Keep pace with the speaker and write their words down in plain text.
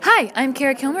Hi, I'm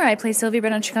Kara Kilmer. I play Sylvie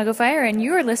Brett on Chicago Fire, and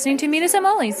you are listening to Meet Us at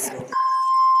Molly's. You're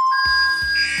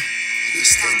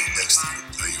standing next to you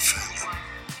are your family.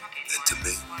 And to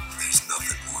me, there's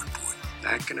nothing more important.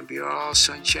 Not gonna be all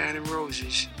sunshine and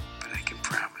roses, but I can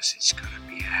promise it's gonna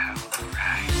be a hell of a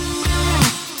ride.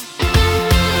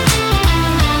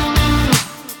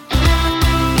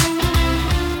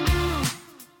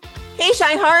 Hey,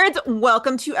 Shinehards!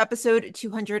 Welcome to episode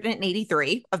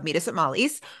 283 of Meet Us at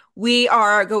Molly's. We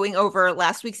are going over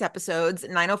last week's episodes,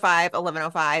 905,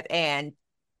 1105, and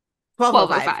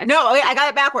 1205. No, wait, I got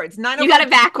it backwards. 905. You got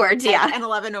it backwards, yeah. And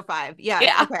 1105. Yeah.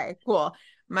 Yeah. Okay, cool.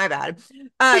 My bad.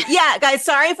 Yeah, guys,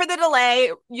 sorry for the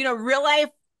delay. You know, real life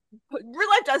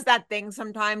does that thing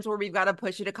sometimes where we've got to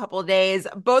push it a couple of days.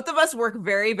 Both of us work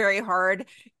very, very hard,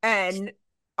 and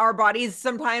our bodies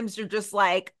sometimes are just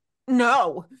like,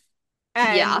 no.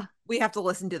 And yeah, we have to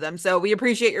listen to them. So we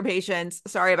appreciate your patience.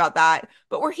 Sorry about that.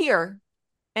 But we're here.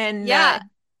 And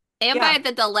by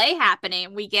the delay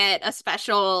happening, we get a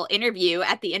special interview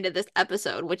at the end of this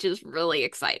episode, which is really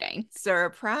exciting.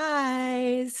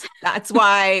 Surprise. That's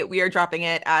why we are dropping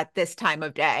it at this time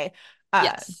of day.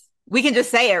 Yes. We can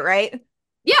just say it, right?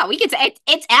 Yeah, we can say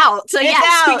it's out. So it's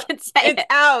yes, out. We can say it's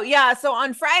out. Yeah. So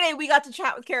on Friday, we got to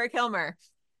chat with Kara Kilmer.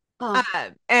 Oh.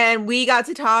 And we got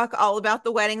to talk all about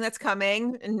the wedding that's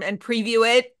coming and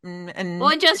preview it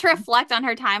and just reflect on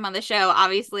her time on the show.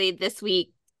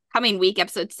 Obviously, coming week,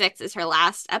 episode 6 is her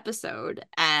last episode,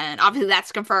 and obviously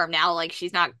that's confirmed now. Like,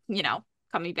 she's not,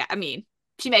 coming back. I mean,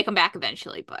 she may come back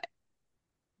eventually, but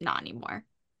not anymore.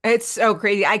 It's so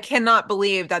crazy. I cannot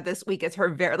believe that this week is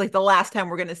her the last time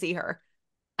we're going to see her.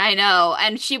 I know,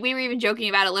 and we were even joking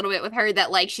about it a little bit with her that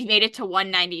like she made it to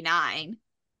 199.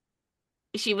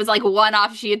 She was like one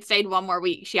off. She had stayed one more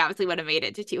week. She obviously would have made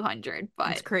it to 200,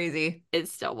 but it's crazy. It's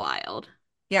still wild.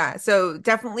 Yeah. So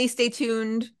definitely stay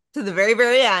tuned to the very,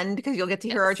 very end because you'll get to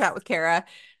hear our chat with Kara.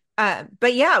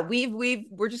 But yeah,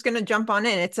 we're just going to jump on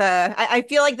in. It's I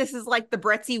feel like this is like the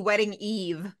Brettsy wedding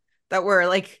eve that we're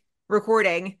like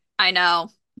recording. I know.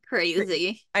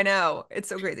 Crazy. I know. It's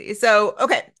so crazy. So,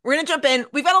 okay, we're going to jump in.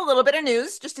 We've got a little bit of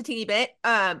news, just a teeny bit.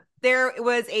 There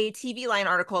was a TV Line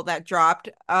article that dropped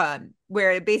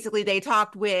where basically they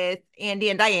talked with Andy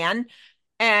and Diane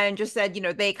and just said,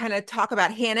 they kind of talk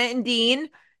about Hannah and Dean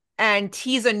and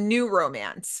tease a new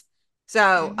romance.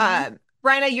 So,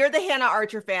 Bryna, you're the Hannah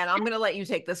Archer fan. I'm going to let you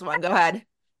take this one. Go ahead.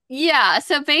 Yeah.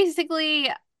 So basically,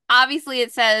 obviously,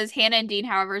 it says Hannah and Dean,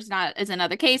 however, is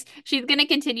another case. She's going to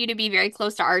continue to be very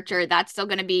close to Archer. That's still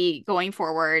going to be going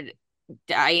forward,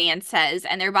 Diane says,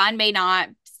 and their bond may not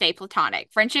stay platonic.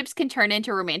 Friendships can turn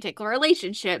into romantic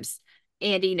relationships,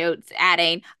 Andy notes,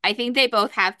 adding, I think they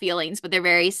both have feelings, but they're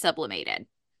very sublimated.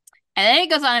 And then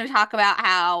it goes on to talk about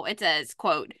how it says,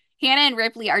 quote, Hannah and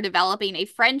Ripley are developing a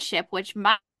friendship which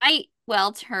might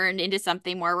well turn into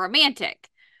something more romantic.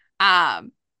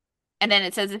 And then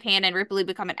it says if Hannah and Ripley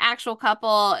become an actual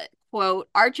couple, quote,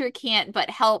 Archer can't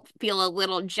but help feel a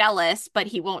little jealous, but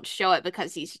he won't show it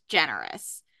because he's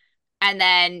generous. And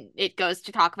then it goes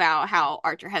to talk about how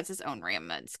Archer has his own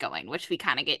romance going, which we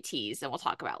kind of get teased and we'll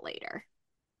talk about later.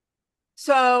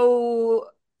 So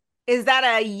is that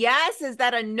a yes? Is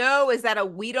that a no? Is that a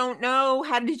we don't know?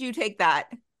 How did you take that?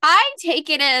 I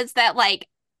take it as that, like,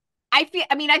 I feel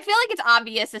like it's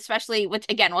obvious, especially, which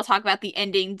again, we'll talk about the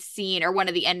ending scene or one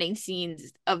of the ending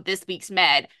scenes of this week's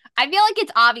Med. I feel like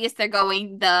it's obvious they're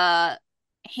going the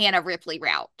Hannah Ripley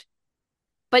route.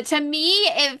 But to me,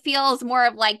 it feels more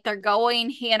of like they're going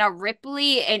Hannah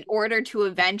Ripley in order to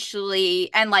eventually,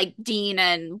 and like Dean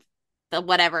and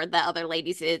whatever the other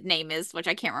lady's name is, which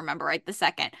I can't remember right this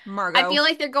second. Margot. I feel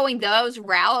like they're going those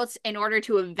routes in order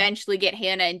to eventually get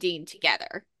Hannah and Dean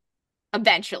together.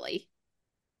 Eventually.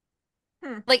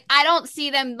 Like, I don't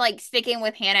see them, like, sticking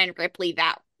with Hannah and Ripley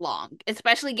that long,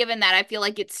 especially given that I feel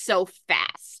like it's so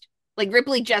fast. Like,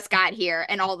 Ripley just got here,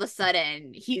 and all of a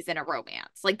sudden, he's in a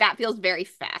romance. Like, that feels very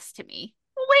fast to me.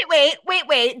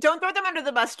 Wait. Don't throw them under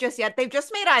the bus just yet. They've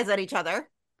just made eyes at each other.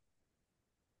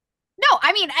 No,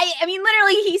 I mean,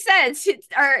 literally, he says,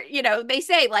 or, they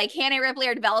say, like, Hannah and Ripley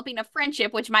are developing a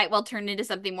friendship, which might well turn into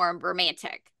something more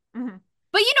romantic. Mm-hmm.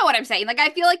 But you know what I'm saying? Like, I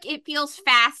feel like it feels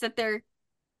fast that they're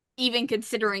even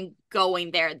considering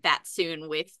going there that soon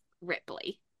with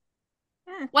Ripley.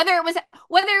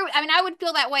 I would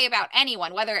feel that way about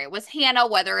anyone, whether it was Hannah,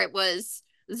 whether it was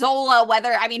Zola,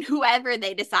 whoever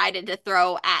they decided to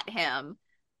throw at him,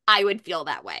 I would feel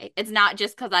that way. It's not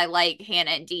just because I like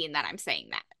Hannah and Dean that I'm saying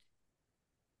that.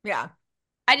 Yeah.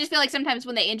 I just feel like sometimes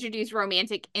when they introduce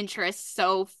romantic interests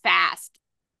so fast,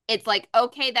 it's like,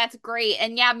 okay, that's great.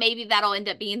 And yeah, maybe that'll end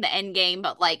up being the end game,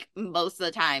 but like most of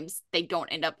the times they don't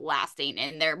end up lasting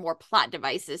and they're more plot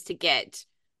devices to get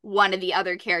one of the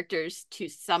other characters to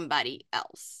somebody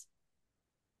else.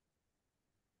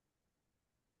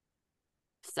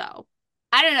 So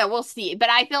I don't know, we'll see. But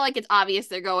I feel like it's obvious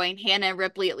they're going Hannah and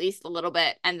Ripley at least a little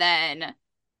bit, and then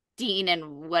Dean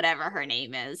and whatever her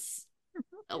name is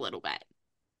a little bit.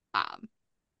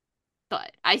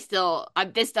 But I still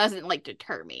this doesn't like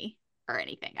deter me or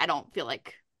anything. I don't feel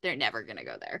like they're never gonna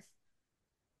go there.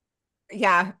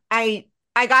 Yeah, I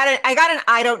got an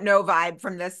I don't know vibe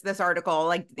from this article.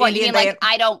 Like, What you mean, like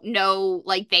I don't know,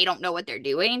 like they don't know what they're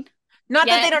doing? Not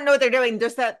that they don't know what they're doing,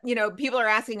 just that, you know, people are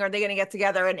asking, are they going to get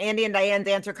together? And Andy and Diane's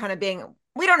answer kind of being,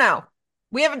 we don't know.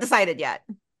 We haven't decided yet.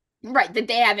 Right, that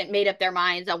they haven't made up their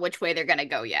minds on which way they're going to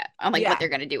go yet, on like what they're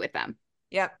going to do with them.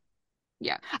 Yep.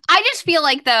 Yeah. I just feel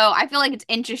like, though, it's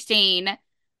interesting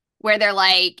where they're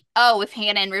like, oh, if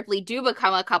Hannah and Ripley do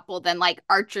become a couple, then like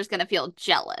Archer's going to feel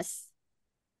jealous.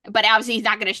 But obviously he's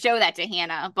not going to show that to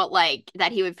Hannah, but like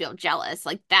that he would feel jealous.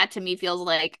 Like that to me feels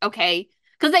like, okay,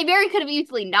 because they very could have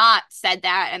easily not said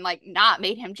that and like not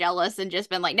made him jealous and just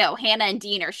been like, no, Hannah and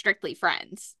Dean are strictly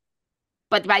friends.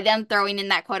 But by them throwing in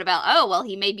that quote about, oh, well,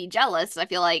 he may be jealous, I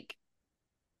feel like,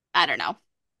 I don't know.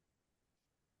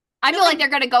 I feel like they're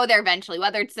going to go there eventually,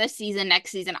 whether it's this season, next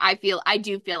season. I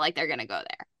do feel like they're going to go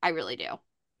there. I really do.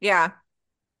 Yeah.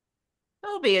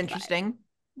 It'll be interesting.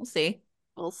 We'll see.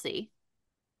 We'll see.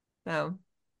 So,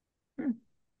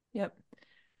 yep.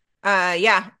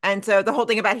 Yeah. And so the whole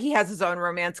thing about he has his own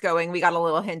romance going, we got a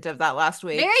little hint of that last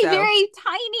week. Very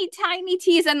tiny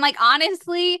tease. And like,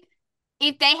 honestly,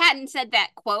 if they hadn't said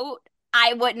that quote,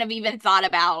 I wouldn't have even thought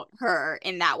about her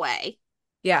in that way.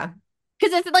 Yeah.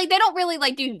 Because it's like, they don't really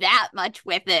like do that much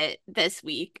with it this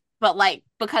week. But like,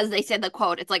 because they said the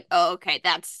quote, it's like, oh, okay,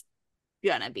 that's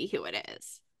gonna be who it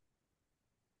is.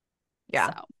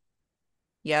 Yeah. So.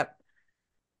 Yep.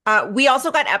 We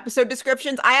also got episode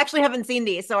descriptions. I actually haven't seen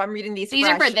these, so I'm reading these. These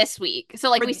are for this week.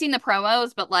 So like we've seen the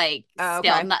promos, but like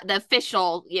still not the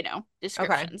official,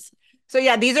 descriptions. Okay. So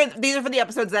yeah, these are for the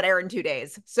episodes that air in 2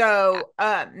 days. So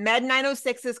Med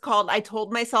 906 is called I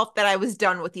Told Myself That I Was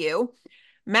Done With You.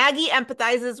 Maggie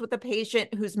empathizes with a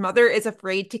patient whose mother is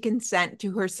afraid to consent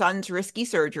to her son's risky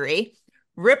surgery.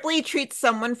 Ripley treats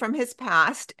someone from his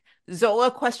past. Zola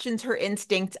questions her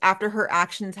instincts after her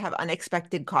actions have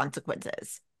unexpected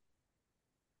consequences.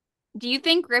 Do you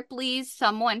think Ripley's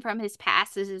someone from his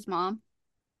past is his mom?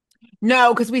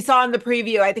 No, because we saw in the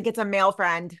preview, I think it's a male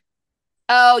friend.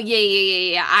 Oh,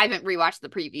 yeah. I haven't rewatched the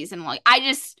previews and like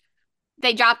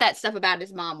they dropped that stuff about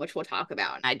his mom, which we'll talk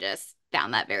about, and I just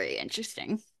found that very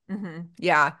interesting. Mm-hmm.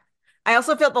 Yeah. I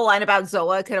also felt the line about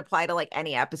Zola could apply to like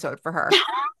any episode for her.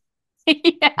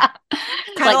 Yeah.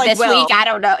 Kind of like this week, I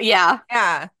don't know. Yeah.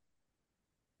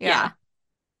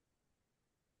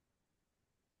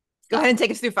 Go ahead and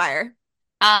take us through Fire.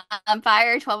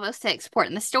 Fire 1206, Port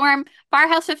in the Storm.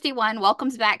 Firehouse 51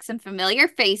 welcomes back some familiar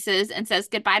faces and says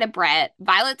goodbye to Brett.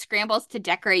 Violet scrambles to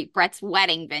decorate Brett's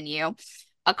wedding venue.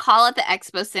 A call at the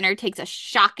expo center takes a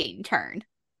shocking turn.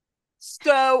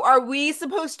 So are we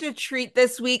supposed to treat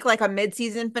this week like a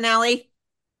mid-season finale?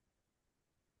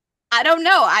 I don't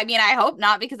know. I mean, I hope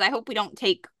not, because I hope we don't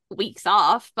take weeks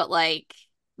off, but like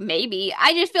maybe.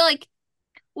 I just feel like,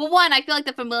 well, one, I feel like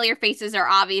the familiar faces are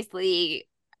obviously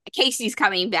Casey's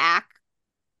coming back.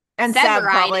 And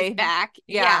Severide is back.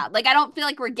 Yeah. Like I don't feel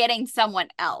like we're getting someone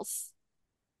else.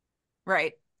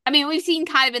 Right. I mean, we've seen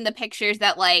kind of in the pictures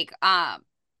that like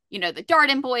the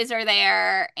Darden boys are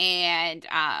there and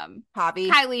Javi.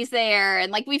 Kylie's there,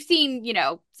 and like we've seen,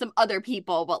 some other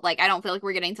people, but like I don't feel like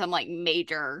we're getting some like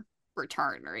major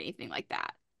return or anything like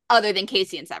that. Other than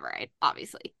Casey and Severide,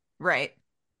 obviously. Right.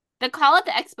 The call at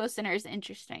the expo center is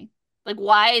interesting. Like,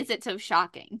 why is it so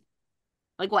shocking?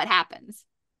 Like, what happens?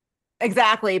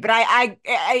 Exactly. But I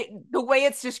the way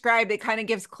it's described, it kind of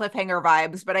gives cliffhanger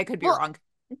vibes, but I could be wrong.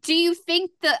 Do you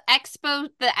think the expo,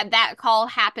 that call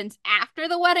happens after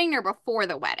the wedding or before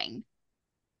the wedding?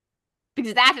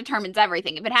 Because that determines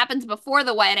everything. If it happens before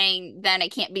the wedding, then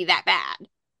it can't be that bad.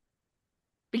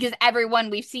 Because everyone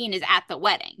we've seen is at the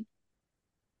wedding.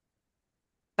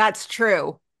 That's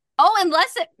true. Oh,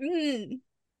 unless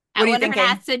I wonder if it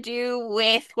has to do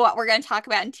with what we're going to talk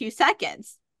about in 2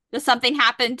 seconds. Does something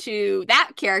happen to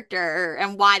that character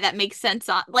and why that makes sense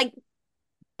on, like...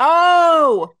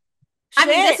 Oh! Shit. I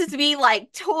mean, this is me,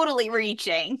 like, totally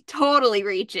reaching.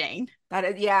 That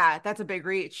is, that's a big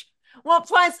reach. Well,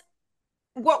 plus,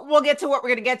 we'll get to what we're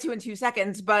going to get to in 2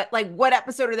 seconds, but, like, what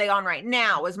episode are they on right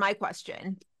now is my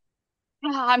question.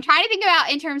 I'm trying to think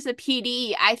about in terms of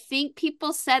PD. I think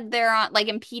people said they're on like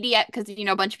in PD because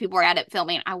a bunch of people were at it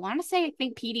filming. I want to say I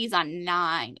think PD's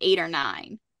on 8 or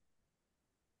 9.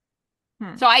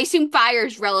 So I assume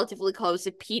Fire's relatively close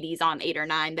if PD's on 8 or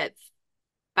 9. That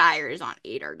Fire's on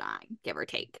 8 or 9, give or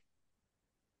take.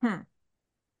 Hmm.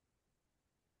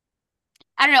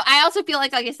 I don't know. I also feel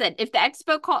like I said, if the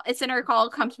expo center call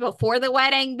comes before the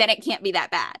wedding, then it can't be that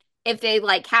bad. If they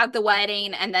like have the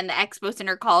wedding and then the expo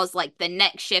center call is like the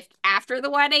next shift after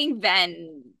the wedding,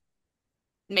 then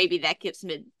maybe that gives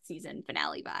mid-season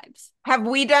finale vibes. Have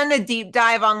we done a deep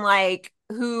dive on like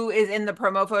who is in the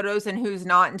promo photos and who's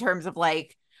not in terms of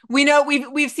like we know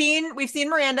we've seen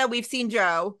Miranda, we've seen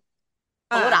Joe.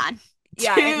 Hold on.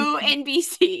 Yeah. To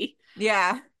NBC.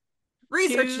 Yeah.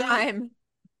 Research time.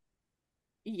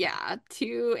 Yeah,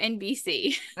 to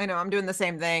NBC. I know, I'm doing the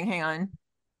same thing. Hang on.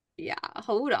 Yeah,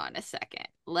 hold on a second.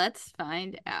 Let's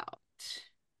find out.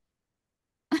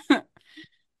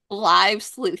 Live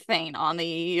sleuthing on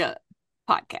the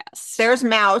podcast. There's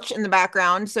Mouch in the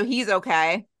background, so he's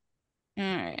okay. All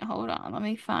right, hold on. Let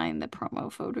me find the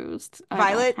promo photos.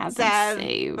 Violet,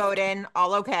 Zev, Bowden,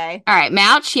 all okay. All right,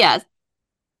 Mouch, yes.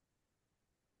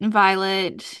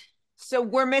 Violet. So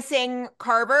we're missing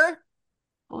Carver.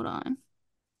 Hold on.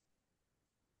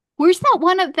 Where's that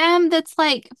one of them that's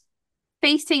like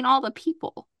facing all the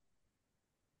people?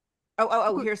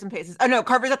 Oh, here's some faces. Oh no,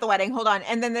 Carver's at the wedding. Hold on.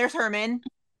 And then there's Herman.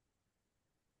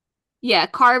 Yeah,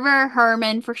 Carver,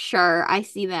 Herman for sure. I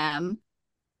see them.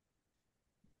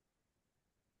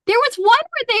 There was one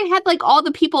where they had like all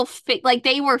the people like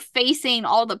they were facing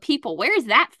all the people. Where's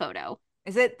that photo?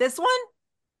 Is it this one?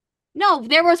 No,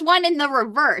 there was one in the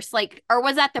reverse. Like, or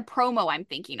was that the promo I'm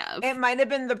thinking of? It might have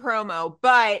been the promo,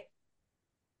 but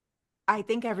I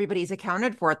think everybody's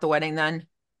accounted for at the wedding then.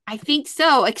 I think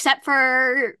so, except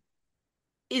for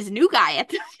is new guy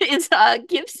at is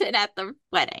Gibson at the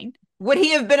wedding. Would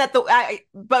he have been at the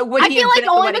but would he I feel have like been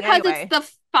only at the because anyway? it's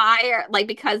the fire, like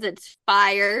because it's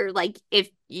fire, like if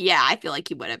I feel like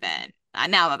he would have been.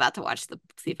 Now I'm about to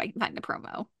see if I can find the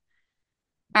promo. All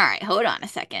right, hold on a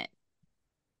second.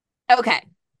 Okay.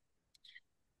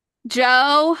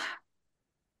 Joe,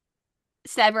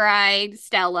 Severide,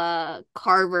 Stella,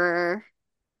 Carver.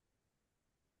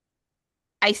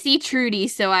 I see Trudy,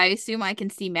 so I assume I can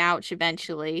see Mouch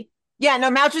eventually. Yeah, no,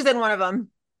 Mouch is in one of them.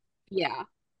 Yeah.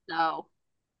 So,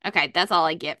 okay, that's all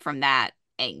I get from that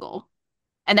angle.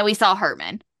 And then we saw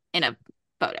Herman in a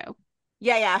photo.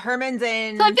 Yeah, Herman's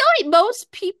in. So I feel like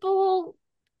most people,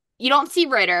 you don't see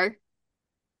Ritter.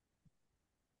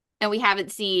 And we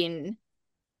haven't seen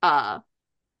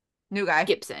new guy.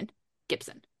 Gibson.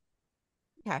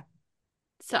 Okay.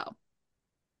 So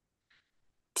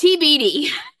TBD.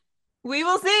 We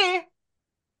will see.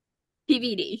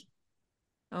 TBD.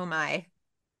 Oh my.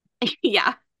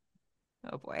 Yeah.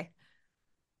 Oh boy.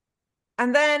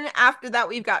 And then after that,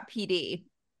 we've got PD.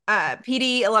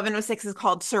 PD 1106 is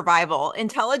called Survival.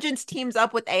 Intelligence teams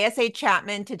up with ASA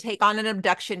Chapman to take on an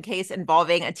abduction case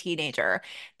involving a teenager.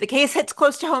 The case hits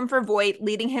close to home for Voight,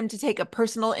 leading him to take a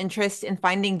personal interest in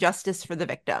finding justice for the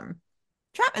victim.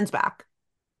 Chapman's back.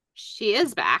 She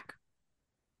is back.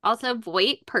 Also,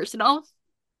 Voight, personal.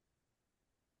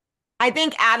 I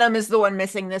think Adam is the one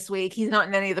missing this week. He's not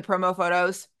in any of the promo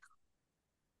photos.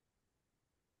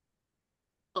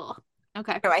 Ugh.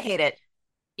 Okay. Oh, I hate it.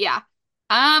 Yeah.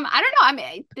 I don't know.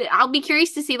 I mean, I'll be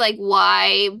curious to see like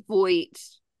why Voight,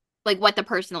 like what the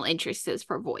personal interest is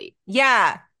for Voight.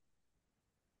 Yeah.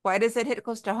 Why does it hit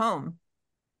close to home?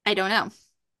 I don't know.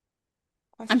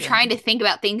 Question. I'm trying to think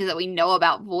about things that we know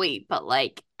about Voight, but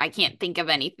like I can't think of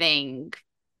anything,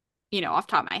 off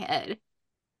the top of my head.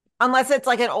 Unless it's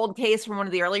like an old case from one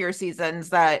of the earlier seasons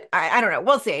that I don't know.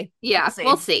 We'll see. Yeah,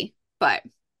 we'll see. But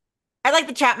I like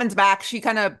the Chapman's back. She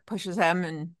kind of pushes him,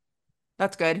 and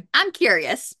that's good. I'm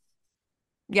curious.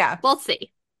 Yeah. We'll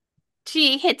see.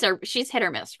 She's hit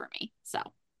or miss for me. So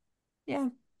yeah.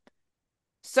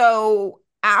 So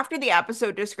after the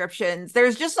episode descriptions,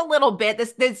 there's just a little bit.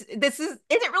 This isn't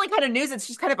really kind of news. It's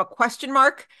just kind of a question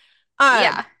mark.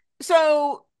 Yeah.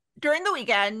 So during the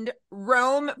weekend,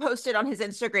 Rome posted on his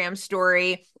Instagram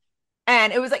story,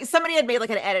 and it was like somebody had made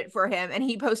like an edit for him, and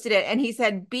he posted it, and he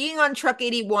said, "Being on Truck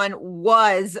 81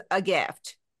 was a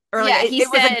gift." Or like,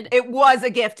 yeah, it was a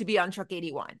gift to be on Truck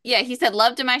 81. Yeah, he said,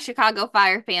 "Love to my Chicago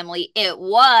Fire family. It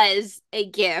was a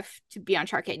gift to be on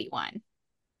Truck 81."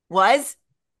 Was?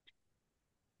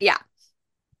 Yeah.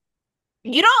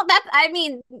 I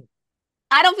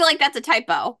don't feel like that's a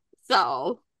typo.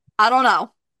 So, I don't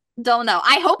know. Don't know.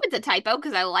 I hope it's a typo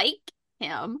because I like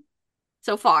him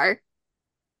so far.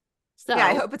 So yeah,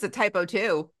 I hope it's a typo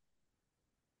too.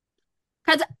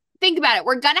 Because think about it.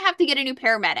 We're gonna have to get a new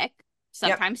paramedic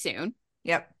sometime soon,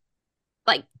 Yep.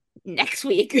 like next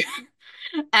week.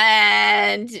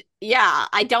 And yeah,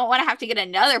 I don't want to have to get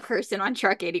another person on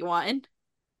Truck 81.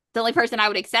 The only person I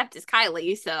would accept is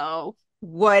Kylie, so.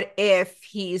 What if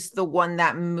he's the one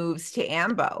that moves to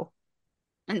Ambo?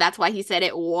 And that's why he said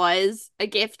it was a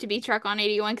gift to be Truck on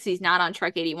 81, because he's not on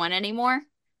Truck 81 anymore.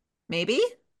 Maybe?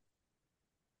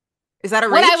 Is that a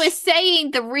reach? What I was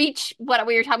saying, the reach, what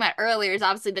we were talking about earlier, is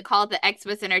obviously the call at the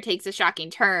Expo Center takes a shocking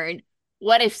turn.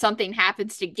 What if something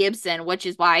happens to Gibson, which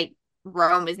is why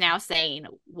Rome is now saying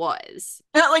was.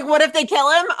 Like, what if they kill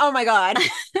him? Oh my God.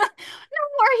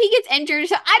 Or he gets injured.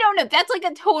 So I don't know. That's like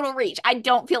a total reach. I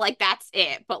don't feel like that's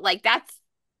it, but like that's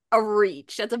a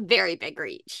reach. That's a very big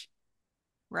reach.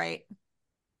 Right.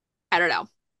 I don't know.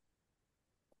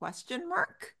 Question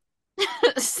mark?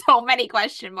 So many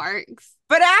question marks.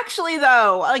 But actually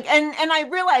though, like, and I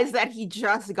realized that he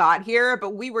just got here,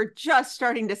 but we were just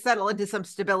starting to settle into some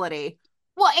stability.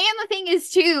 Well, and the thing is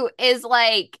too, is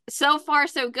like, so far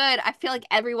so good. I feel like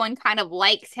everyone kind of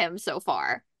likes him so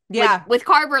far. Yeah. With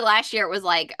Carver last year, it was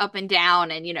like up and down,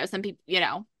 and, you know, some people, you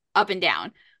know, up and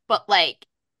down. But like,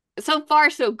 so far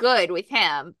so good with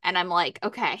him. And I'm like,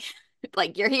 okay,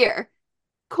 like, you're here.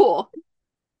 Cool.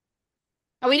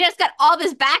 And we just got all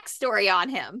this backstory on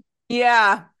him.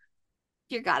 Yeah.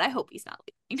 Dear God, I hope he's not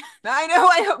leaving. I know,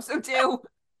 I hope so too.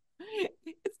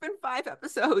 It's been 5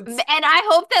 episodes. And I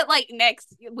hope that like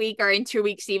next week or in 2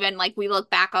 weeks even, like, we look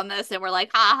back on this and we're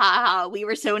like, ha ha ha, we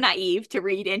were so naive to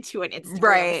read into an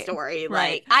Instagram story.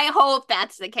 Like, I hope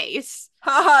that's the case.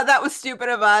 Haha, that was stupid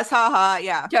of us. Haha,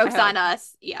 yeah. Joke's on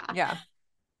us. Yeah. Yeah.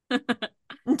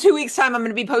 In 2 weeks' time, I'm going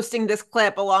to be posting this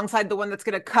clip alongside the one that's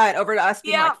going to cut over to us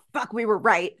being like, fuck, we were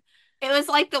right. It was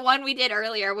like the one we did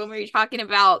earlier when we were talking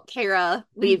about Kara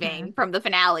leaving from the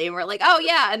finale. And we're like, oh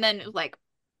yeah. And then it was like,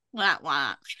 wah,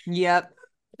 wah. Yep.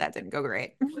 That didn't go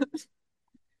great.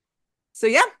 So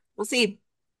yeah, we'll see.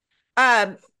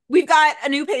 We've got a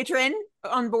new patron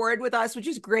on board with us, which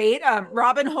is great.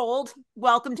 Robin Hold,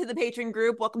 welcome to the patron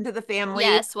group. Welcome to the family.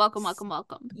 Yes, welcome, welcome,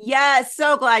 welcome. Yes,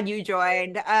 so glad you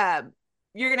joined.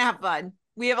 You're gonna have fun.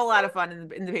 We have a lot of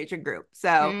fun in the patron group.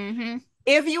 So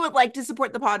if you would like to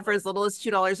support the pod for as little as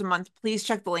 $2 a month, please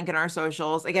check the link in our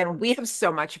socials. Again, we have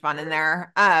so much fun in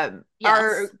there.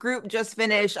 Our group just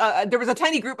finished. There was a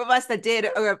tiny group of us that did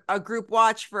a group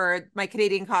watch for my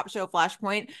Canadian cop show,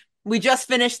 Flashpoint. We just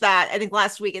finished that, I think,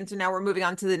 last week. And so now we're moving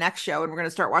on to the next show, and we're going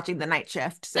to start watching The Night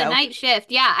Shift. So The Night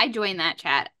Shift. Yeah, I joined that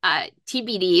chat.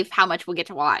 TBD how much we'll get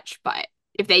to watch, but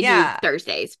if they do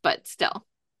Thursdays, but still.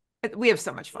 We have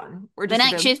so much fun. The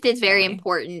Night Shift is very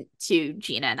important to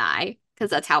Gina and I, because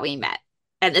that's how we met.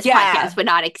 And this podcast would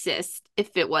not exist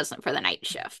if it wasn't for The Night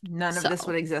Shift. None of this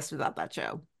would exist without that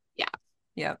show. Yeah.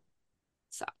 Yep.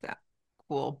 So yeah.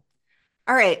 Cool.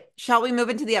 All right. Shall we move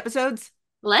into the episodes?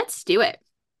 Let's do it.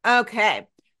 Okay.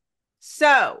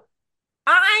 So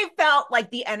I felt like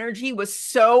the energy was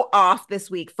so off this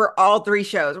week for all 3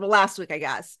 shows. Well, last week, I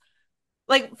guess.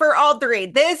 Like, for all 3.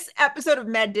 This episode of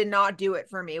Med did not do it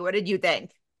for me. What did you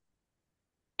think?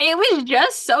 It was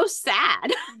just so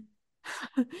sad.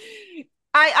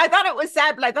 I thought it was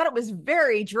sad, but I thought it was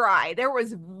very dry. There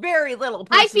was very little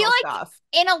personal stuff.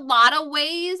 I feel like in a lot of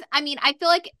ways, I mean, I feel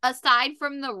like aside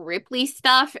from the Ripley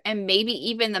stuff and maybe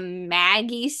even the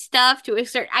Maggie stuff to a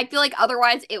certain, I feel like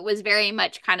otherwise it was very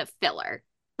much kind of filler.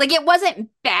 Like, it wasn't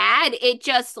bad. It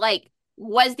just like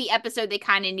was the episode they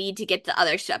kind of need to get the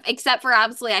other stuff, except for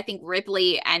obviously I think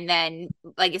Ripley and then,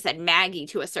 like I said, Maggie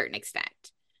to a certain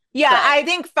extent. Yeah, but I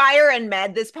think Fire and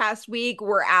Med this past week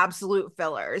were absolute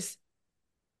fillers.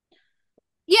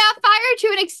 Yeah, Fire to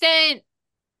an extent,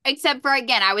 except for,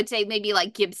 again, I would say maybe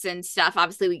like Gibson stuff.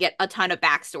 Obviously, we get a ton of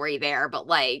backstory there, but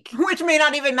like, which may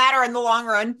not even matter in the long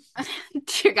run.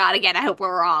 Dear God, again, I hope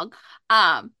we're wrong.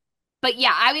 But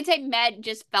yeah, I would say Med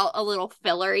just felt a little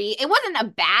fillery. It wasn't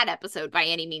a bad episode by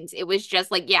any means. It was just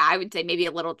like, yeah, I would say maybe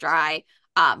a little dry.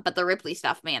 But the Ripley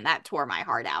stuff, man, that tore my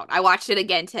heart out. I watched it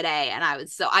again today, and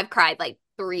I've cried like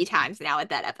 3 times now at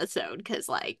that episode because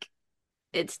like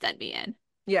it's done me in.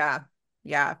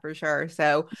 Yeah, for sure.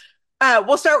 So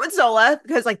we'll start with Zola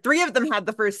because like 3 of them had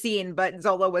the first scene, but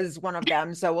Zola was one of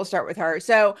them. So we'll start with her.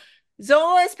 So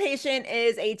Zola's patient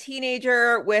is a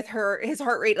teenager with his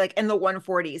heart rate like in the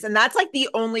 140s. And that's like the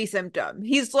only symptom.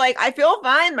 He's like, I feel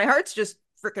fine. My heart's just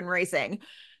freaking racing.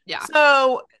 Yeah.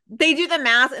 So they do the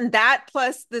math, and that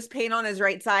plus this pain on his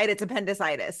right side, it's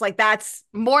appendicitis. Like, that's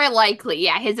more likely.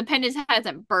 Yeah. His appendix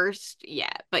hasn't burst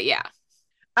yet, but yeah.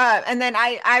 And then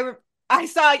I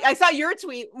I saw your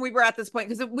tweet when we were at this point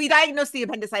because we diagnosed the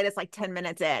appendicitis like 10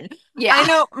 minutes in. Yeah. I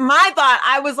know my thought,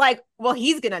 I was like, well,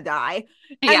 he's gonna die.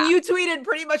 And Yeah. you tweeted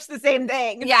pretty much the same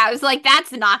thing. Yeah, I was like,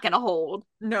 that's not gonna hold.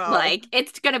 No. Like,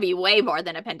 it's gonna be way more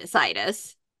than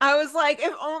appendicitis. I was like,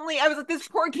 if only I was like, this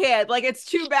poor kid, like it's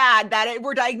too bad that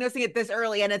we're diagnosing it this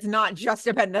early and it's not just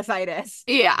appendicitis.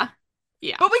 Yeah.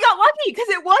 Yeah. But we got lucky because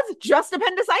it was just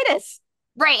appendicitis.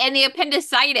 Right. And the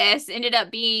appendicitis ended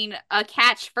up being a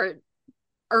catch for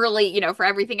early, you know, for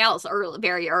everything else early,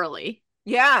 very early.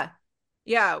 Yeah.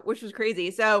 Yeah, which was crazy.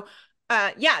 So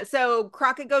so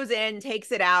Crockett goes in,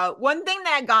 takes it out. One thing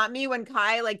that got me when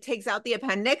Kai like takes out the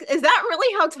appendix, is that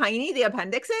really how tiny the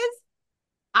appendix is?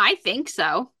 I think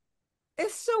so.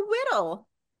 It's so little.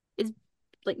 It's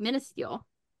like minuscule.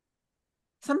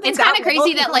 Something It's kind of little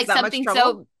crazy can that like cause that much something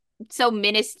trouble. so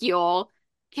minuscule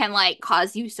can like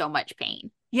cause you so much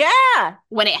pain Yeah,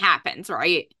 when it happens,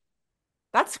 right?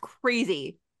 that's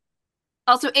crazy.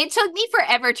 Also, it took me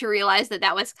forever to realize that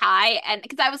that was Kai, and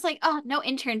because I was like, "Oh, no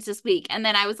interns this week," and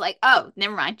then I was like, "Oh,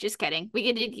 never mind, just kidding.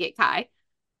 We did get Kai."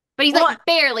 But he's like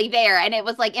barely there, and it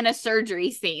was like in a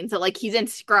surgery scene, so like he's in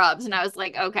scrubs, and I was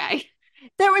like, okay.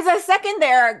 There was a second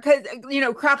there because, you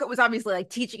know, Crockett was obviously like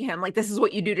teaching him, like, this is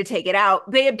what you do to take it out.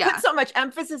 They had Yeah. put so much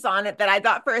emphasis on it that I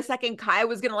thought for a second Kai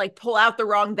was going to like pull out the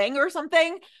wrong thing or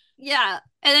something. Yeah.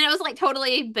 And then it was like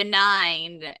totally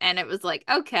benign, and it was like,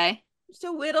 okay. Just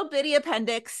a little bitty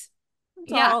appendix.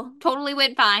 That's Yeah. all. Totally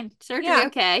went fine. Surgery, Yeah.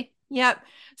 okay. Yep.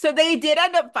 So they did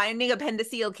end up finding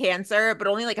appendiceal cancer, but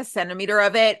only like a centimeter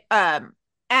of it.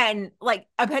 And like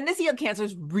appendiceal cancer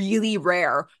is really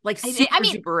rare, like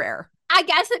super rare. I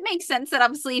guess it makes sense that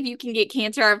obviously if you can get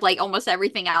cancer of like almost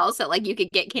everything else, that like you could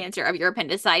get cancer of your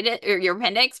appendicitis or your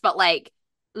appendix, but like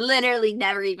literally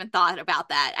never even thought about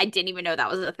that. I didn't even know that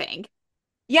was a thing.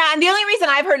 Yeah, and the only reason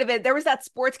I've heard of it, there was that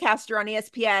sportscaster on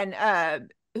ESPN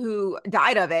who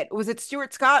died of it. Was it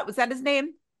Stuart Scott? Was that his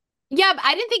name? Yeah, but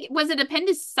I didn't think, was it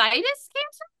appendicitis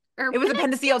cancer? Or It was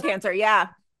appendiceal cancer, yeah.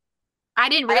 I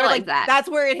didn't realize that. That's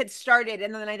where it had started,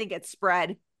 and then I think it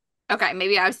spread. Okay,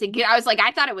 maybe I was thinking, I was like,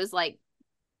 I thought it was like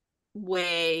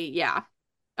yeah.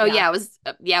 Oh yeah,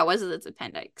 it was its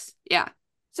appendix. Yeah.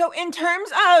 So in terms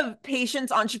of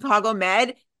patients on Chicago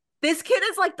Med, this kid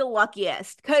is like the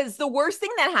luckiest because the worst thing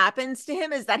that happens to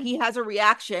him is that he has a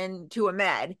reaction to a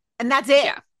med, and that's it.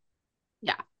 Yeah.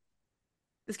 Yeah.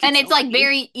 And it's like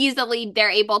very easily they're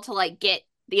able to like get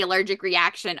the allergic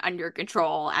reaction under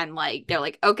control, and like they're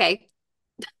like, okay.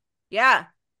 Yeah.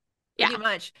 Pretty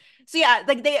much. So yeah,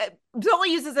 like Zola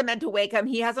uses a med to wake him.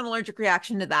 He has an allergic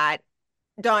reaction to that.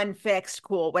 Done, fixed,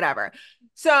 cool, whatever.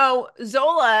 So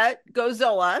Zola goes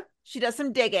Zola. She does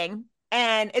some digging,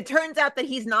 and it turns out that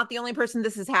he's not the only person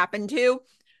this has happened to.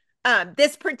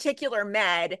 This particular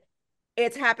med,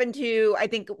 it's happened to, I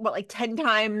think, like 10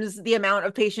 times the amount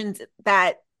of patients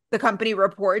that the company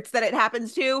reports that it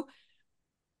happens to.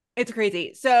 It's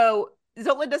crazy. So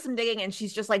Zola does some digging, and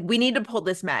she's just like, we need to pull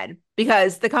this med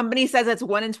because the company says it's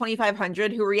 1 in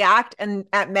 2,500 who react, and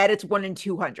at med it's 1 in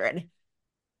 200.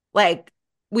 Like,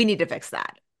 we need to fix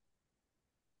that.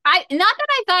 Not that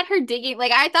I thought her digging,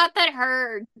 like I thought that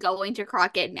her going to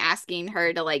Crockett and asking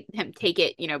her to like him take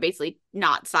it, you know, basically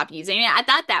not stop using it. I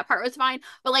thought that part was fine.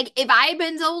 But like if I had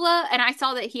been Zola and I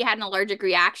saw that he had an allergic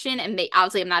reaction, and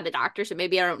obviously I'm not a doctor, so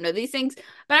maybe I don't know these things,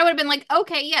 but I would have been like,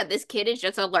 okay, yeah, this kid is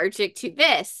just allergic to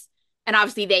this. And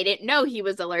obviously they didn't know he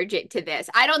was allergic to this.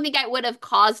 I don't think I would have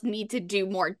caused me to do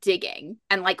more digging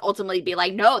and like ultimately be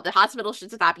like, no, the hospital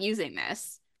should stop using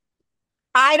this.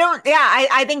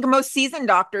 I think most seasoned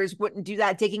doctors wouldn't do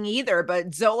that digging either,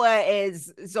 but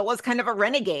Zola's kind of a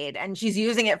renegade, and she's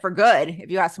using it for good,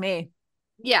 if you ask me.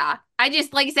 Yeah. I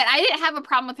just, like I said, I didn't have a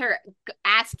problem with her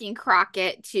asking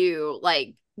Crockett to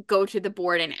like go to the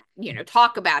board and, you know,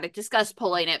 talk about it, discuss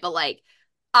pulling it, but like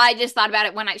I just thought about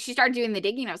it when she started doing the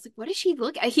digging. I was like, what is she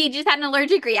looking at? He just had an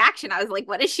allergic reaction. I was like,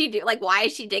 what does she do? Like, why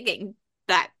is she digging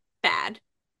that bad?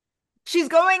 She's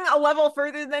going a level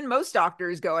further than most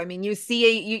doctors go. I mean, you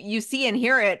see and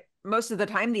hear it most of the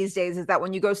time these days, is that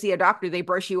when you go see a doctor, they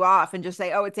brush you off and just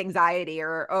say, oh, it's anxiety,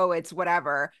 or, oh, it's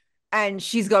whatever. And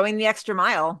she's going the extra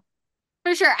mile.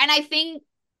 For sure. And I think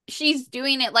she's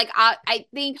doing it like, I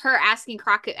think her asking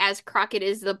Crockett, as Crockett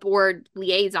is the board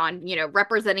liaison, you know,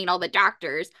 representing all the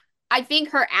doctors, I think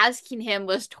her asking him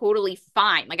was totally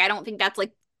fine. Like, I don't think that's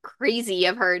like crazy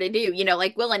of her to do, you know,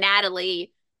 like Will and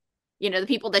Natalie, you know, the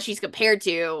people that she's compared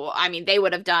to, I mean, they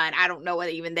would have done, I don't know what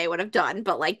even they would have done,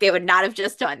 but like they would not have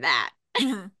just done that.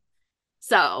 Mm-hmm.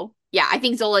 So, yeah, I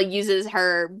think Zola uses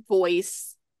her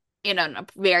voice in a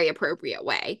very appropriate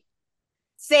way.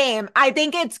 Same. I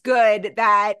think it's good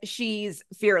that she's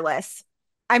fearless.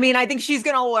 I mean, I think she's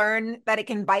going to learn that it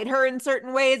can bite her in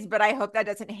certain ways, but I hope that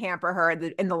doesn't hamper her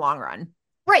in the long run.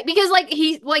 Right, because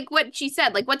like what she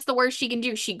said, like what's the worst she can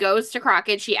do? She goes to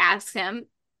Crockett, she asks him,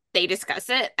 they discuss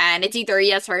it, and it's either a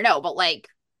yes or a no, but like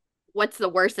what's the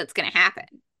worst that's going to happen?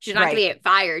 She's not going to get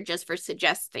fired just for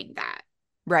suggesting that.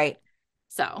 Right.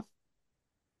 So.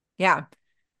 Yeah.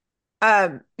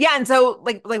 Yeah, and so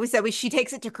like we said, she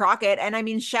takes it to Crockett, and I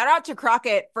mean, shout out to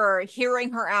Crockett for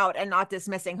hearing her out and not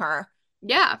dismissing her.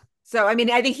 Yeah. So I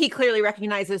mean, I think he clearly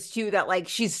recognizes too that like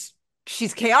she's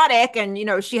chaotic and you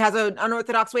know she has an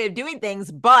unorthodox way of doing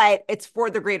things, but it's for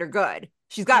the greater good.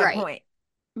 She's got a point.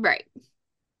 Right.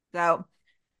 So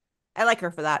I like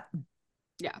her for that.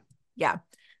 Yeah. Yeah.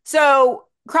 So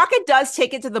Crockett does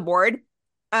take it to the board.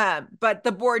 But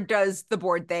the board does the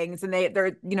board things, and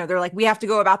they're like, we have to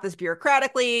go about this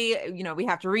bureaucratically, you know, we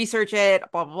have to research it,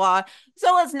 blah blah blah.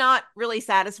 Zola's not really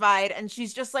satisfied, and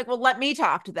she's just like, well, let me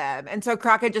talk to them. And so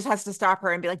Crockett just has to stop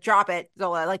her and be like, drop it,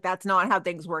 Zola, like that's not how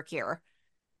things work here.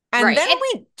 And then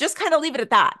we just kind of leave it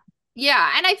at that.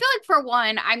 Yeah, and I feel like for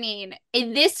one, I mean,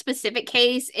 in this specific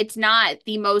case, it's not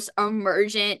the most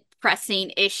emergent,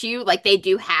 pressing issue. Like they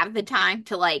do have the time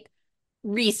to like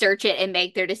research it and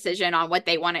make their decision on what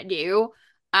they want to do.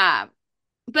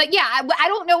 But yeah, I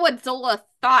don't know what Zola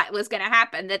thought was going to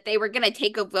happen, that they were going to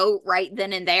take a vote right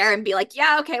then and there and be like,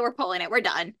 yeah, okay, we're pulling it, we're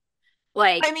done.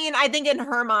 Like, I mean, I think in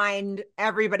her mind,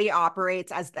 everybody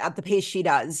operates at the pace she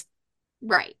does.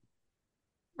 Right.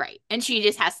 And she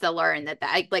just has to learn that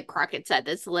like Crockett said,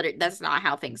 that's not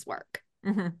how things work.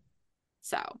 Mm-hmm.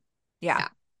 So yeah.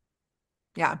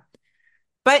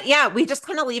 But yeah, we just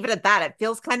kind of leave it at that. It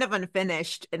feels kind of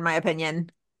unfinished, in my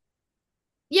opinion.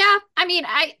 Yeah, I mean,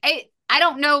 I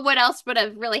don't know what else would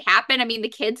have really happened. I mean, the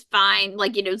kid's fine.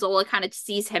 Like, you know, Zola kind of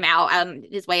sees him out on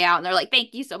his way out, and they're like,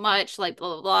 "Thank you so much," like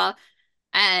blah blah blah.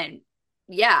 And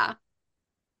yeah.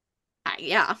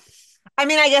 I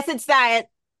mean, I guess it's that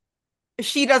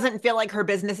she doesn't feel like her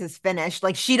business is finished.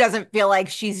 Like she doesn't feel like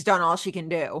she's done all she can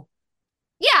do.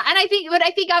 Yeah, and I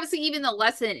think obviously even the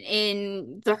lesson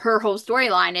in her whole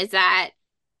storyline is that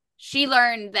she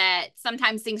learned that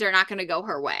sometimes things are not going to go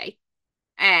her way.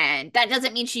 And that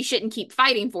doesn't mean she shouldn't keep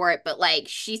fighting for it, but like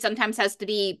she sometimes has to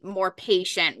be more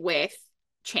patient with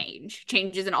change.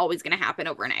 Change isn't always going to happen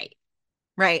overnight.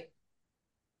 Right.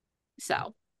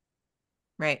 So.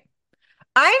 Right.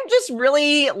 I'm just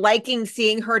really liking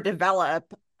seeing her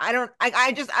develop.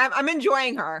 I'm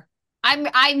enjoying her.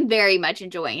 I'm very much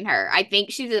enjoying her. I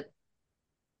think she's a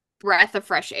breath of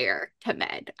fresh air to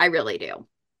Med. I really do.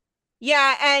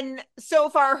 Yeah, and so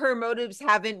far her motives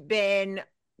haven't been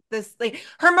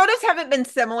her motives haven't been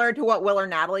similar to what Will or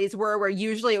Natalie's were, where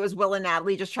usually it was Will and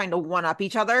Natalie just trying to one up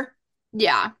each other.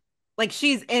 Yeah. Like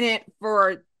she's in it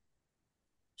for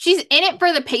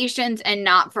the patients and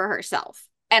not for herself.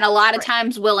 And a lot of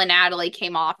times Will and Natalie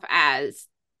came off as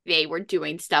they were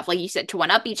doing stuff, like you said, to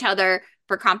one up each other,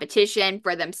 for competition,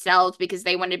 for themselves, because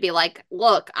they wanted to be like,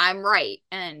 look, I'm right.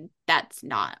 And that's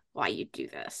not why you do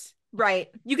this. Right.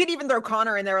 You could even throw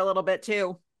Connor in there a little bit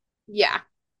too. Yeah.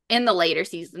 In the later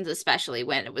seasons, especially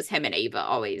when it was him and Ava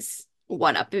always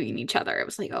one-upping each other. It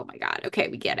was like, oh my God, okay,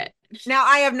 we get it. Now,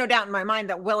 I have no doubt in my mind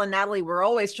that Will and Natalie were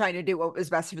always trying to do what was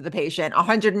best for the patient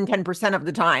 110% of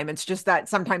the time. It's just that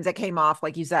sometimes it came off,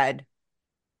 like you said.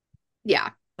 Yeah.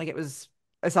 Like it was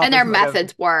a selfish motive.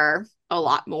 Methods were a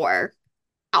lot more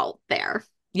out there.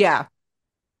 Yeah.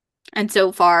 And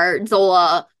so far,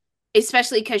 Zola,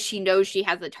 especially because she knows she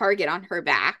has a target on her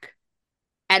back,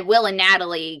 and Will and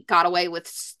Natalie got away with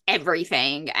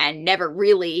everything and never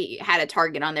really had a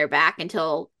target on their back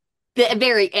until the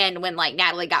very end, when like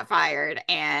Natalie got fired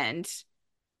and,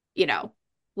 you know,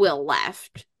 Will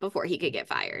left before he could get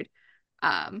fired.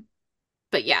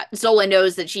 But yeah, Zola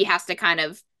knows that she has to kind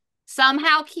of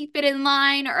somehow keep it in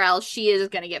line, or else she is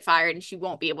going to get fired and she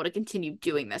won't be able to continue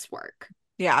doing this work.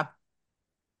 Yeah.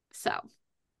 So.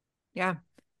 Yeah.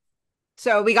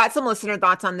 So we got some listener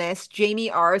thoughts on this. Jamie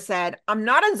R said, I'm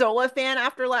not a Zola fan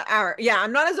after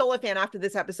I'm not a Zola fan after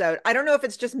this episode. I don't know if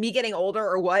it's just me getting older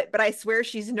or what, but I swear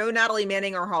she's no Natalie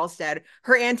Manning or Halstead.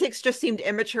 Her antics just seemed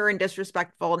immature and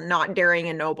disrespectful, not daring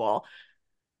and noble.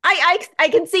 I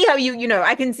can see how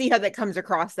I can see how that comes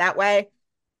across that way.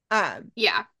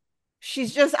 Yeah.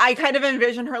 She's just, I kind of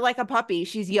envision her like a puppy.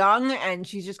 She's young and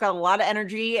she's just got a lot of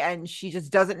energy and she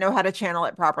just doesn't know how to channel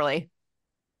it properly.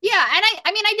 Yeah, and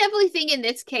I mean, I definitely think in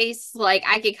this case, like,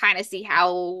 I could kind of see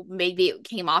how maybe it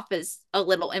came off as a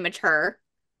little immature,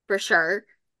 for sure.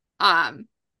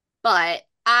 But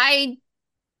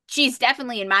she's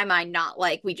definitely, in my mind, not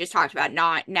like we just talked about,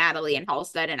 not Natalie and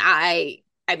Halstead. And I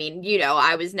mean,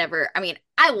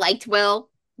 I liked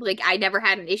Will, like I never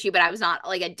had an issue, but I was not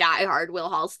like a diehard Will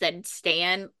Halstead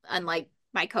stan, unlike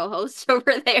my co-host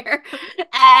over there.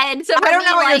 And so I don't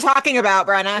know what like, you're talking about,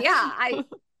 Brenna. Yeah, I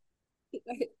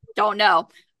don't know.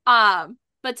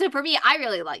 But so for me, I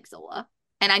really like Zola,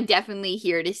 and I'm definitely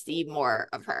here to see more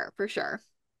of her for sure.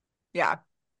 Yeah.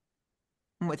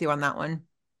 I'm with you on that one.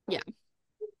 Yeah.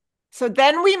 So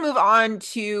then we move on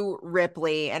to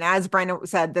Ripley, and as Brenna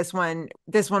said, this one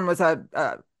was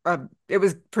it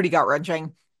was pretty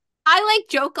gut-wrenching. I like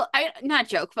joke, not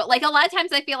joke, but like a lot of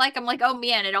times I feel like I'm like, oh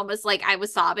man, it almost like I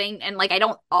was sobbing, and like I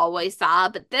don't always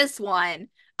sob, but this one,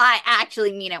 I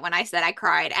actually mean it when I said I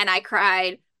cried, and I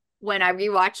cried when I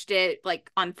rewatched it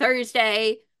like on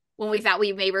Thursday when we thought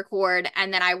we may record,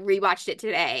 and then I rewatched it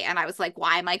today, and I was like,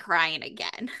 why am I crying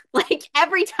again? Like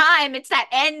every time it's that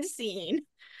end scene.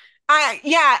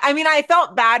 I mean, I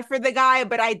felt bad for the guy,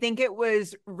 but I think it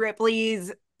was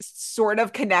Ripley's sort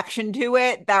of connection to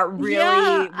it that really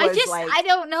was I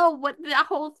don't know what the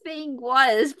whole thing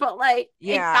was, but like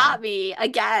it got me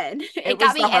again. It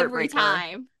got me every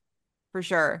time. For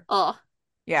sure. Oh.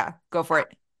 Yeah, go for it.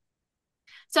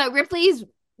 So Ripley's,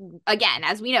 again,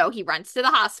 as we know, he runs to the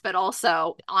hospital.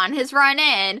 So on his run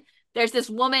in, there's this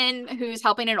woman who's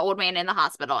helping an old man in the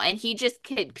hospital, and he just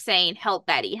keeps saying, help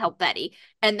Betty, help Betty.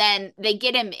 And then they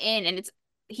get him in, and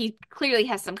he clearly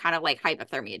has some kind of like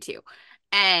hypothermia too.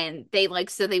 And they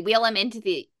wheel him into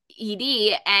the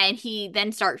ED, and he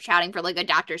then starts shouting for like a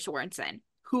Dr. Sorensen,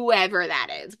 whoever that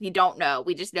is. We don't know.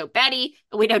 We just know Betty,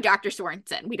 and we know Dr.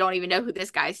 Sorensen. We don't even know who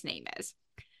this guy's name is.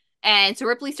 And so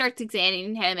Ripley starts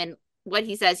examining him, and what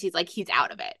he says, he's like, he's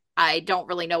out of it. I don't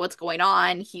really know what's going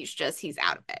on. He's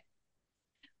out of it.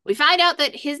 We find out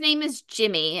that his name is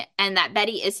Jimmy and that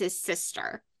Betty is his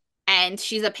sister. And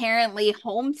she's apparently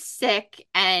homesick,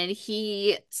 and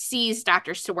he sees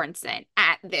Dr. Sorensen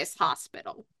at this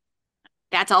hospital.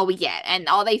 That's all we get. And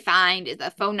all they find is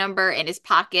a phone number in his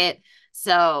pocket.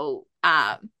 So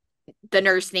the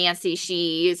nurse, Nancy,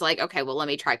 she's like, okay, well, let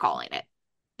me try calling it.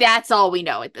 That's all we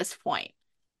know at this point.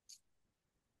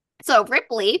 So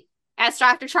Ripley asks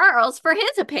Dr. Charles for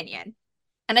his opinion.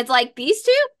 And it's like, these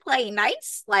two play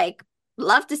nice. Like,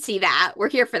 love to see that. We're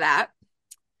here for that.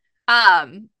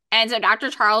 And so Dr.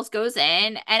 Charles goes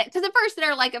in, and because at first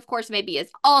they're like, of course, maybe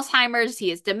it's Alzheimer's, he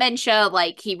has dementia,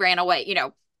 like he ran away,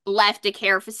 left a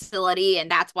care facility, and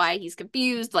that's why he's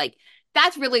confused. Like,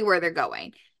 that's really where they're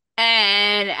going.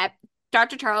 And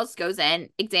Dr. Charles goes in,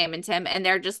 examines him, and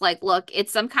they're just like, look,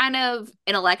 it's some kind of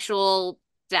intellectual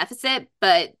deficit,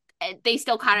 but they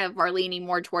still kind of are leaning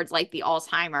more towards like the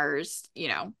Alzheimer's,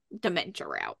 dementia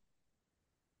route.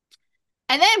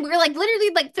 And then we're like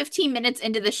literally like 15 minutes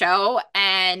into the show,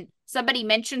 and somebody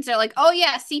mentions, they're like, oh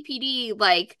yeah, CPD,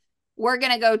 like we're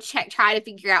going to go try to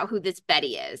figure out who this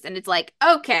Betty is. And it's like,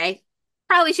 okay,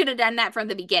 probably should have done that from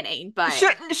the beginning, but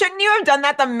shouldn't you have done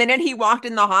that the minute he walked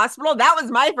in the hospital? That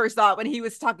was my first thought when he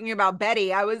was talking about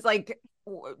Betty. I was like,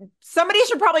 somebody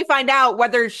should probably find out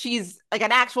whether she's like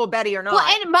an actual Betty or not.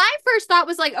 Well, and my first thought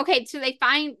was like, okay, so they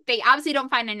obviously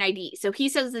don't find an ID. So he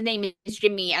says the name is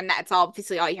Jimmy, and that's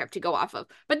obviously all you have to go off of.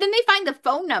 But then they find the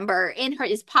phone number in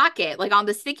his pocket, like on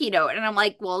the sticky note. And I'm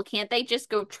like, well, can't they just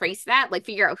go trace that? Like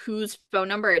figure out whose phone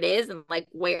number it is and like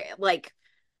where, like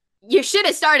you should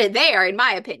have started there, in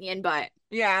my opinion. But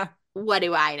yeah, what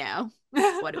do I know?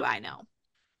 What do I know?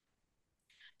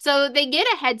 So they get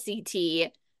a head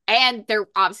CT, and they're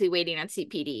obviously waiting on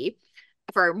CPD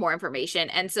for more information.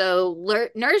 And so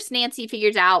Nurse Nancy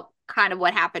figures out kind of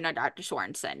what happened to Dr.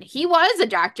 Sorensen. He was a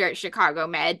doctor at Chicago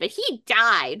Med, but he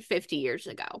died 50 years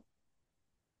ago.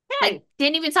 Hey. Like,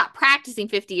 didn't even stop practicing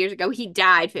 50 years ago. He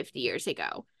died 50 years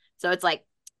ago. So it's like,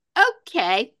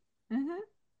 okay. Mm-hmm.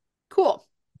 Cool.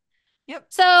 Yep.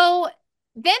 So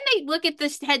then they look at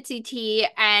this head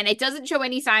CT, and it doesn't show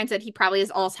any signs that he probably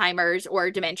has Alzheimer's or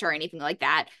dementia or anything like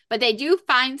that. But they do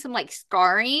find some like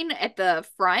scarring at the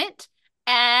front,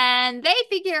 and they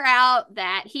figure out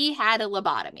that he had a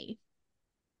lobotomy.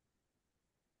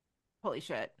 Holy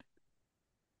shit.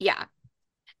 Yeah.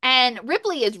 And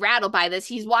Ripley is rattled by this.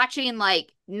 He's watching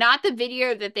like not the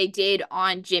video that they did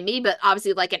on Jimmy, but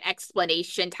obviously like an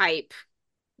explanation type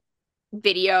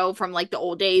video from like the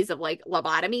old days of like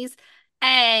lobotomies.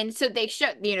 And so they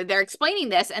show, they're explaining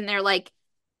this, and they're like,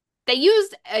 they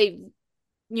used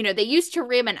to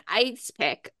ram an ice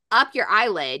pick up your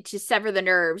eyelid to sever the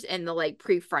nerves in the like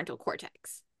prefrontal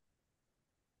cortex.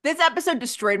 This episode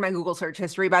destroyed my Google search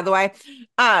history, by the way.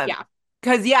 Yeah.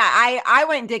 Because I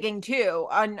went digging too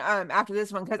on after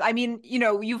this one, because I mean,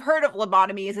 you've heard of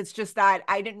lobotomies. It's just that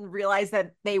I didn't realize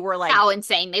that they were like how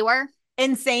insane they were.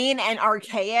 Insane and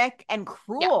archaic and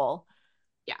cruel.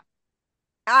 Yeah.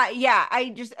 Yeah,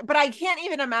 but I can't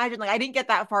even imagine. Like, I didn't get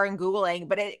that far in Googling,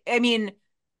 but I mean,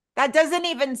 that doesn't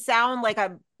even sound like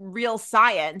a real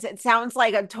science. It sounds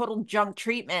like a total junk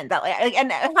treatment. That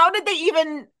and how did they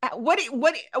even?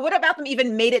 What about them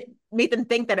even made them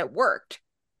think that it worked?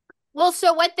 Well,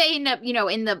 so what they end up,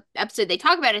 in the episode they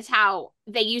talk about is how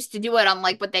they used to do it on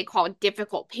like what they call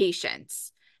difficult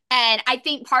patients. And I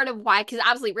think part of why, because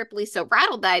obviously Ripley's so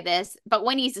rattled by this, but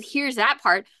when he hears that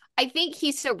part, I think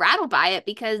he's so rattled by it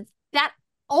because that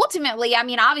ultimately, I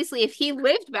mean, obviously, if he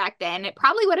lived back then, it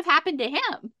probably would have happened to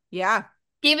him. Yeah.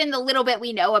 Given the little bit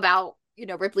we know about,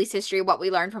 Ripley's history, what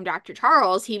we learned from Dr.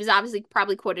 Charles, he was obviously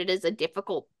probably quoted as a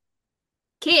difficult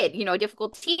kid, a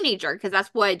difficult teenager, because that's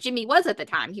what Jimmy was at the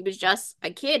time. He was just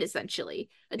a kid, essentially,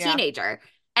 a teenager.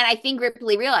 And I think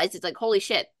Ripley realized it's like, holy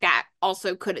shit, that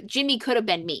also Jimmy could have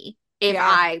been me if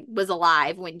I was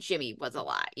alive when Jimmy was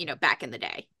alive, back in the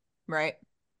day. Right.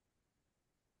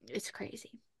 It's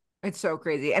crazy. It's so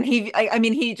crazy. And I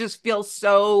mean, he just feels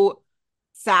so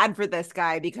sad for this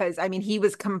guy because, I mean, he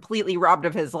was completely robbed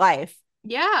of his life.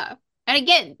 Yeah. And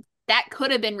again, that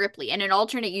could have been Ripley. In an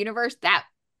alternate universe, that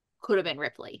could have been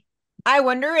Ripley. I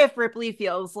wonder if Ripley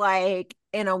feels like,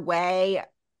 in a way,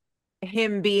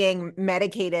 him being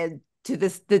medicated to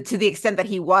the extent that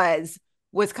he was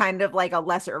kind of like a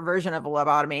lesser version of a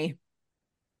lobotomy.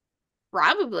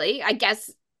 Probably. I guess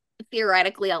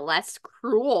theoretically a less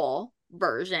cruel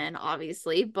version,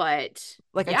 obviously, but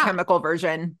like a chemical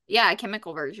version. Yeah, a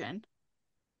chemical version.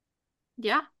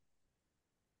 Yeah.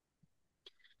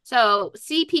 So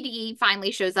CPD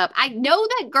finally shows up. I know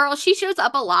that girl, she shows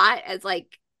up a lot as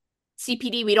like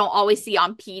CPD we don't always see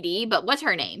on PD, but what's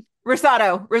her name?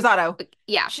 Rosato.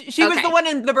 Yeah. She was the one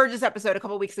in the Burgess episode a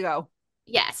couple weeks ago.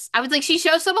 Yes. I was like, she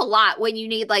shows up a lot when you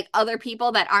need like other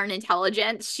people that aren't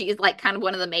intelligent. She's like kind of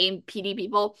one of the main PD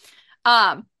people.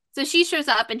 So she shows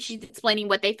up and she's explaining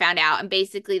what they found out. And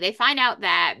basically they find out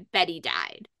that Betty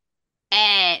died.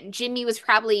 And Jimmy was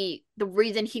probably the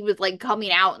reason he was like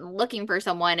coming out and looking for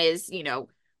someone is,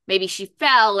 maybe she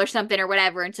fell or something or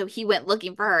whatever. And so he went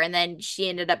looking for her and then she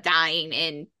ended up dying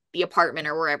in the apartment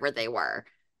or wherever they were.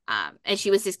 And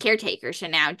she was his caretaker. So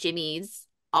now Jimmy's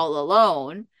all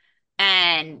alone.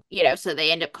 And, so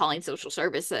they end up calling social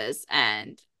services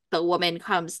and the woman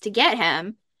comes to get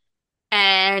him.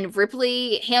 And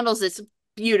Ripley handles this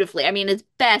beautifully. I mean, as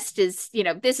best as,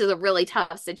 this is a really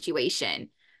tough situation.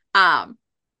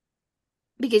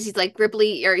 Because he's like,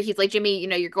 Ripley, or he's like, Jimmy,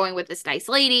 you're going with this nice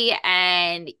lady.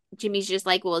 And Jimmy's just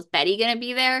like, well, is Betty going to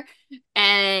be there?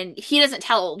 And he doesn't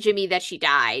tell Jimmy that she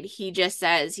died. He just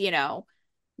says,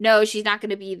 no, she's not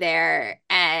going to be there.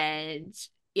 And,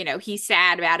 he's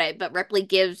sad about it. But Ripley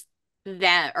gives him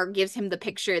the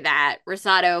picture that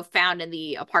Rosato found in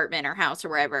the apartment or house or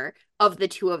wherever of the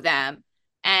two of them.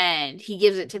 And he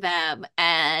gives it to them.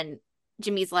 And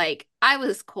Jimmy's like, I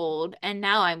was cold and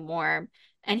now I'm warm.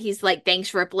 And he's like,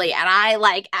 thanks, Ripley. And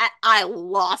I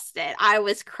lost it. I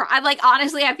was crying. Like,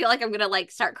 honestly, I feel like I'm going to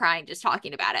like start crying just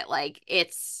talking about it. Like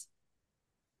it's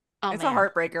a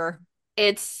heartbreaker.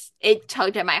 It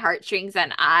tugged at my heartstrings.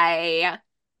 And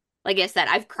like I said,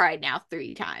 I've cried now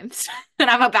 3 times. And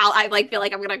I like feel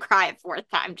like I'm going to cry a 4th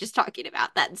time just talking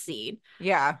about that scene.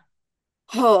 Yeah.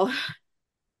 Oh.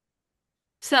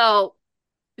 So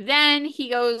then he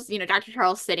goes, Dr.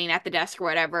 Charles sitting at the desk or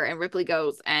whatever, and Ripley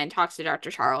goes and talks to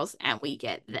Dr. Charles, and we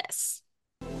get this.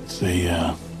 It's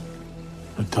a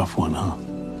tough one, huh?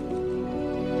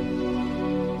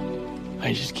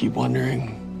 I just keep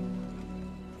wondering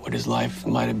what his life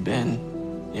might have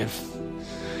been if,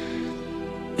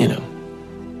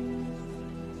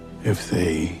 If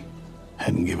they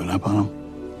hadn't given up on him?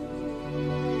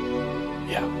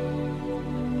 Yeah.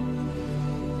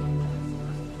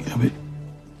 But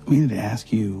I mean to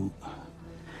ask you,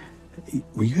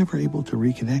 were you ever able to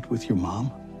reconnect with your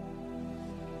mom?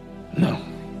 No.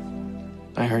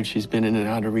 I heard she's been in and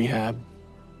out of rehab,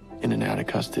 in and out of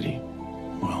custody.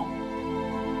 Well,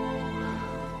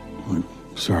 I'm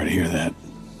sorry to hear that.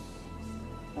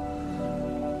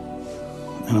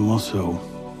 And I'm also,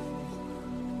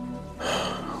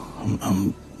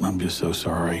 I'm just so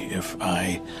sorry if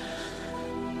I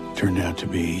turned out to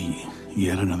be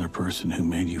yet another person who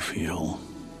made you feel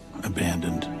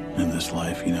abandoned in this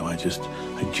life.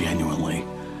 I genuinely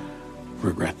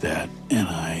regret that, and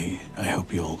I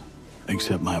hope you'll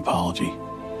accept my apology.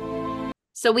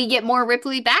 So we get more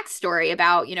Ripley backstory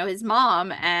about, his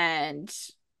mom and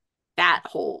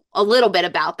a little bit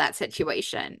about that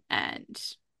situation. And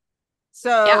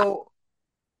so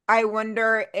I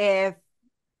wonder if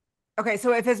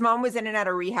his mom was in and out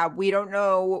of rehab, we don't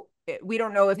know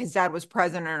if his dad was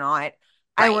present or not. Right.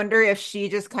 I wonder if she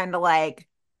just kind of like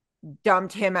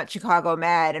dumped him at Chicago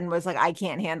Med and was like, I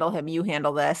can't handle him, you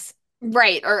handle this.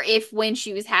 Right. Or if when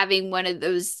she was having one of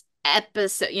those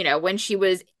episodes, when she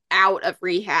was out of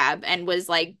rehab and was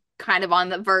like kind of on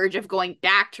the verge of going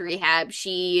back to rehab,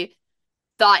 she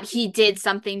thought he did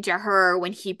something to her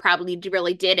when he probably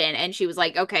really didn't. And she was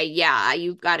like, okay, yeah,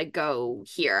 you've got to go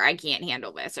here. I can't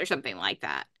handle this, or something like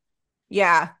that.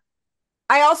 Yeah.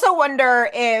 I also wonder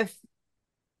if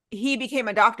he became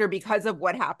a doctor because of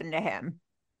what happened to him.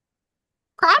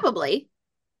 Probably.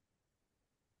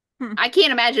 Hmm. I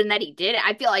can't imagine that he did.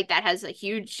 I feel like that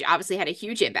obviously had a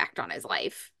huge impact on his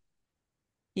life.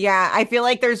 Yeah, I feel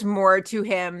like there's more to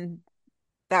him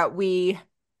that we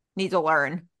need to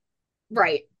learn.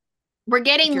 Right. We're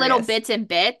getting little Curious. bits and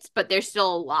bits, but there's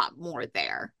still a lot more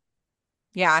there.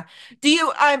 Yeah. Do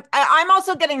you I'm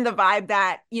also getting the vibe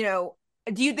that,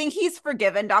 do you think he's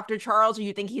forgiven Dr. Charles, or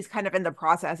you think he's kind of in the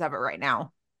process of it right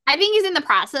now? I think he's in the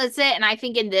process of it, and I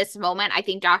think in this moment, I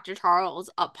think Dr. Charles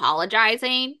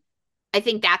apologizing, I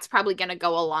think that's probably going to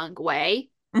go a long way.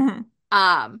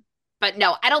 Mm-hmm. But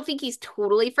no, I don't think he's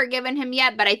totally forgiven him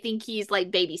yet, but I think he's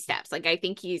like baby steps. Like I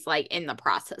think he's like in the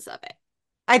process of it.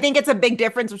 I think it's a big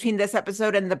difference between this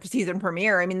episode and the season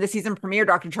premiere. I mean, the season premiere,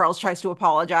 Dr. Charles tries to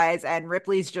apologize, and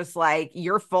Ripley's just like,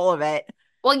 you're full of it.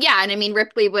 Well, yeah, and I mean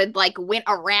Ripley would like went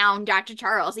around Dr.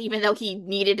 Charles, even though he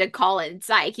needed to call in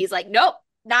psych. He's like, nope,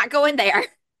 not going there.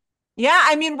 Yeah,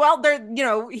 I mean, well,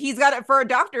 he's got it for a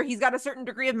doctor. He's got a certain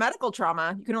degree of medical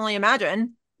trauma. You can only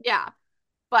imagine. Yeah.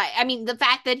 But I mean, the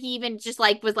fact that he even just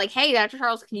like was like, hey, Dr.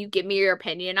 Charles, can you give me your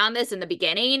opinion on this in the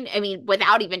beginning? I mean,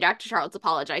 without even Dr. Charles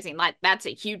apologizing, like that's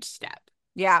a huge step.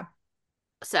 Yeah.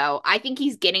 So I think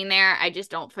he's getting there. I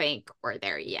just don't think we're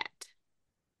there yet.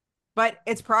 But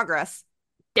it's progress.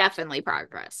 Definitely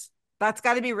progress. That's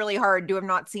got to be really hard to have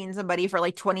not seen somebody for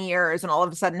like 20 years and all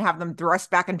of a sudden have them thrust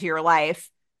back into your life.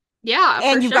 Yeah,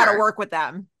 and you've got to work with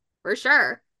them. For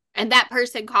sure. And that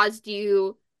person caused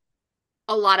you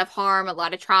a lot of harm, a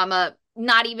lot of trauma,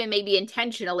 not even maybe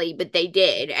intentionally, but they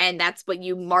did. And that's what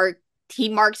he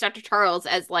marks Dr. Charles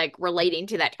as like relating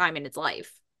to that time in his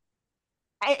life.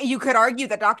 You could argue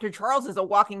that Dr. Charles is a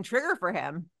walking trigger for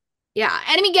him. Yeah.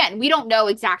 And I mean, again, we don't know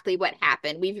exactly what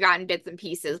happened. We've gotten bits and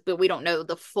pieces, but we don't know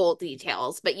the full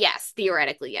details. But yes,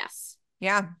 theoretically, yes.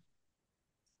 Yeah.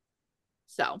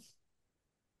 So.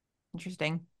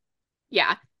 Interesting.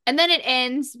 Yeah. And then it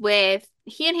ends with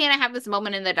he and Hannah have this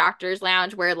moment in the doctor's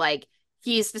lounge where like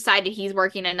he's decided he's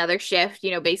working another shift,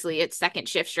 basically it's second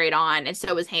shift straight on. And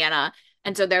so is Hannah.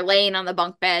 And so they're laying on the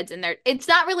bunk beds and it's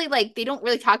not really like, they don't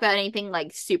really talk about anything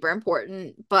like super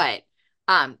important, but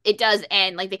it does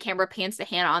end like the camera pans to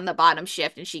Hannah on the bottom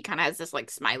shift and she kind of has this like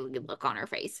smiley look on her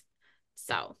face.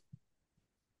 So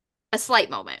a slight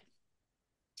moment.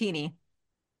 Teeny.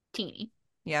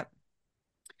 Yep.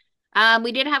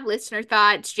 We did have listener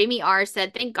thoughts. Jamie R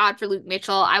said, thank God for Luke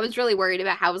Mitchell. I was really worried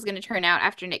about how it was going to turn out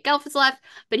after Nick Gelfus left,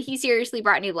 but he seriously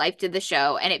brought new life to the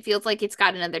show, and it feels like it's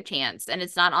got another chance, and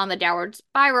it's not on the downward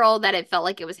spiral that it felt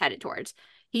like it was headed towards.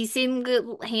 He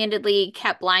single-handedly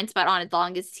kept Blindspot on as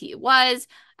long as he was.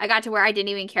 I got to where I didn't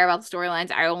even care about the storylines.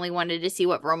 I only wanted to see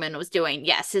what Roman was doing.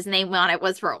 Yes, his name on it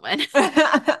was Roman.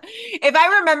 If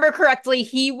I remember correctly,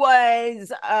 he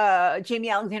was Jamie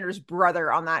Alexander's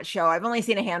brother on that show. I've only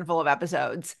seen a handful of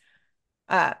episodes.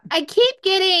 I keep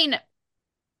getting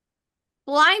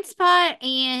Blindspot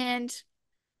and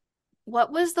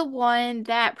what was the one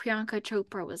that Priyanka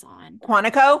Chopra was on?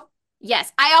 Quantico?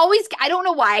 Yes, I don't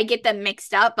know why I get them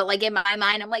mixed up, but like in my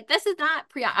mind, I'm like, this is not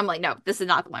Priyanka. I'm like, no, this is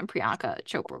not the one Priyanka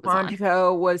Chopra was on.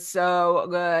 Quantico was so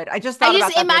good. I just thought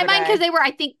about that in my mind, because they were,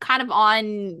 I think, kind of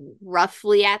on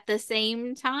roughly at the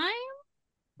same time.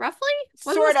 Roughly?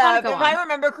 Sort of. If I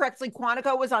remember correctly,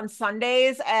 Quantico was on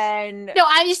Sundays and no,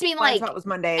 I just mean like it was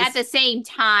Mondays at the same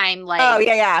time. Like, oh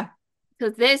yeah.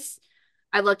 Because this.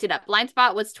 I looked it up.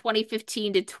 Blindspot was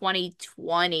 2015 to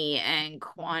 2020, and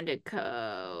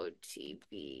Quantico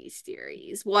TV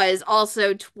series was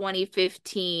also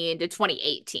 2015 to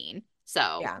 2018.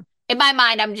 So, yeah. In my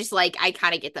mind, I'm just like, I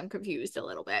kind of get them confused a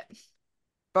little bit.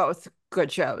 Both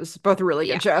good shows. Both really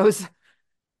good shows.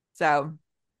 So,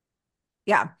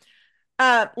 yeah.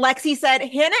 Lexi said,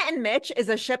 Hannah and Mitch is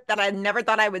a ship that I never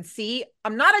thought I would see.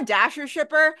 I'm not a Dasher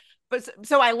shipper, but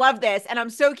so I love this, and I'm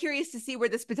so curious to see where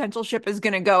this potential ship is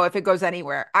going to go if it goes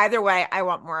anywhere. Either way, I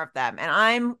want more of them, and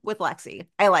I'm with Lexi.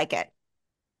 I like it.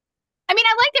 I mean,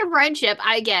 I like their friendship.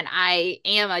 I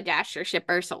am a Dasher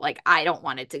shipper, so like I don't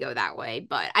want it to go that way,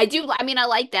 but I do. I mean, I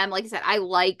like them. Like I said, I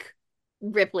like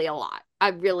Ripley a lot. I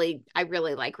really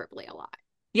like Ripley a lot.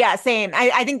 Yeah, same.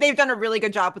 I think they've done a really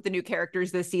good job with the new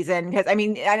characters this season because I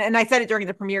mean, and I said it during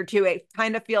the premiere too, it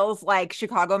kind of feels like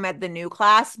Chicago met the new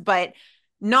class, but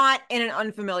not in an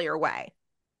unfamiliar way.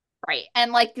 Right.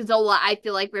 And like Zola, I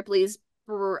feel like Ripley's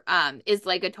is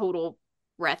like a total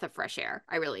breath of fresh air.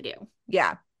 I really do.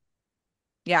 Yeah.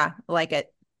 Yeah, I like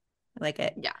it. I like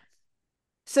it. Yeah.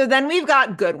 So then we've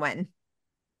got Goodwin.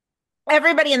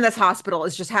 Everybody in this hospital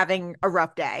is just having a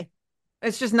rough day.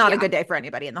 It's just not a good day for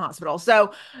anybody in the hospital.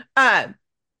 So,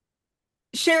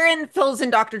 Sharon fills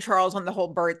in Dr. Charles on the whole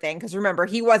Bert thing because remember,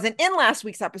 he wasn't in last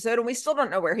week's episode and we still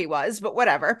don't know where he was, but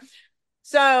whatever.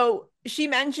 So she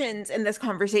mentions in this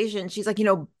conversation, she's like,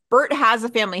 Bert has a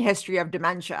family history of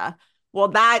dementia. Well,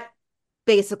 that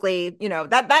basically,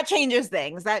 that changes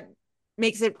things. That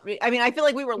makes it, I mean, I feel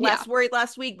like we were less worried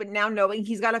last week, but now knowing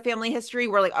he's got a family history,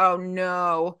 we're like, oh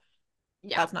no,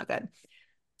 that's not good.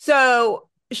 So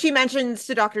she mentions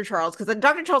to Dr. Charles, because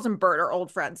Dr. Charles and Bert are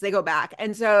old friends. They go back.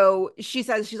 And so she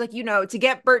says, she's like, to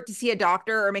get Bert to see a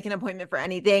doctor or make an appointment for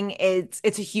anything, it's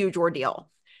a huge ordeal.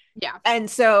 Yeah. And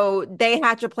so they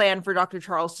hatch a plan for Dr.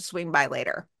 Charles to swing by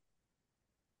later.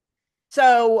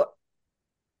 So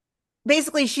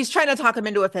basically, she's trying to talk him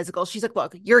into a physical. She's like,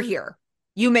 look, you're here.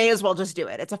 You may as well just do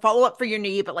it. It's a follow-up for your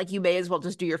knee, but like you may as well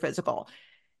just do your physical.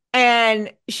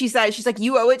 And she says, she's like,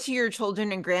 you owe it to your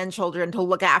children and grandchildren to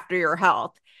look after your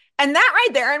health. And that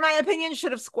right there, in my opinion,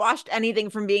 should have squashed anything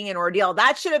from being an ordeal.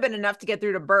 That should have been enough to get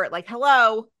through to Bert. Like,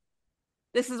 hello,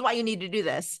 this is why you need to do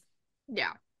this.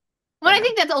 Yeah. Well, I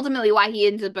think that's ultimately why he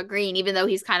ends up agreeing, even though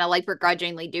he's kind of like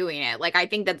begrudgingly doing it. Like, I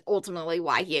think that's ultimately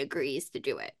why he agrees to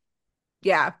do it.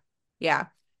 Yeah. Yeah.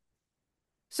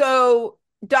 So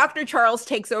Dr. Charles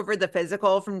takes over the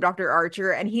physical from Dr.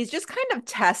 Archer, and he's just kind of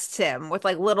tests him with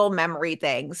like little memory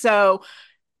things. So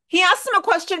he asks him a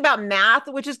question about math,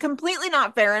 which is completely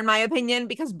not fair in my opinion,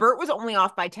 because Bert was only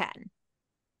off by 10.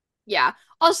 Yeah.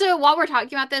 Also, while we're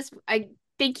talking about this, I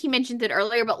think he mentioned it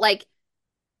earlier, but like,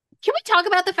 can we talk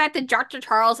about the fact that Dr.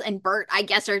 Charles and Bert, I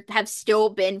guess, have still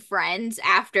been friends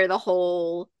after the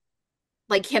whole,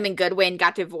 like, him and Goodwin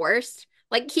got divorced?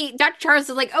 Like, Dr. Charles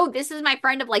is like, oh, this is my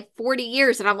friend of like 40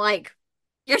 years. And I'm like,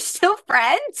 you're still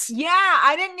friends? Yeah,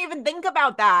 I didn't even think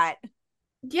about that.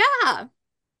 Yeah.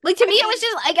 Like, to me, it was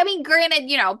just like, I mean, granted,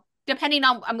 depending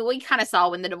on, I mean, we kind of saw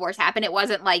when the divorce happened, it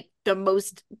wasn't like the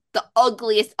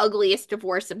ugliest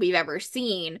divorce that we've ever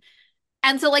seen.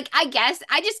 And so, like, I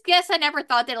just guess I never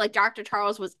thought that, like, Dr.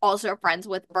 Charles was also friends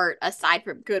with Bert aside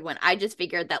from Goodwin. I just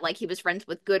figured that, like, he was friends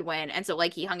with Goodwin. And so,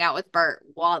 like, he hung out with Bert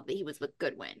while he was with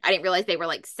Goodwin. I didn't realize they were,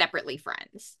 like, separately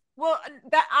friends. Well,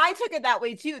 that I took it that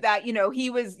way, too, that,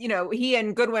 he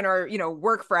and Goodwin are,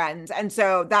 work friends. And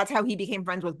so that's how he became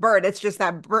friends with Bert. It's just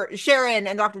that Sharon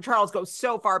and Dr. Charles go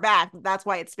so far back. That's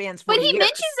why it spans 40 But he years.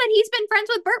 mentions that he's been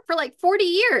friends with Bert for, like, 40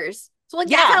 years. So, like,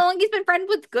 that's how long he's been friends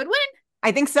with Goodwin?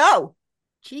 I think so.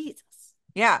 Jesus.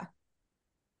 Yeah.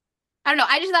 I don't know.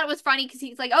 I just thought it was funny because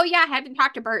he's like, oh, yeah, I haven't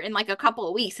talked to Bert in like a couple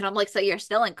of weeks. And I'm like, so you're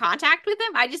still in contact with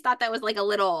him? I just thought that was like a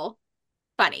little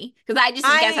funny because I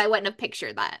guess I wouldn't have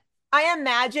pictured that. I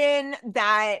imagine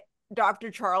that Dr.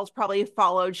 Charles probably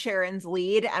followed Sharon's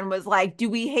lead and was like, do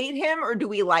we hate him or do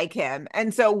we like him?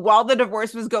 And so while the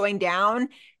divorce was going down,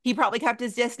 he probably kept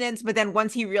his distance. But then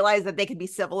once he realized that they could be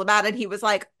civil about it, he was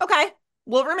like, okay,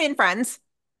 we'll remain friends.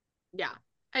 Yeah.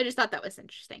 I just thought that was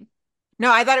interesting. No,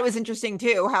 I thought it was interesting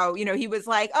too, how, he was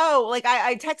like, oh, like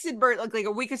I texted Bert like a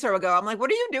week or so ago. I'm like,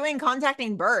 what are you doing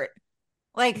contacting Bert?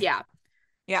 Like, yeah.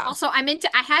 Also, I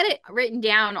had it written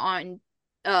down on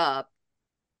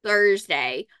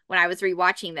Thursday when I was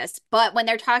rewatching this, but when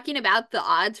they're talking about the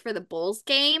odds for the Bulls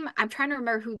game, I'm trying to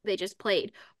remember who they just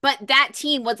played. But that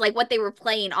team was like what they were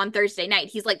playing on Thursday night.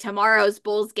 He's like, tomorrow's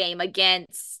Bulls game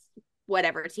against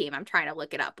whatever team, I'm trying to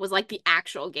look it up, was like the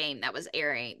actual game that was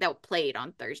airing, that played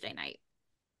on Thursday night.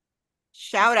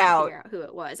 Shout out who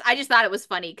it was. I just thought it was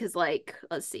funny because, like,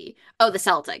 let's see. Oh, the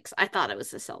Celtics. I thought it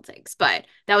was the Celtics, but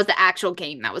that was the actual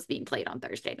game that was being played on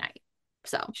Thursday night.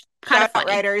 So kind of funny.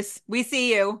 Writers, we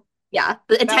see you. Yeah,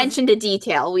 the attention to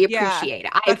detail. We appreciate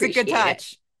it. That's a good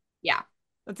touch. Yeah,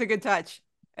 that's a good touch.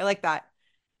 I like that.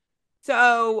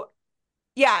 So.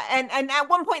 Yeah, and at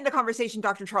one point in the conversation,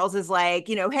 Dr. Charles is like,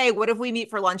 hey, what if we meet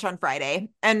for lunch on Friday?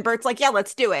 And Bert's like, yeah,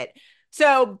 let's do it.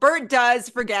 So Bert does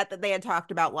forget that they had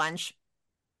talked about lunch.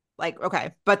 Like,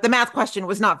 okay, but the math question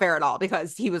was not fair at all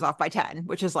because he was off by 10,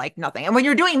 which is like nothing. And when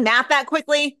you're doing math that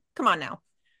quickly, come on now.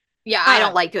 Yeah, I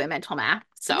don't like doing mental math,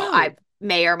 so no. I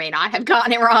may or may not have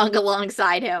gotten it wrong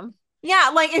alongside him.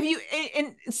 Yeah, like if you,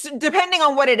 depending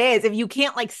on what it is, if you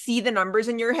can't like see the numbers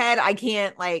in your head, I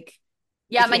can't like,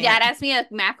 Yeah, my dad asked me a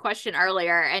math question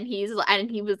earlier, and he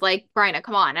was like, "Bryna,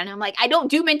 come on," and I'm like, "I don't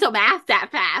do mental math that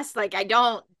fast. Like, I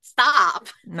don't stop.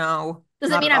 No,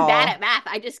 Doesn't not mean at I'm bad all. at math.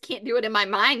 I just can't do it in my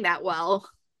mind that well."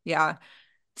 Yeah.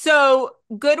 So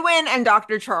Goodwin and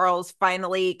Dr. Charles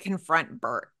finally confront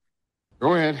Bert.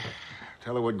 Go ahead.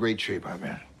 Tell her what great shape I'm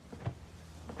in.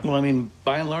 Well, I mean,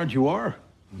 by and large, you are.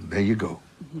 There you go.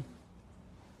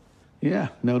 Yeah,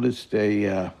 noticed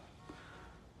a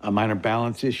minor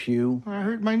balance issue I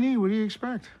hurt my knee. What do you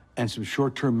expect? and some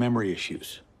short-term memory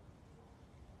issues.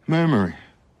 Memory.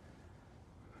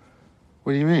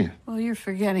 What do you mean? Well, you're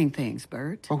forgetting things,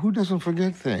 Bert. Well, who doesn't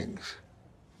forget things?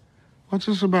 What's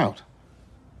this about?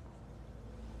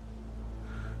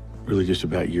 Really just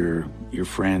about your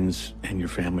friends and your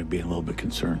family being a little bit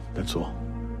concerned, that's all.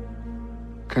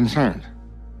 Concerned.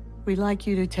 We'd like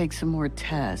you to take some more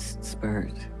tests,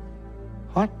 Bert.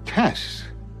 What tests?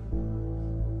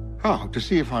 Oh, to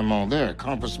see if I'm all there.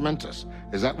 Compos mentis.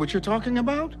 Is that what you're talking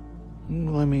about?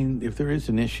 Well, I mean, if there is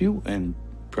an issue, and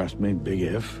trust me, big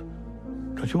if,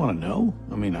 don't you want to know?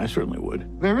 I mean, I certainly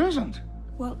would. There isn't.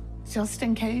 Well, just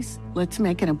in case, let's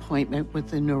make an appointment with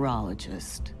the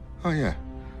neurologist. Oh, yeah.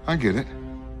 I get it.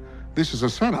 This is a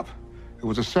setup. It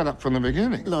was a setup from the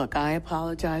beginning. Look, I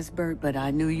apologize, Bert, but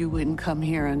I knew you wouldn't come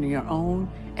here on your own,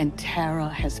 and Tara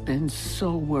has been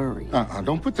so worried.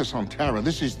 Don't put this on Tara.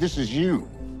 This is you.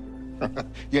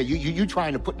 Yeah, you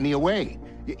trying to put me away.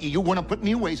 You want to put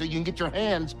me away so you can get your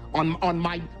hands on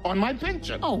my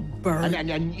pension. Oh, Bert.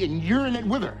 And you're in it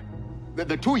with her.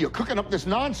 The two of you cooking up this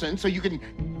nonsense so you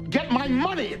can get my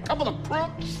money. A couple of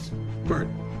crooks. Bert,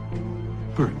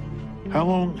 how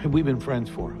long have we been friends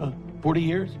for, huh? 40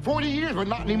 years? 40 years, but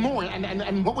not anymore.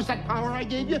 And what was that power I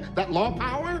gave you? That law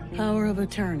power? Power of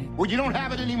attorney. Well, you don't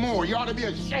have it anymore. You ought to be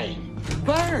ashamed.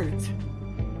 Bert!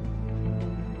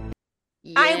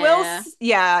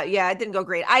 Yeah, it didn't go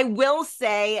great. I will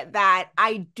say that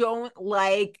I don't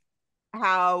like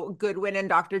how Goodwin and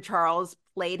Dr. Charles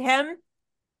played him,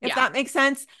 if that makes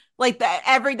sense. Like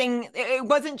everything, it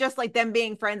wasn't just like them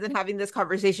being friends and having this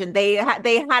conversation. They had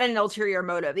an ulterior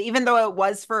motive, even though it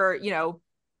was for,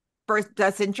 Bert's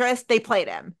best interest. They played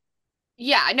him.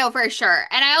 Yeah, no, for sure.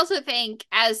 And I also think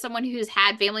as someone who's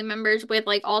had family members with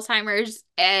like Alzheimer's,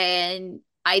 and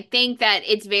I think that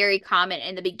it's very common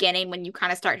in the beginning when you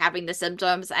kind of start having the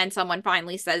symptoms and someone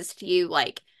finally says to you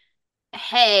like,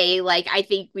 hey, like, I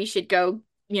think we should go,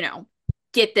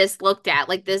 get this looked at.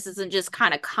 Like, this isn't just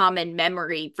kind of common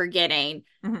memory forgetting.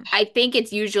 Mm-hmm. I think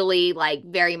it's usually like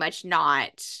very much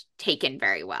not taken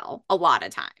very well a lot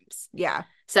of times. Yeah.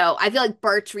 So I feel like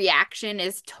Bert's reaction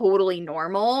is totally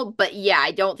normal, but yeah,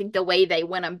 I don't think the way they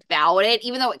went about it,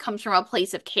 even though it comes from a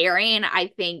place of caring, I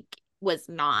think was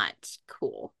not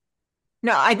cool.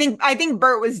 No, I think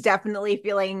Bert was definitely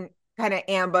feeling kind of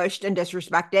ambushed and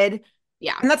disrespected.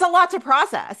 Yeah. And that's a lot to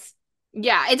process.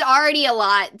 Yeah, it's already a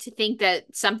lot to think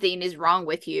that something is wrong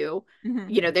with you.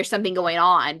 Mm-hmm. There's something going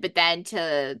on, but then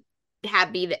to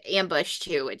be the ambush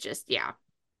too, it just, yeah.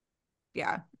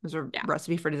 Yeah, it was a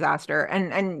recipe for disaster.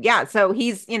 And yeah, so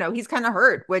he's kind of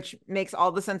hurt, which makes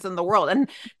all the sense in the world. And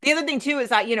the other thing too is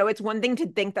that, it's one thing to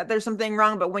think that there's something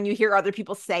wrong, but when you hear other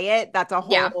people say it, that's a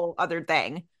whole other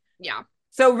thing. Yeah.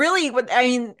 So really,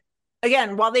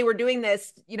 again, while they were doing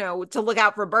this, to look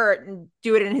out for Bert and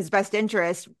do it in his best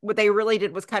interest, what they really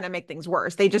did was kind of make things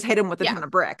worse. They just hit him with a ton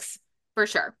of bricks. For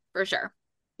sure.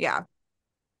 Yeah.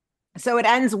 So it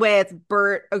ends with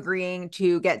Bert agreeing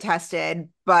to get tested,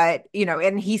 but,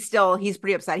 and he's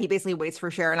pretty upset. He basically waits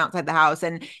for Sharon outside the house.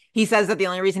 And he says that the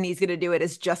only reason he's going to do it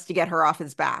is just to get her off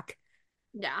his back.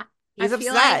 Yeah. He's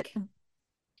upset. Like,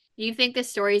 do you think this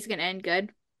story is going to end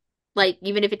good? Like,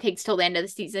 even if it takes till the end of the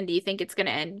season, do you think it's going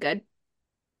to end good?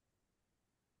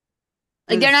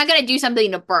 Like, they're not going to do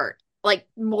something to Bert, like,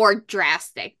 more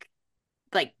drastic,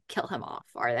 like, kill him off,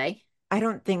 are they? I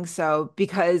don't think so,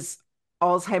 because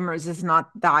Alzheimer's is not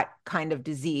that kind of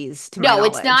disease, to my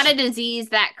knowledge. It's not a disease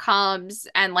that comes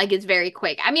and, like, it's very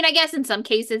quick. I mean, I guess in some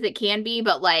cases it can be,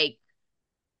 but, like,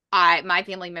 my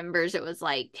family members, it was,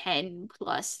 like, 10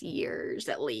 plus years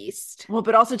at least. Well,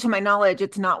 but also to my knowledge,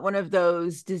 it's not one of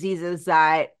those diseases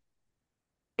that,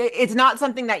 it's not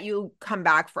something that you come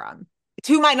back from.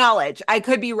 To my knowledge, I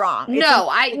could be wrong.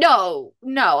 I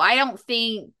don't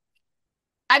think.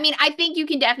 I mean, I think you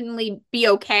can definitely be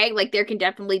okay. Like, there can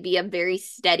definitely be a very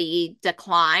steady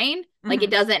decline. Like,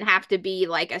 it doesn't have to be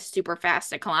like a super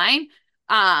fast decline.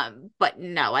 But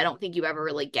no, I don't think you ever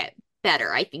really get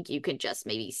better. I think you can just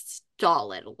maybe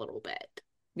stall it a little bit.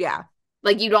 Yeah.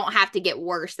 Like, you don't have to get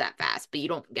worse that fast, but you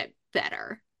don't get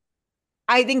better.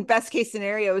 I think best case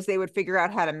scenario is they would figure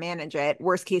out how to manage it.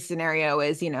 Worst case scenario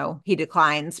is, he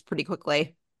declines pretty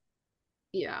quickly.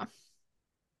 Yeah.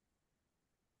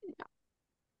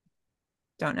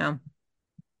 Don't know.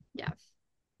 Yeah.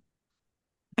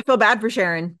 I feel bad for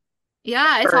Sharon.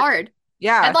 Yeah, it's Bert. hard.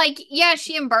 Yeah. And like, yeah,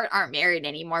 she and Bert aren't married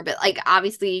anymore, but like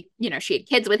obviously, she had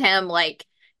kids with him, like,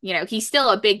 he's still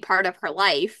a big part of her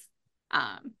life.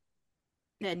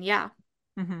 And yeah,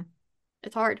 Mhm.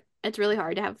 it's hard. It's really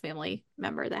hard to have a family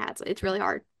member that has it's really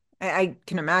hard. I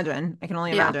can imagine. I can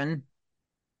only Yeah. imagine.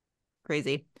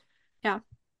 Crazy. Yeah.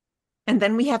 And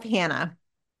then we have Hannah.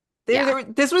 Yeah.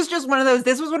 This was one of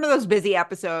those busy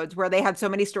episodes where they had so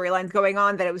many storylines going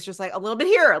on that it was just like a little bit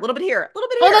here, a little bit here, a little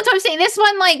bit Well, here. that's what I'm saying. This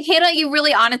one, like, Hannah, you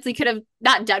really honestly could have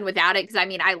not done without it, because I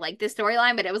mean, I like this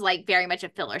storyline, but it was like very much a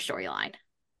filler storyline.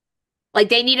 Like,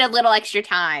 they needed a little extra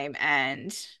time,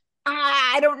 and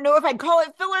I don't know if I'd call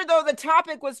it filler, though. The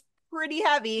topic was pretty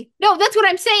heavy. no, that's what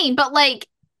I'm saying. But like,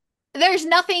 there's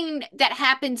nothing that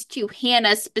happens to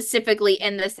Hannah specifically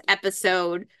in this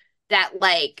episode that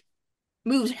like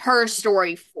moves her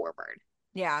story forward.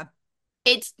 Yeah.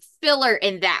 It's filler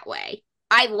in that way.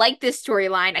 I like this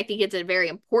storyline. I think it's a very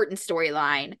important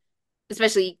storyline,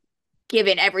 especially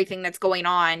given everything that's going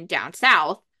on down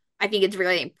south. I think it's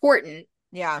really important.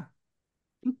 Yeah.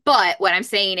 But what I'm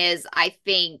saying is, I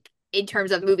think in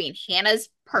terms of moving Hannah's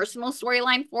personal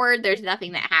storyline forward, there's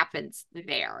nothing that happens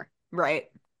there. Right.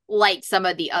 Like some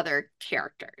of the other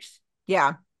characters.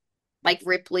 Yeah. Like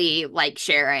Ripley, like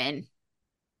Sharon.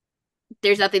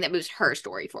 There's nothing that moves her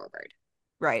story forward.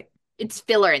 Right. It's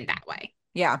filler in that way.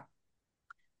 Yeah.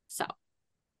 So.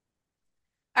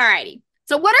 Alrighty.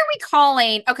 So what are we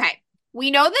calling? Okay.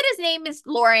 We know that his name is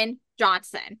Lauren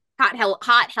Johnson.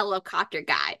 Hot helicopter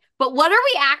guy. But what are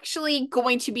we actually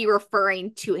going to be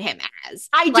referring to him as?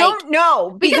 I don't know.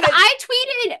 Because I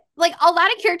tweeted, like, a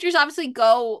lot of characters obviously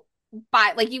go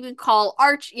by, like, you would call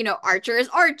Archer is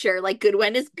Archer, like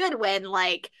Goodwin is Goodwin,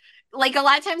 like a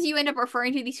lot of times you end up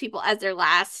referring to these people as their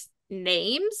last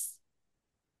names.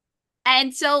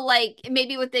 And so, like,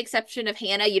 maybe with the exception of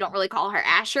Hannah, you don't really call her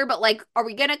Asher, but like, are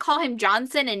we gonna call him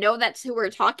Johnson and know that's who we're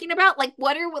talking about? Like,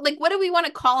 what do we want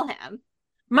to call him?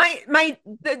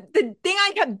 The thing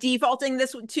I kept defaulting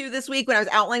this week when I was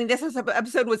outlining this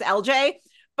episode was LJ,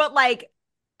 but like,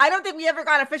 I don't think we ever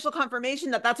got official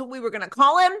confirmation that that's what we were gonna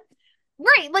call him.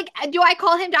 Right. Like, do I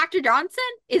call him Dr. Johnson?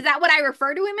 Is that what I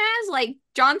refer to him as? Like,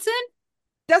 Johnson?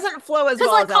 Doesn't flow as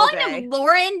well like, as calling LJ. him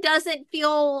Lauren doesn't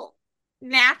feel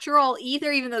natural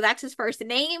either, even though that's his first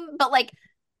name. But like,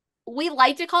 we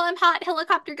like to call him Hot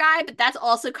Helicopter Guy, but that's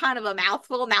also kind of a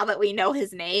mouthful now that we know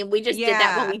his name. We just did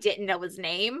that when we didn't know his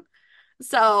name.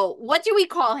 So what do we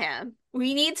call him?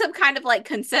 We need some kind of like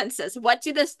consensus. What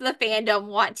do the fandom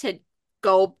want to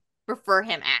go refer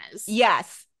him as?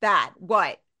 Yes, that.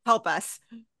 What? Help us.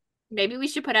 Maybe we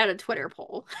should put out a Twitter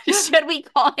poll. Should we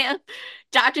call him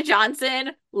Dr.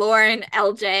 Johnson, Lauren,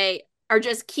 LJ, or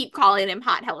just keep calling him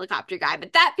Hot Helicopter Guy?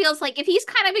 But that feels like if he's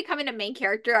kind of becoming a main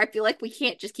character, I feel like we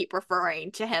can't just keep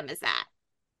referring to him as that.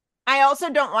 I also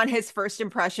don't want his first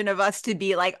impression of us to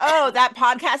be like, oh, that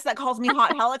podcast that calls me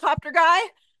Hot Helicopter Guy.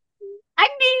 I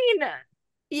mean,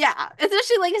 yeah,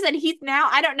 especially like I said, he's now,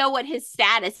 I don't know what his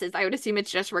status is. I would assume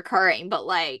it's just recurring, but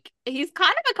like, he's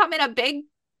kind of becoming a big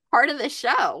part of the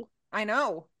show. I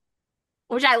know.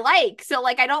 Which I like. So,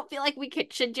 like, I don't feel like we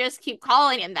should just keep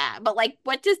calling him that. But, like,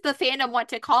 what does the fandom want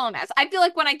to call him as? I feel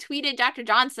like when I tweeted Dr.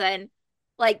 Johnson,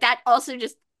 like, that also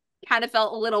just kind of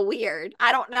felt a little weird.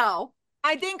 I don't know.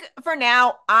 I think for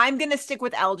now, I'm going to stick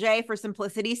with LJ for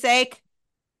simplicity's sake.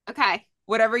 Okay.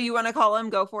 Whatever you want to call him,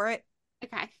 go for it.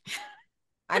 Okay.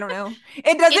 I don't know.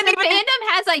 It doesn't if the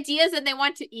fandom has ideas and they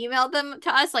want to email them to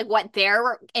us, like what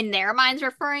they're in their minds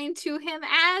referring to him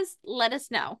as, let us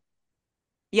know.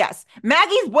 Yes.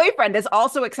 Maggie's boyfriend is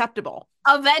also acceptable.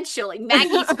 Eventually.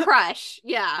 Maggie's crush.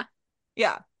 Yeah.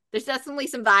 Yeah. There's definitely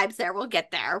some vibes there. We'll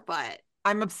get there, but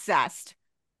I'm obsessed.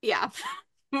 Yeah.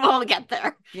 We'll get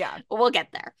there. Yeah. We'll get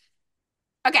there.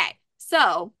 Okay.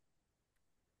 So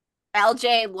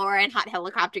LJ, Lauren, Hot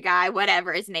Helicopter Guy,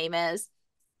 whatever his name is.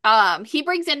 He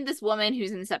brings in this woman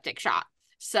who's in septic shock.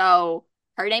 So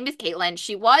her name is Caitlin.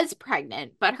 She was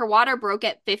pregnant, but her water broke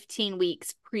at 15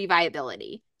 weeks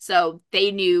pre-viability. So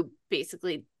they knew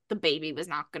basically the baby was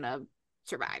not going to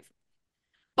survive.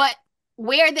 But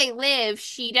where they live,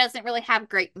 she doesn't really have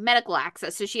great medical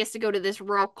access. So she has to go to this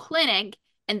rural clinic,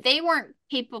 and they weren't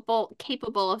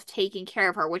capable of taking care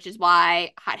of her, which is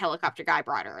why Hot Helicopter Guy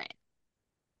brought her in.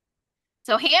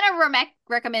 So Hannah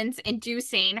recommends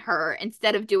inducing her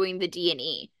instead of doing the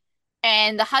D&E.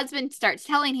 And the husband starts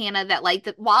telling Hannah that, like,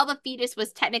 while the fetus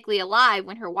was technically alive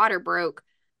when her water broke,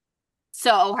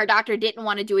 So her doctor didn't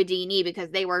want to do a D&E because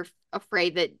they were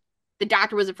afraid that the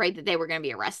doctor was afraid that they were going to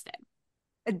be arrested.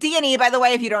 A D&E, by the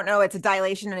way, if you don't know, it's a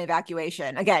dilation and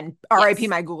evacuation. Again, RIP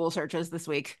my Google searches this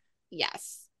week.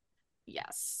 Yes.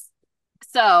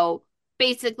 So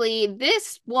basically,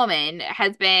 this woman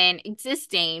has been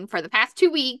existing for the past 2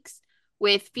 weeks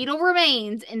with fetal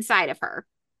remains inside of her.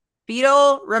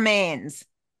 Fetal remains.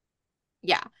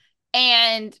 Yeah.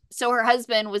 And so her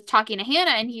husband was talking to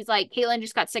Hannah, and he's like, Caitlin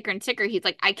just got sicker and sicker. He's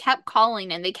like, I kept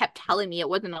calling, and they kept telling me it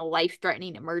wasn't a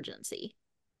life-threatening emergency.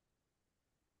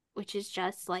 Which is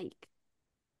just like...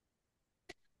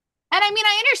 And I mean,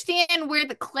 I understand where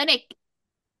the clinic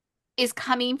is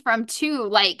coming from, too.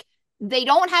 Like, they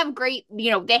don't have great,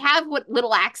 they have what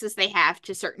little access they have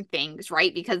to certain things,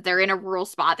 right? Because they're in a rural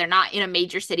spot. They're not in a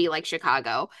major city like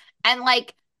Chicago. And,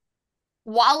 like,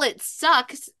 while it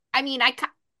sucks, I mean,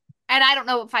 and I don't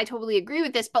know if I totally agree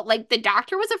with this, but, like, the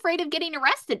doctor was afraid of getting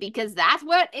arrested because that's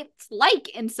what it's like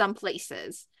in some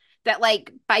places. That,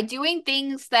 like, by doing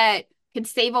things that could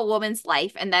save a woman's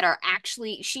life and that are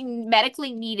actually, she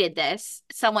medically needed this,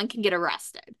 someone can get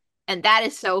arrested. And that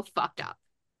is so fucked up.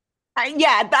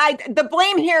 The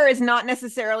blame here is not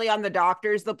necessarily on the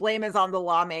doctors. The blame is on the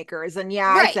lawmakers. And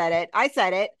right. I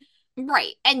said it.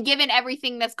 Right. And given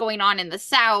everything that's going on in the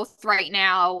South right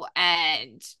now,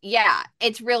 and yeah,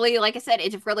 it's really, like I said,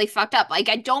 it's really fucked up. Like,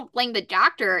 I don't blame the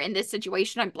doctor in this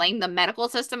situation. I blame the medical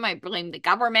system. I blame the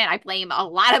government. I blame a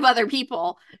lot of other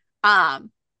people.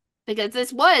 Because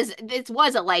this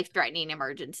was a life-threatening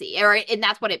emergency, and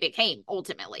that's what it became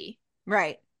ultimately.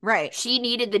 Right. She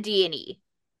needed the D&E,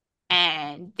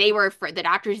 and the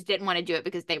doctors didn't want to do it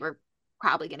because they were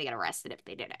probably going to get arrested if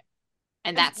they did it,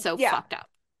 and that's so fucked up.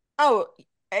 Oh,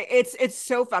 it's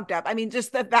so fucked up. I mean,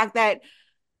 just the fact that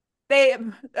they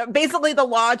basically the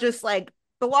law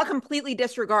completely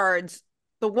disregards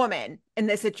the woman in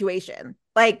this situation.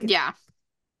 Like, yeah.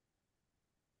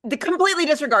 They completely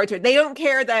disregards her. They don't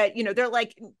care that, they're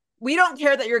like, we don't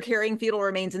care that you're carrying fetal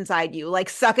remains inside you. Like,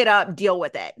 suck it up, deal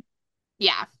with it.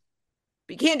 Yeah.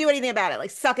 But you can't do anything about it. Like,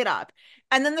 suck it up.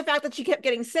 And then the fact that she kept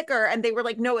getting sicker and they were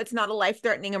like, no, it's not a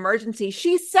life-threatening emergency.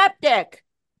 She's septic.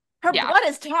 Her blood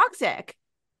is toxic.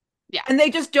 Yeah. And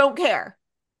they just don't care.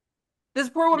 This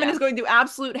poor woman is going through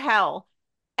absolute hell.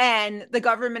 And the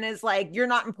government is like, you're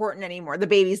not important anymore. The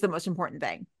baby's the most important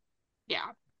thing. Yeah.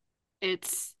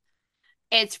 It's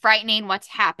frightening what's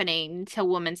happening to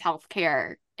women's health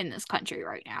care in this country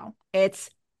right now. It's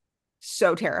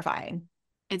so terrifying.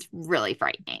 It's really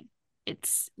frightening.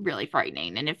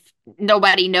 And if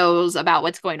nobody knows about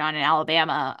what's going on in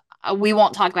Alabama, we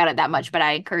won't talk about it that much, but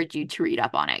I encourage you to read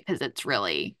up on it because it's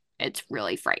really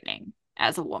frightening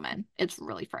as a woman. It's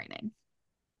really frightening.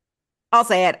 I'll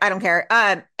say it. I don't care.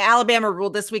 Alabama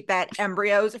ruled this week that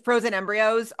frozen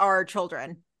embryos are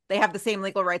children. They have the same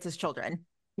legal rights as children.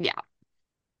 Yeah.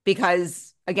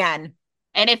 Because, again.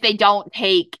 And if they don't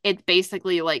take, it's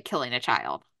basically like killing a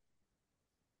child.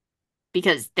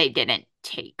 Because they didn't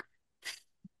take.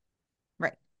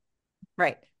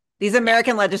 Right. These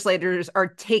American legislators are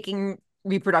taking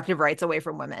reproductive rights away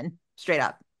from women. Straight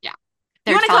up. Yeah.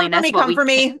 They're telling us come for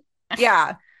me.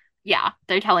 Yeah. Yeah.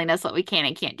 They're telling us what we can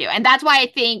and can't do. And that's why I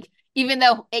think, even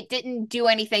though it didn't do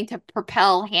anything to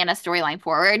propel Hannah's storyline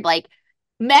forward, like,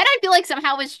 Med, I feel like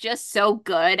somehow was just so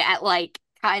good at, like,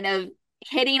 kind of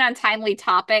hitting on timely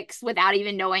topics without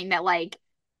even knowing that, like,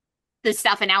 the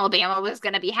stuff in Alabama was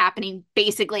going to be happening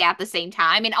basically at the same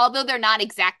time. And although they're not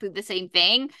exactly the same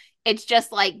thing, it's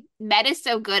just like Med is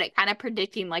so good at kind of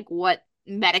predicting, like, what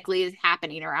medically is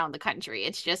happening around the country.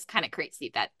 It's just kind of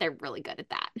crazy that they're really good at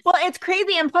that. Well, it's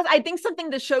crazy. And plus, I think something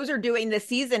the shows are doing this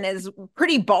season is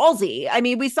pretty ballsy. I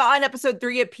mean, we saw in episode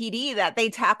 3 of PD that they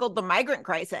tackled the migrant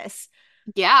crisis.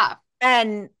 Yeah.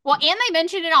 And they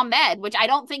mentioned it on Med, which I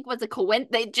don't think was a coincidence.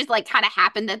 They just, like, kind of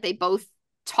happened that they both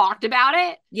talked about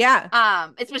it. Yeah.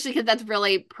 Especially because that's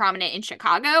really prominent in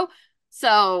Chicago.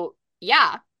 So,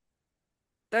 yeah.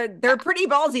 They're pretty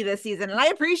ballsy this season, and I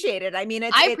appreciate it. I mean,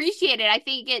 I appreciate it. I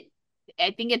think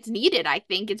it's needed. I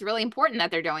think it's really important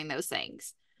that they're doing those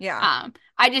things. Yeah.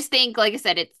 I just think, like I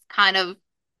said, it's kind of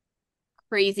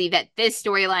crazy that this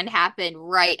storyline happened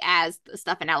right as the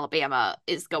stuff in Alabama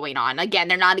is going on. Again,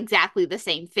 they're not exactly the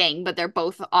same thing, but they're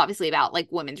both obviously about, like,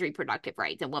 women's reproductive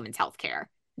rights and women's health care.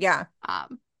 Yeah.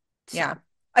 Yeah.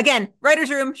 Again, writer's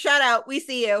room, shout out. We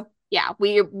see you. Yeah,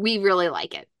 we really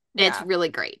like it. It's really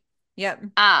great. Yep.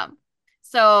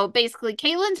 So basically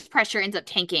Caitlin's pressure ends up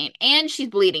tanking and she's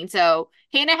bleeding. So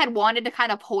Hannah had wanted to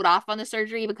kind of hold off on the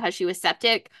surgery because she was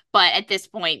septic, but at this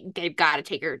point they've got to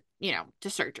take her, to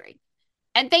surgery.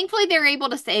 And thankfully they're able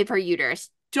to save her uterus.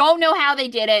 Don't know how they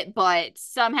did it, but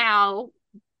somehow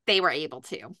they were able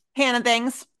to. Hannah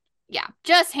things. Yeah,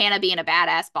 just Hannah being a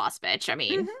badass boss bitch. I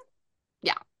mean,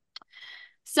 yeah.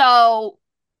 So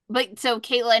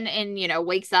Caitlin and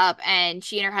wakes up and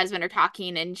she and her husband are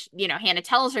talking and Hannah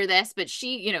tells her this, but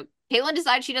she Caitlin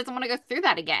decides she doesn't want to go through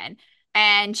that again.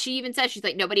 And she even says, she's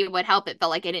like, nobody would help. It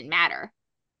felt like it didn't matter.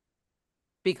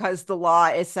 Because the law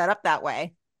is set up that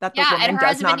way. That the woman and her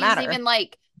does not husband matter. is even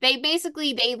like,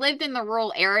 they lived in the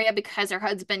rural area because her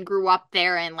husband grew up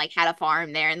there and like had a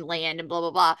farm there and land and blah, blah,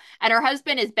 blah. And her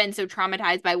husband has been so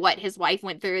traumatized by what his wife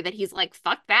went through that he's like,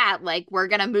 fuck that. Like, we're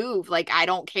going to move. Like, I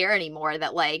don't care anymore.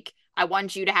 That like, I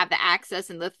want you to have the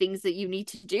access and the things that you need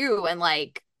to do. And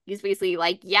like, he's basically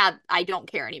like, yeah, I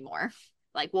don't care anymore.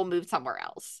 Like, we'll move somewhere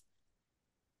else.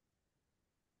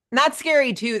 And that's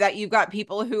scary too, that you've got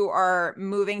people who are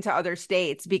moving to other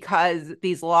states because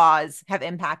these laws have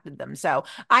impacted them. So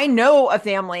I know a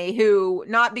family who,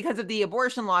 not because of the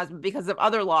abortion laws, but because of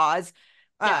other laws,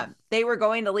 they were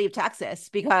going to leave Texas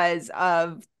because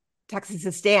of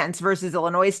Texas's stance versus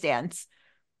Illinois stance.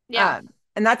 Yeah.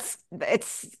 And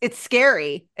it's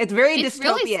scary. It's very dystopian.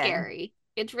 Really scary.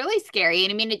 It's really scary.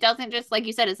 And I mean, it doesn't just, like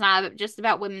you said, it's not just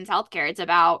about women's healthcare. It's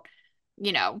about,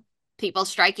 people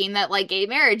striking that like gay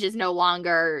marriage is no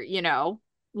longer,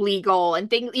 legal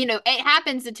and things, it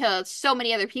happens to so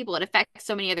many other people. It affects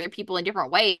so many other people in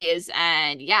different ways.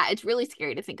 And yeah, it's really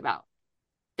scary to think about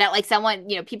that. Like someone,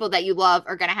 people that you love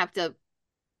are going to have to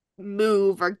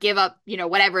move or give up,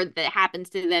 whatever that happens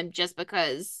to them just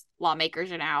because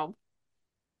lawmakers are now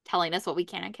telling us what we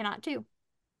can and cannot do.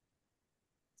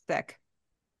 Sick.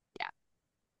 Yeah.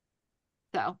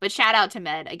 So, but shout out to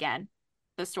Med again.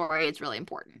 The story is really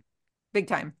important. Big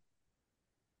time.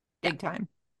 Big time.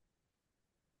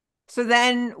 So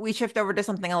then we shift over to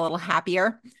something a little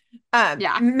happier.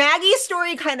 Maggie's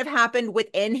story kind of happened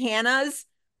within Hannah's,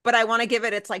 but I want to give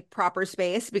it its like proper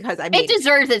space because it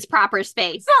deserves its proper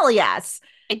space. Hell yes.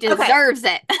 It deserves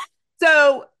it.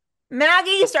 So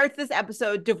Maggie starts this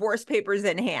episode, divorce papers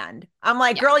in hand. I'm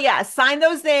like, girl, sign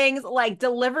those things, like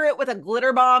deliver it with a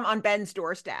glitter bomb on Ben's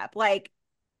doorstep. Like,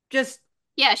 just.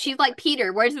 Yeah, she's like,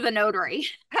 Peter, where's the notary?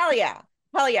 Hell yeah.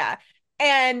 Hell yeah.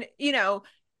 And,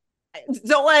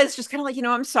 Zola is just kind of like,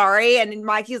 I'm sorry. And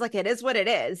Mikey's like, it is what it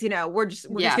is. We're just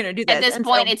going to do this. At this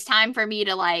point, it's time for me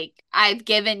to like, I've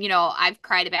given, I've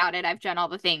cried about it. I've done all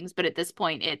the things. But at this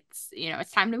point, it's,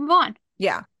 it's time to move on.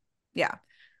 Yeah. Yeah.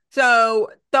 So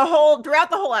throughout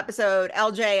the whole episode,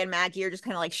 LJ and Maggie are just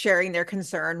kind of like sharing their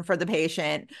concern for the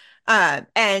patient. And,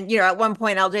 at one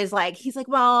point, LJ's like, he's like,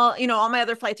 well, all my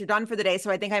other flights are done for the day.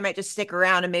 So I think I might just stick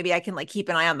around and maybe I can like keep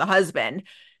an eye on the husband.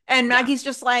 And Maggie's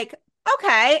just like,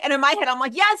 okay. And in my head, I'm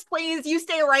like, yes, please. You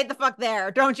stay right the fuck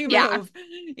there. Don't you move.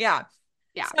 Yeah.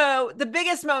 Yeah. So the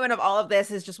biggest moment of all of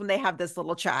this is just when they have this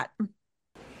little chat.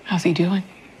 How's he doing?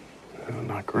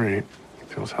 Not great. He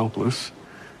feels helpless.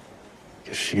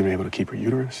 Guess she gonna be able to keep her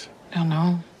uterus? I don't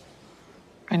know.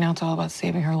 Right now it's all about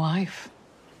saving her life.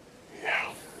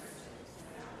 Yeah.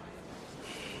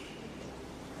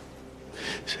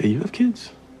 So you have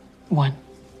kids? One.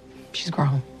 She's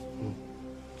grown.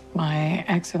 My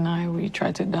ex and I, we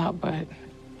tried to adopt, but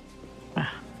it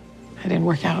didn't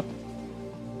work out.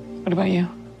 What about you?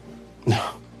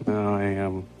 No,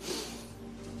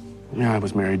 I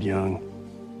was married young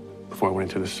before I went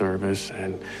into the service,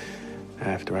 and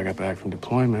after I got back from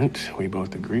deployment, we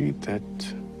both agreed that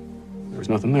there was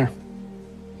nothing there.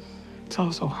 It's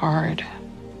all so hard.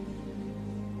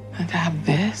 And to have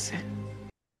this.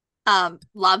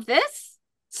 Love this.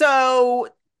 So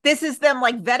this is them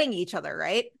like vetting each other,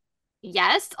 right?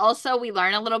 Yes. Also, we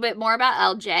learn a little bit more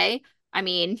about LJ. I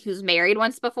mean, he was married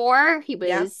once before. He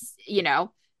was,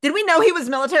 Did we know he was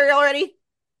military already?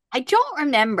 I don't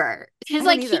remember. Because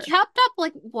like he kept up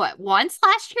like what, once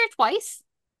last year, twice?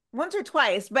 Once or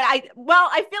twice. But I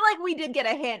feel like we did get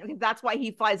a hint because that's why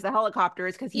he flies the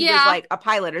helicopters, because he was like a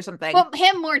pilot or something. Well,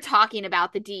 him more talking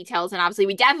about the details, and obviously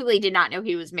we definitely did not know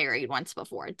he was married once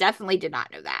before. Definitely did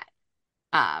not know that.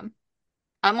 I'm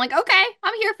like, okay,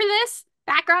 I'm here for this.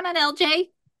 Background on LJ.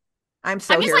 I'm just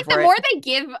like, the more they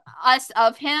give us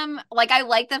of him, like, I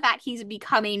like the fact he's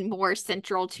becoming more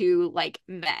central to like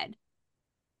Med.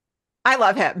 I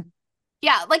love him.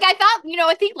 Yeah, like I thought,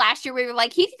 I think last year we were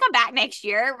like, he can come back next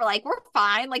year. We're like, we're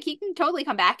fine. Like, he can totally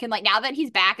come back. And like, now that he's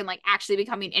back and like actually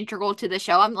becoming integral to the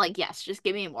show, I'm like, yes, just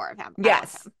give me more of him.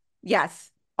 Yes.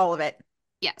 Yes. All of it.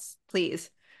 Yes.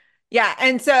 Please. Yeah.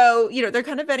 And so, they're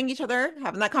kind of vetting each other,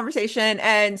 having that conversation.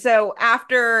 And so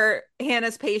after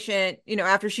Hannah's patient,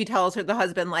 after she tells her the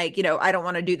husband, like, I don't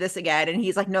want to do this again. And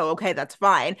he's like, no, okay, that's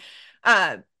fine.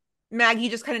 Maggie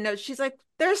just kind of knows. She's like,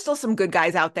 there's still some good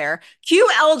guys out there. Cue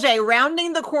LJ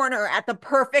rounding the corner at the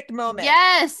perfect moment.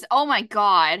 Yes. Oh my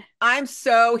God. I'm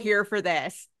so here for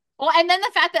this. Well, and then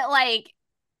the fact that like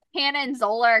Hannah and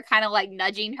Zola are kind of like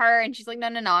nudging her, and she's like, no,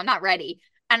 I'm not ready.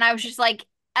 And I was just like,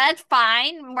 that's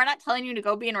fine. We're not telling you to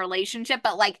go be in a relationship,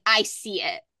 but like, I see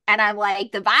it. And I'm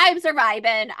like, the vibes are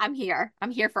vibing. I'm here.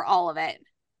 I'm here for all of it.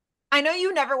 I know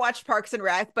you never watched Parks and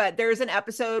Rec, but there's an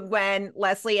episode when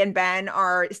Leslie and Ben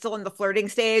are still in the flirting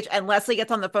stage, and Leslie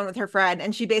gets on the phone with her friend,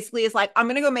 and she basically is like, I'm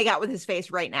going to go make out with his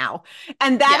face right now.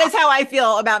 And that is how I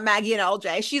feel about Maggie and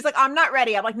LJ. She's like, I'm not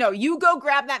ready. I'm like, no, you go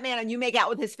grab that man and you make out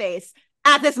with his face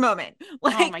at this moment.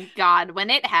 Like, oh my God, when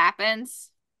it happens,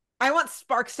 I want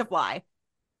sparks to fly.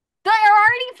 They're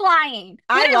already flying.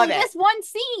 I love it. This one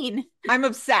scene. I'm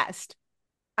obsessed.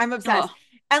 Oh.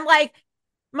 And like,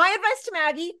 my advice to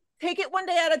Maggie, take it one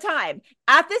day at a time.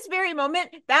 At this very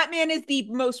moment, that man is the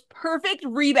most perfect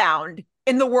rebound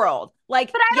in the world.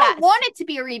 Like, but I don't want it to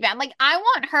be a rebound. Like, I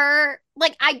want her,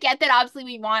 like, I get that obviously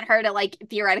we want her to like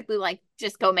theoretically like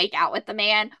just go make out with the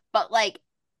man, but like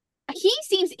he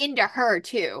seems into her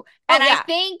too. And I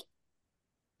think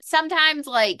sometimes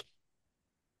like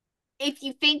if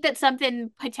you think that something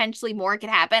potentially more could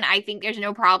happen, I think there's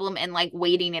no problem in like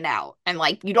waiting it out. And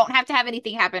like you don't have to have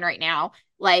anything happen right now.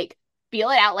 Like feel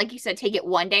it out, like you said, take it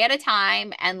one day at a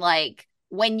time. And like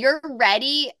when you're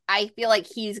ready, I feel like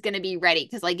he's gonna be ready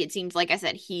because like it seems like I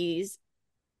said, he's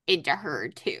into her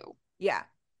too. Yeah.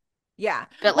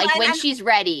 But like when she's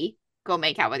ready, go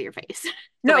make out with your face.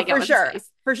 No, for sure.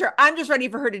 For sure. I'm just ready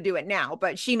for her to do it now,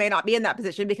 but she may not be in that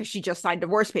position because she just signed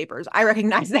divorce papers. I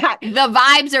recognize that. The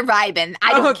vibes are vibing.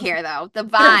 I don't care though. The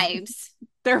vibes.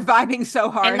 They're vibing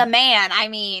so hard. And the man, I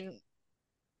mean,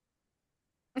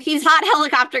 he's hot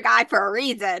helicopter guy for a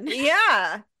reason.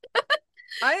 Yeah.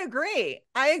 I agree.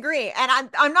 And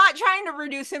I'm not trying to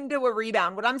reduce him to a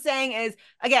rebound. What I'm saying is,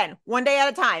 again, one day at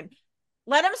a time.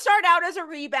 Let him start out as a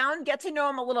rebound, get to know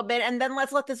him a little bit, and then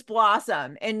let's let this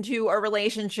blossom into a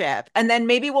relationship. And then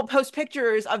maybe we'll post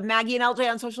pictures of Maggie and LJ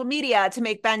on social media to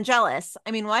make Ben jealous. I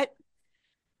mean, what?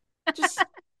 Just,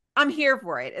 I'm here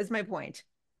for it, is my point.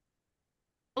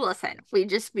 Listen,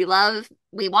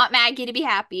 we want Maggie to be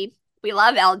happy. We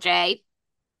love LJ.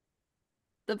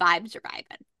 The vibes are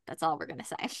vibing. That's all we're going to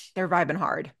say. They're vibing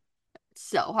hard.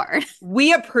 So hard.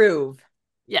 We approve.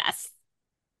 Yes.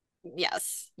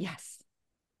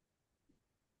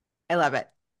 I love it.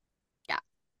 Yeah.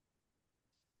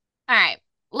 All right.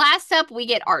 Last up, we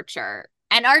get Archer.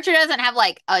 And Archer doesn't have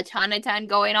like a ton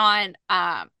going on.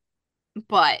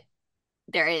 But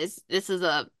this is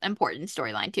a important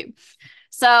storyline too.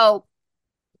 So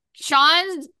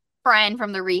Sean's friend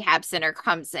from the rehab center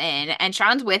comes in and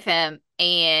Sean's with him,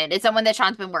 and it's someone that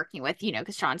Sean's been working with,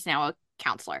 because Sean's now a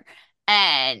counselor.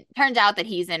 And turns out that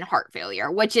he's in heart failure,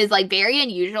 which is like very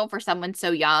unusual for someone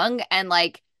so young. And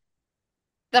like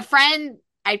the friend,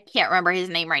 I can't remember his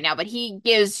name right now, but he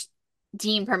gives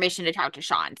Dean permission to talk to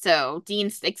Sean. So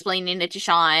Dean's explaining it to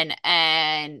Sean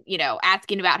and,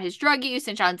 asking about his drug use.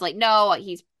 And Sean's like, no,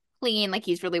 he's clean. Like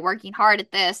he's really working hard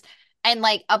at this. And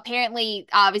like, apparently,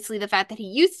 obviously the fact that he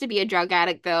used to be a drug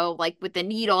addict though, like with the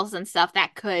needles and stuff,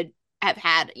 that could have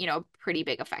had, a pretty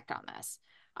big effect on this.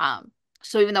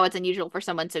 So even though it's unusual for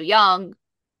someone so young,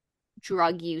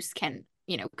 drug use can,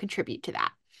 contribute to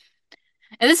that.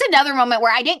 And this is another moment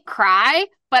where I didn't cry,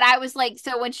 but I was like,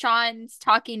 so when Sean's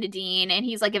talking to Dean and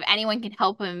he's like, if anyone can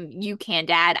help him, you can,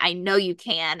 Dad. I know you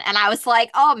can. And I was like,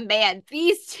 oh man,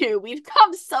 these two, we've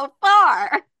come so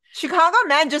far. Chicago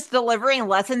men just delivering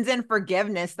lessons in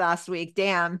forgiveness last week.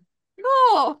 Damn.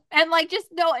 Oh, and like just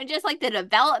like the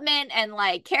development and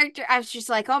like character. I was just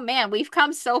like, oh man, we've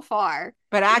come so far.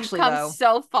 But actually, we've come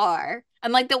so far.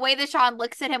 And like the way that Sean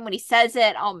looks at him when he says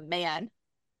it, oh man.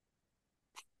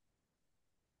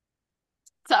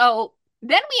 So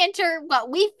then we enter what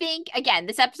we think, again,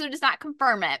 this episode does not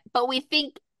confirm it, but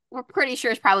we're pretty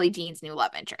sure it's probably Dean's new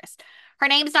love interest. Her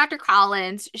name is Dr.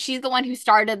 Collins. She's the one who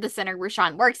started the center where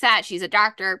Sean works at. She's a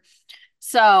doctor.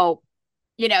 So,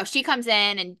 she comes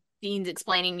in and Dean's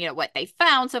explaining, what they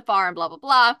found so far and blah, blah,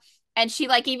 blah. And she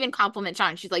like even compliments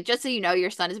Sean. She's like, just so you know,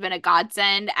 your son has been a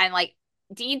godsend. And like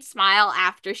Dean's smile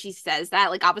after she says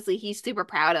that, like obviously he's super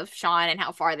proud of Sean and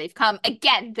how far they've come.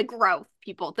 Again, the growth,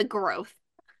 people, the growth.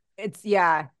 It's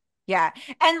yeah.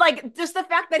 And like just the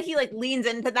fact that he like leans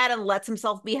into that and lets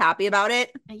himself be happy about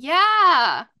it.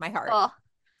 Yeah. My heart. Oh,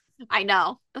 I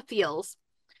know. The feels.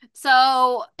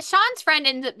 So Sean's friend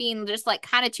ends up being just like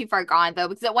kind of too far gone though,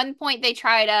 because at one point they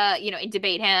try to,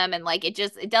 intubate him and like it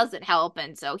doesn't help.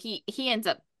 And so he ends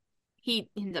up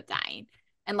dying.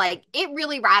 And like it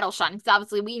really rattles Sean because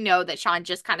obviously we know that Sean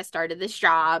just kind of started this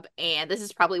job, and this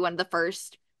is probably one of the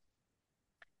first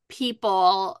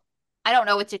people. I don't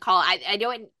know what to call it. I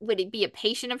don't, would it be a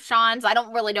patient of Sean's? I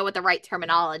don't really know what the right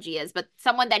terminology is, but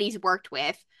someone that he's worked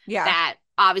with that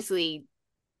obviously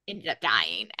ended up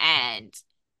dying, and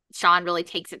Sean really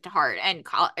takes it to heart. And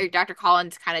Dr.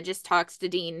 Collins kind of just talks to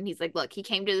Dean, and he's like, look, he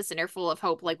came to the center full of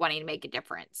hope, like wanting to make a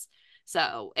difference.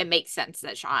 So it makes sense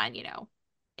that Sean,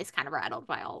 is kind of rattled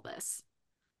by all this.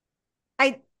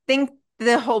 I think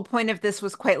the whole point of this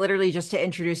was quite literally just to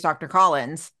introduce Dr.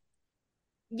 Collins.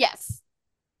 Yes.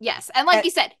 And like you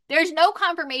said, there's no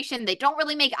confirmation. They don't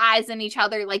really make eyes on each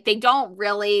other. Like they don't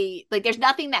really, like there's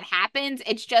nothing that happens.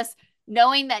 It's just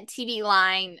knowing that TV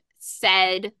Line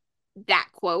said that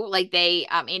quote, like they,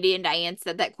 Andy and Diane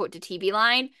said that quote to TV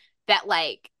Line, that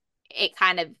like, it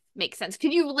kind of makes sense.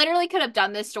 Because you literally could have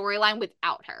done this storyline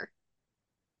without her.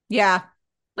 Yeah.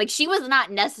 Like she was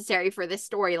not necessary for this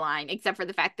storyline, except for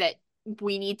the fact that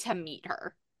we need to meet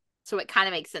her. So it kind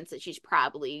of makes sense that she's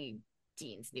probably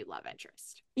Dean's new love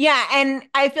interest. Yeah, and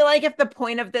I feel like if the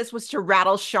point of this was to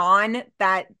rattle Sean,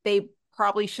 that they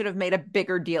probably should have made a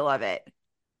bigger deal of it.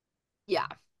 Yeah.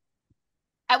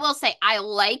 I will say, I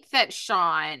like that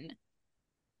Sean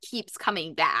keeps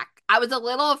coming back. I was a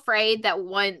little afraid that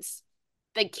once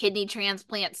the kidney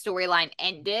transplant storyline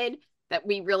ended, that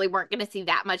we really weren't going to see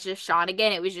that much of Sean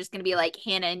again. It was just going to be like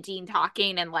Hannah and Dean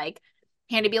talking, and like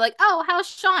Hannah be like, oh, how's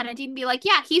Sean? And Dean be like,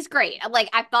 yeah, he's great. And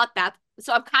I thought that.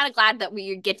 So I'm kind of glad that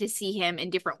we get to see him in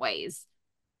different ways.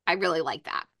 I really like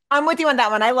that. I'm with you on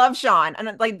that one. I love Sean. And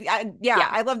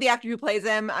I love the actor who plays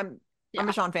him. I'm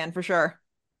a Sean fan for sure.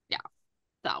 Yeah.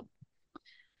 So,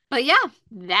 but yeah,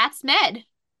 that's Med.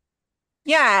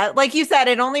 Yeah, like you said,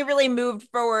 it only really moved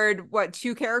forward,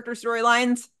 2 character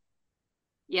storylines?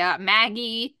 Yeah,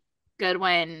 Maggie,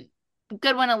 Goodwin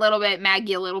a little bit,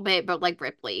 Maggie a little bit, but like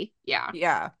Ripley. Yeah.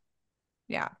 Yeah.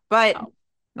 But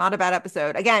not a bad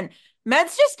episode. Again,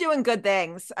 Med's just doing good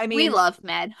things. I mean, we love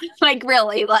Med. Like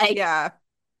really, like yeah.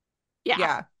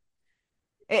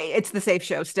 It's the safe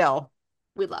show still.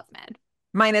 We love Med.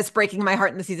 Minus breaking my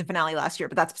heart in the season finale last year,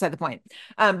 but that's beside the point.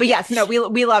 But yes, no,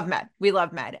 we love Med. We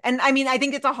love Med. And I mean, I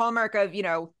think it's a hallmark of,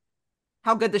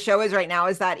 how good the show is right now,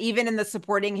 is that even in the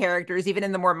supporting characters, even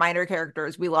in the more minor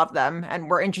characters, we love them and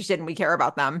we're interested and we care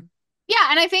about them.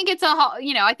 Yeah, and I think it's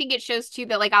I think it shows too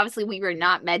that like obviously we were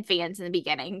not Med fans in the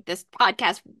beginning. This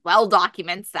podcast well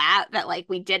documents that like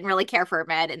we didn't really care for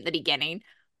Med in the beginning.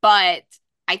 But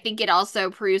I think it also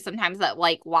proves sometimes that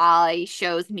like why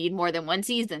shows need more than one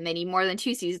season, they need more than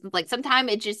 2 seasons. Like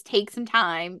sometimes it just takes some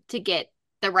time to get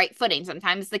the right footing.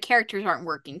 Sometimes the characters aren't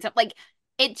working. So like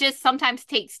it just sometimes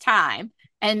takes time.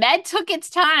 And Med took its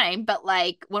time, but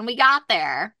like when we got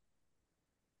there,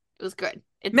 it was good.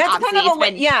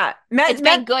 It's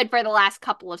been good for the last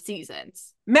couple of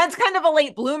seasons. Med's kind of a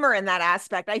late bloomer in that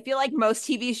aspect. I feel like most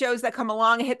TV shows that come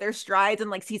along hit their strides in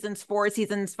like seasons 4,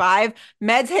 seasons 5.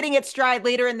 Med's hitting its stride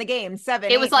later in the game.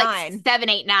 7, it 8, was like 9. 7,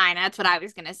 8, 9. That's what I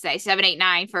was gonna say. 7, 8,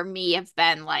 9 for me have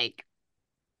been like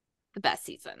the best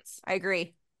seasons. I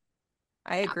agree.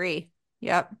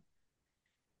 Yep.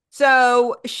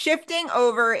 So shifting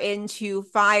over into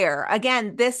Fire.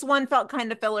 Again, this one felt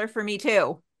kind of filler for me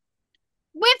too.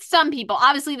 With some people,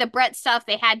 obviously the Brett stuff,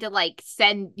 they had to like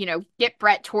send, get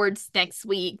Brett towards next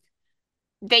week.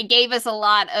 They gave us a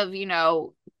lot of,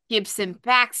 Gibson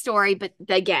backstory, but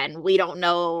again, we don't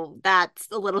know. That's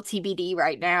a little TBD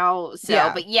right now.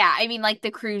 So, But yeah, I mean, like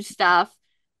the Cruz stuff,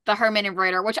 the Herman and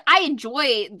Ritter, which I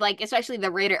enjoy, like, especially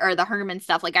the Ritter or the Herman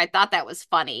stuff. Like, I thought that was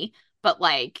funny, but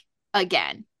like,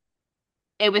 again,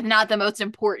 it was not the most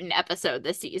important episode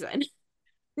this season.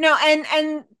 No,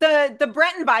 and the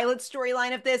Brett and Violet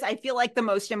storyline of this, I feel like the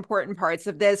most important parts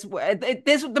of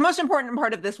the most important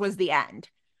part of this was the end.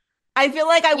 I feel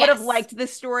like I would have liked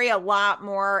this story a lot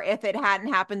more if it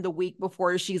hadn't happened the week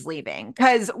before she's leaving,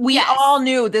 because we all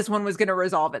knew this one was going to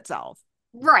resolve itself.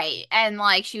 Right. And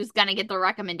like she was going to get the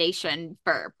recommendation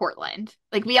for Portland.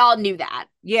 Like we all knew that.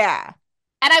 Yeah.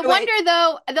 And I wonder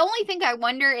though, the only thing I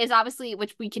wonder is obviously,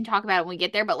 which we can talk about when we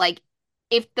get there, but like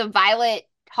if the Violet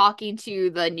talking to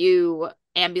the new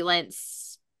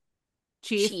ambulance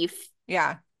chief,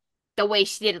 the way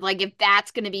she did it, like if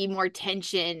that's going to be more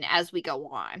tension as we go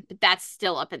on, but that's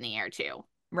still up in the air too.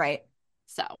 Right.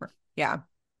 So yeah.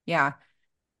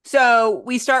 So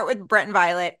we start with Brett and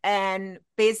Violet, and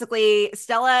basically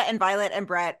Stella and Violet and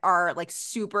Brett are like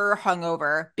super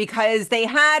hungover because they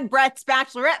had Brett's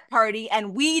bachelorette party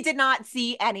and we did not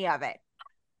see any of it.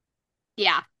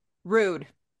 Yeah. Rude.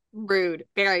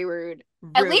 Very rude.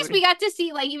 At least we got to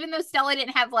see, like, even though Stella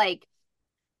didn't have like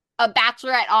a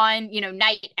bachelorette on,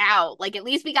 night out. Like, at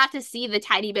least we got to see the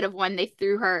tiny bit of when they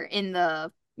threw her in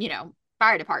the,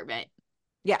 fire department.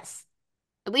 Yes.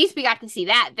 At least we got to see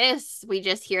that. This, we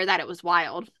just hear that it was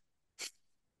wild.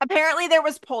 Apparently there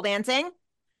was pole dancing.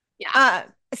 Yeah.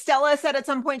 Stella said at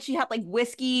some point she had like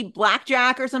whiskey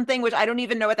blackjack or something, which I don't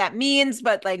even know what that means,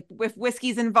 but like if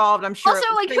whiskey's involved, I'm sure.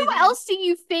 Also, like, crazy. who else do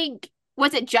you think?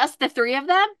 Was it just the three of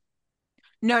them?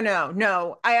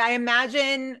 No. I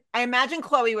imagine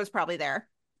Chloe was probably there.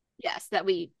 Yes, that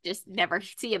we just never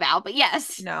see about, but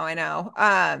yes. No, I know.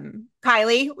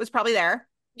 Kylie was probably there.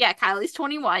 Yeah, Kylie's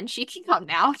 21. She can come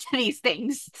now to these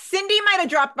things. Cindy might have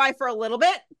dropped by for a little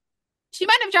bit. She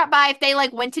might have dropped by if they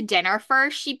like went to dinner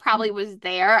first. She probably was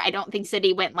there. I don't think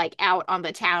Cindy went like out on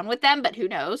the town with them, but who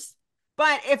knows?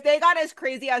 But if they got as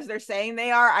crazy as they're saying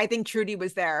they are, I think Trudy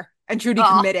was there and Trudy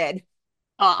committed.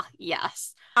 Oh,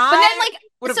 yes. But then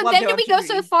like, so then do we go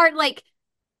so far, like,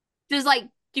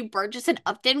 do Burgess and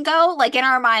Upton go? Like, in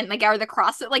our mind, like, are the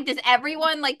like, does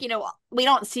everyone, like, we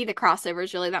don't see the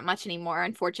crossovers really that much anymore,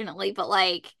 unfortunately, but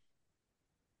like,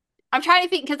 I'm trying to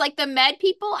think, because like the med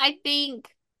people, I think,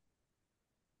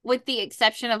 with the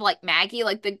exception of like Maggie,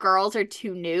 like the girls are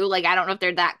too new. Like, I don't know if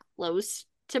they're that close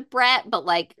to Brett, but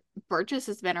like Burgess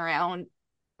has been around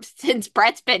since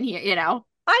Brett's been here,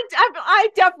 I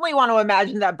definitely want to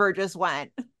imagine that Burgess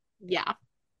went. Yeah.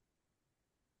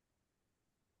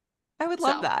 I would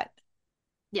love that.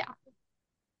 Yeah.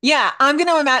 Yeah, I'm going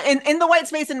to imagine in the white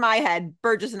space in my head,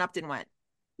 Burgess and Upton went.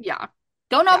 Yeah.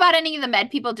 Don't know about any of the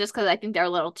med people just because I think they're a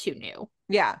little too new.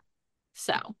 Yeah.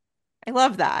 So. I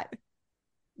love that.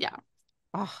 Yeah.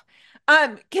 Oh.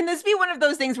 Can this be one of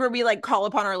those things where we like call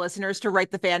upon our listeners to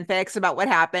write the fanfics about what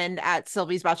happened at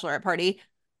Sylvie's bachelorette party?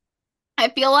 I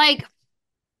feel like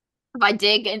if I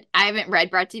dig, and I haven't read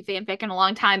Brettsy fanfic in a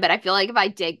long time, but I feel like if I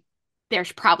dig,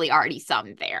 there's probably already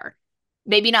some there.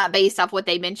 Maybe not based off what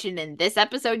they mentioned in this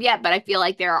episode yet, but I feel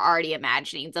like there are already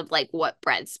imaginings of like what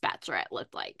Brett's bachelorette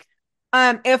looked like.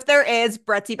 If there is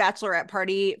Brettsy bachelorette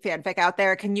party fanfic out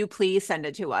there, can you please send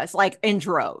it to us, like in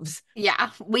droves?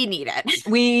 Yeah, we need it.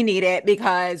 We need it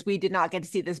because we did not get to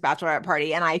see this bachelorette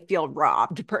party, and I feel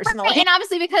robbed personally. Right. And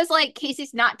obviously, because like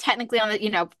Casey's not technically on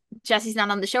the, Jesse's not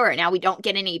on the show right now. We don't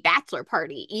get any bachelor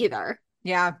party either.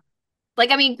 Yeah.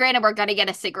 Like, I mean, granted, we're gonna get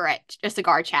a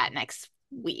cigar chat next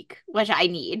week, which I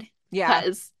need. Yeah.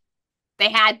 Because they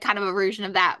had kind of a version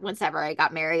of that when Severide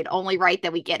got married. Only right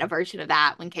that we get a version of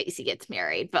that when Casey gets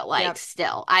married. But like,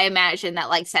 still, I imagine that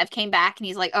like Sev came back and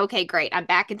he's like, okay, great, I'm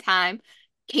back in time.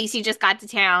 Casey just got to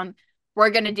town. We're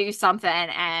gonna do something,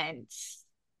 and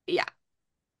yeah.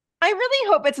 I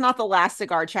really hope it's not the last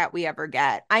cigar chat we ever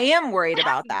get. I am worried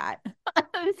about that.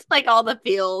 It's like all the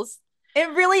feels. It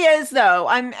really is, though.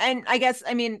 I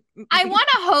mean, I want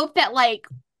to hope that like,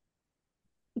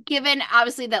 given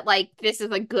obviously that like this is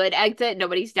a good exit,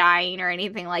 nobody's dying or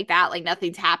anything like that, like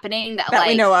nothing's happening that like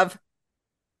we know of.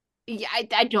 Yeah,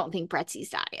 I don't think Bretsy's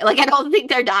dying. Like, I don't think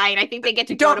they're dying. I think they get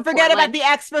to don't forget about the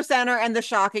Expo Center and the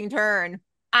shocking turn.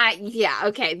 Yeah,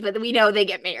 okay, but we know they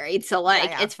get married, so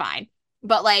like it's fine.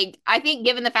 But like, I think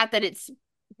given the fact that it's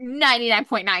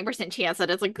 99.9% chance that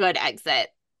it's a good exit,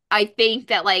 I think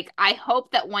that like I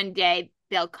hope that one day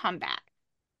they'll come back.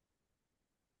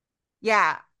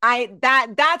 Yeah.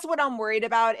 That's what I'm worried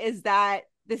about, is that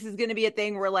this is going to be a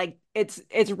thing where like it's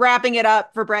wrapping it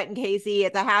up for Brett and Casey.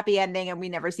 It's a happy ending and we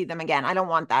never see them again. I don't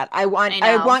want that. I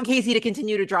want Casey to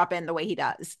continue to drop in the way he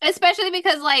does. Especially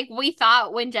because like we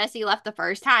thought when Jesse left the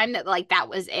first time that like that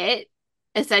was it,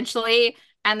 essentially.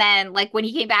 And then like when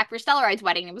he came back for Stellaride's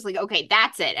wedding, it was like, okay,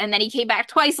 that's it. And then he came back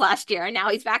twice last year and now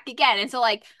he's back again. And so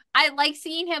like I like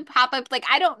seeing him pop up. Like,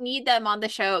 I don't need them on the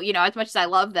show, as much as I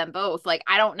love them both. Like,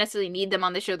 I don't necessarily need them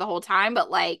on the show the whole time, but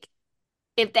like,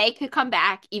 if they could come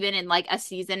back even in like a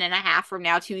season and a half from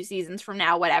now, 2 seasons from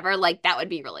now, whatever, like that would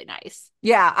be really nice.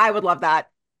 Yeah, I would love that.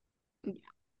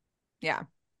 Yeah.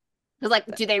 Because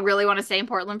like, do they really want to stay in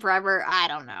Portland forever? I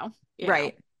don't know.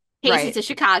 Right. Casey's a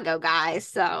Chicago guy,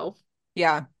 so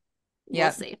yeah.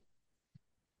 We'll see.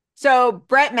 So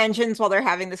Brett mentions, while they're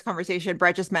having this conversation,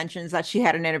 Brett just mentions that she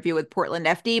had an interview with Portland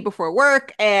FD before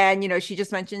work. And, she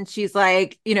just mentioned, she's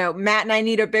like, Matt and I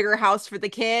need a bigger house for the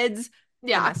kids.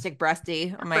 Yeah. Domestic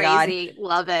breasty. Oh my God.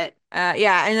 Love it.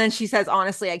 Yeah. And then she says,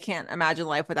 honestly, I can't imagine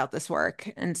life without this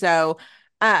work. And so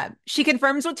she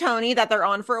confirms with Tony that they're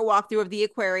on for a walkthrough of the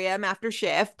aquarium after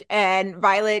shift. And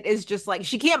Violet is just like,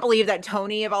 she can't believe that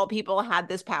Tony, of all people, had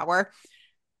this power.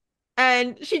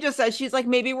 And she just says, she's like,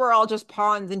 maybe we're all just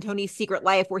pawns in Tony's secret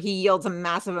life where he yields a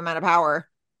massive amount of power.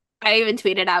 I even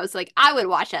tweeted, I was like, I would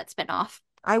watch that spinoff.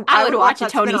 I would watch a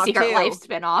Tony's Secret Life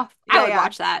spinoff. I would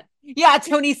watch that. Yeah,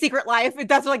 Tony's Secret Life.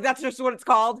 That's just what it's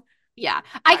called. Yeah.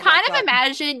 I I kind messed of up.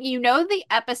 imagine, the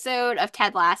episode of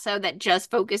Ted Lasso that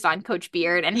just focused on Coach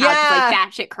Beard and how just Yeah.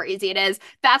 batshit crazy it is.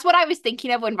 That's what I was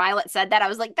thinking of when Violet said that. I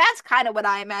was like, that's kind of what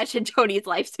I imagined Tony's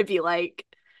life to be like.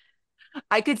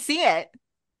 I could see it.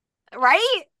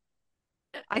 Right?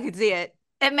 I could see it.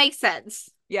 It makes sense.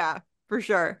 Yeah, for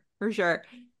sure. For sure.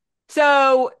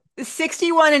 So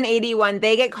 61 and 81,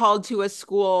 they get called to a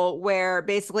school where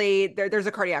basically there's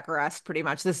a cardiac arrest, pretty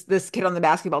much. This kid on the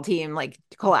basketball team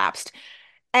collapsed.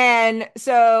 And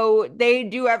so they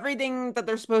do everything that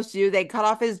they're supposed to do. They cut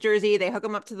off his jersey, they hook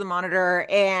him up to the monitor,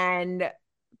 and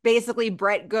basically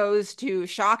Brett goes to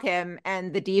shock him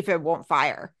and the defib won't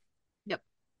fire. Yep.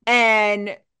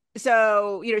 And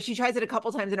so, she tries it a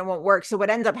couple times and it won't work. So what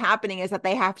ends up happening is that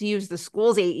they have to use the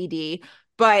school's AED,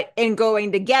 but in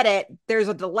going to get it, there's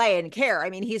a delay in care. I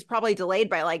mean, he's probably delayed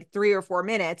by like 3 or 4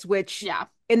 minutes, which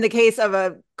in the case of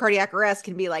a cardiac arrest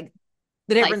can be like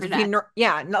the difference between,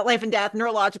 not life and death,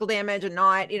 neurological damage and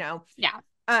not,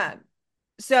 Yeah.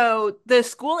 So the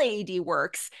school AED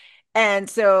works. And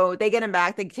so they get him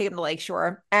back, they take him to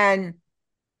Lakeshore. And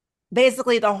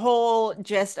basically the whole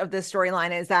gist of this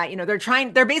storyline is that,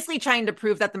 they're basically trying to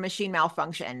prove that the machine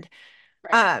malfunctioned.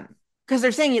 Right. Because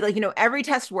they're saying every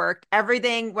test worked,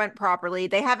 everything went properly,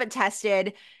 they have it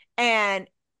tested, and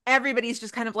everybody's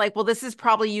just kind of like, well, this is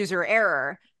probably user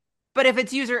error. But if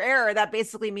it's user error, that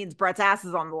basically means Brett's ass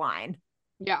is on the line.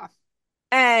 Yeah.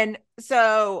 And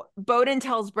so Bowden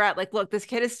tells Brett, like, look, this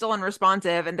kid is still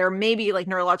unresponsive and there may be like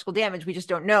neurological damage. We just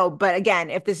don't know. But again,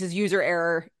 if this is user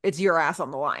error, it's your ass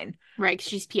on the line. Right. 'Cause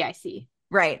she's PIC.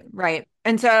 Right.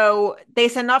 And so they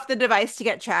send off the device to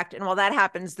get checked. And while that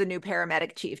happens, the new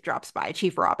paramedic chief drops by,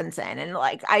 Chief Robinson. And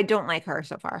like, I don't like her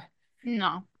so far.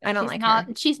 No. I don't like her.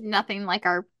 She's nothing like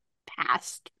our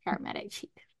past paramedic chief.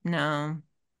 No.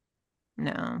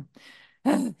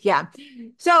 Yeah.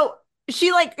 So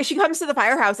she comes to the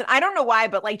firehouse, and I don't know why,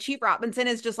 but like Chief Robinson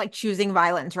is just like choosing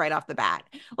violence right off the bat.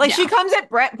 Like she comes at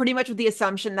Brett pretty much with the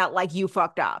assumption that like you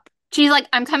fucked up. She's like,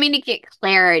 I'm coming to get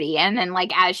clarity. And then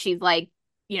like as she's like,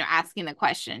 asking the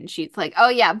question, she's like, oh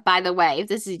yeah, by the way, if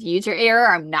this is user error,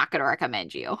 I'm not gonna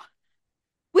recommend you.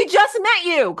 We just met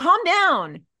you. Calm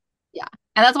down. Yeah.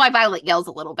 And that's why Violet yells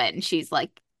a little bit, and she's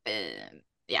like,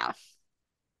 yeah.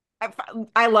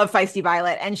 I love feisty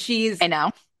Violet, and I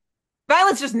know.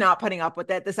 Violet's just not putting up with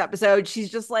it this episode.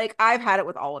 She's just like, I've had it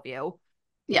with all of you.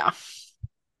 Yeah.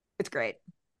 It's great.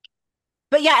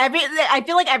 But yeah, I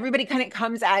feel like everybody kind of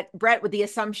comes at Brett with the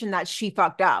assumption that she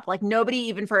fucked up. Like nobody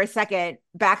even for a second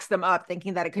backs them up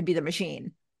thinking that it could be the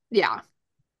machine. Yeah.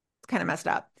 It's kind of messed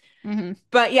up. Mm-hmm.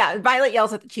 But yeah, Violet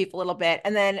yells at the chief a little bit.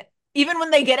 And then even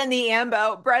when they get in the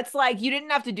ambo, Brett's like, you didn't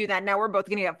have to do that. Now we're both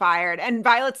going to get fired. And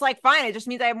Violet's like, fine. It just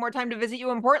means I have more time to visit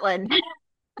you in Portland.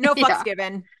 No fucks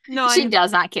given. None. She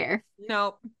does not care.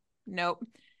 Nope.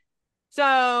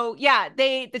 So yeah,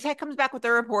 the tech comes back with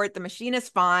the report. The machine is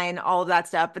fine, all of that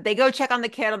stuff. But they go check on the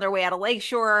kid on their way out of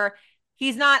Lakeshore.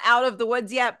 He's not out of the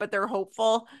woods yet, but they're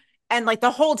hopeful. And like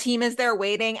the whole team is there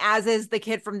waiting, as is the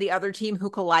kid from the other team who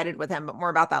collided with him. But more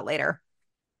about that later.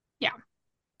 Yeah.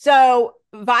 So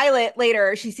Violet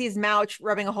later, she sees Mouch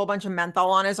rubbing a whole bunch of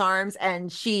menthol on his arms,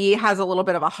 and she has a little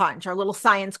bit of a hunch. Our little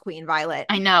science queen, Violet.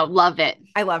 I know, love it.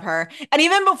 I love her. And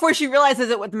even before she realizes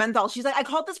it with menthol, she's like, I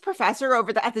called this professor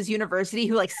at this university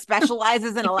who like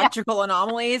specializes in electrical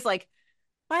anomalies. Like,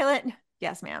 Violet,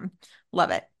 yes, ma'am.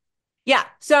 Love it. Yeah.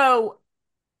 So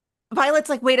Violet's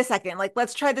like, wait a second, like,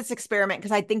 let's try this experiment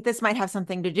because I think this might have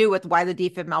something to do with why the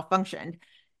defib malfunctioned.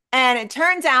 And it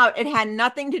turns out it had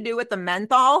nothing to do with the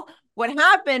menthol. What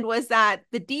happened was that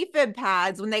the defib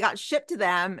pads, when they got shipped to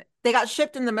them, they got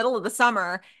shipped in the middle of the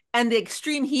summer, and the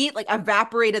extreme heat like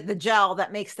evaporated the gel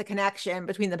that makes the connection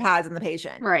between the pads and the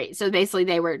patient. Right. So basically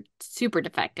they were super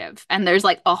defective, and there's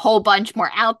like a whole bunch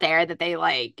more out there that they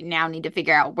like now need to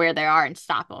figure out where they are and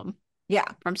stop them. Yeah.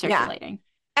 From circulating.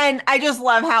 Yeah. And I just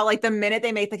love how like the minute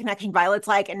they make the connection, Violet's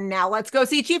like, and now let's go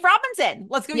see Chief Robinson.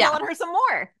 Let's go yell at her some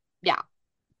more. Yeah.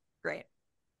 Great.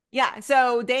 Yeah.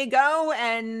 So they go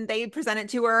and they present it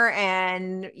to her,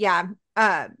 and yeah,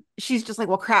 she's just like,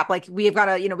 well, crap, like we've got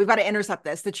to intercept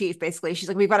this. The chief, basically, she's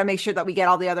like, we've got to make sure that we get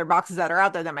all the other boxes that are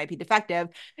out there that might be defective.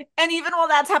 And even while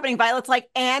that's happening, Violet's like,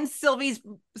 and Sylvie's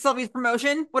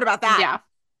promotion. What about that?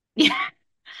 Yeah.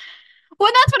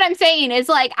 Well, that's what I'm saying is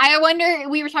like, I wonder,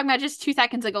 we were talking about just 2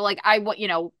 seconds ago, like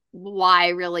why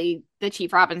really the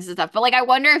Chief Robinson stuff, but like, I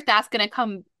wonder if that's going to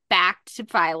come back to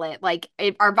Violet. Like,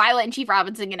 are Violet and Chief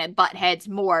Robinson going to butt heads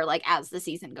more like as the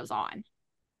season goes on?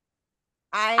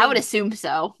 I would assume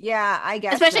so. Yeah, I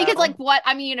guess. Especially because, like,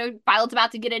 Violet's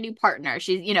about to get a new partner.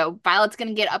 She's, Violet's going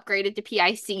to get upgraded to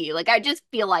PIC. Like, I just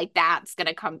feel like that's going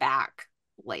to come back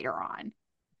later on.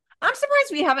 I'm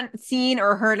surprised we haven't seen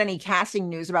or heard any casting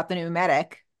news about the new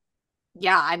medic.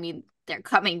 Yeah, I mean, they're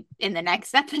coming in the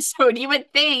next episode, you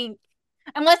would think.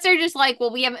 Unless they're just like,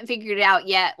 well, we haven't figured it out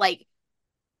yet. Like,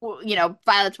 well, you know,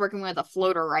 Violet's working with a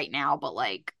floater right now, but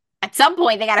like, at some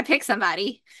point, they got to pick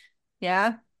somebody.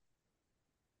 Yeah.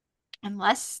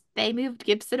 Unless they moved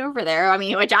Gibson over there. I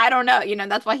mean, which I don't know. You know,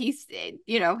 that's why he's,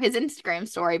 you know, his Instagram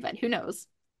story, but who knows?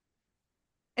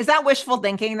 Is that wishful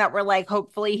thinking that we're like,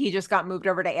 hopefully he just got moved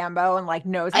over to Ambo and like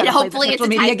knows how And to play hopefully the it's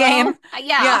social a media typo. game?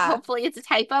 Yeah, hopefully it's a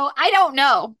typo. I don't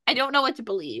know. I don't know what to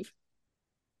believe.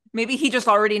 Maybe he just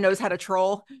already knows how to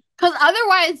troll. Because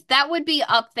otherwise, that would be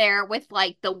up there with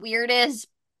like the weirdest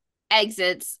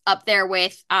exits, up there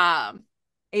with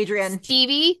Adrian,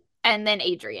 Stevie, and then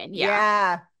Adrian.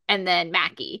 Yeah. And then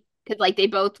Mackie. Because like they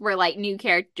both were like new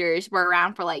characters, were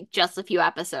around for like just a few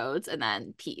episodes and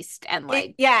then pieced. And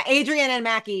like Adrian and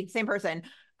Mackie, same person.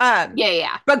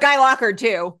 Yeah. But Guy Lockard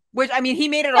too, which I mean, he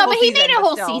made it a No, whole but he season, made a but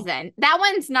whole still. season. That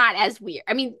one's not as weird.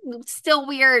 I mean, still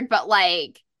weird, but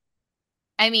like,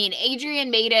 I mean, Adrian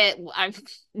made it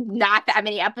not that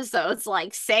many episodes,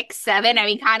 like 6, 7. I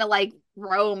mean, kind of like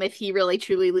Rome if he really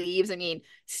truly leaves. I mean,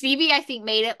 Stevie, I think,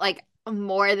 made it like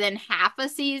more than half a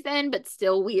season, but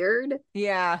still weird.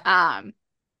 Yeah.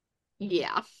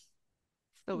 Yeah.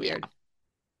 Still weird. Yeah.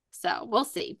 So we'll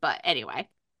see. But anyway.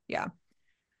 Yeah.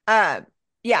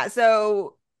 Yeah.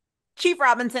 So Chief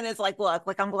Robinson is like, look,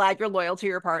 like, I'm glad you're loyal to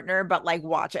your partner, but like,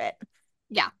 watch it.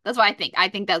 Yeah. That's what I think. I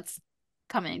think that's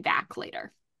coming back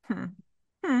later.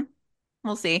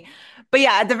 We'll see. But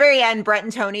yeah, at the very end, Brett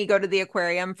and Tony go to the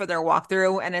aquarium for their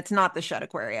walkthrough, and it's not the Shut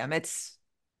Aquarium. It's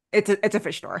a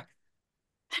fish store.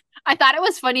 I thought it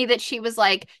was funny that she was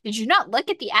like, did you not look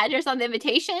at the address on the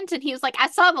invitations? And he was like, I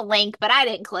saw the link, but I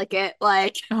didn't click it.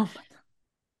 Like, oh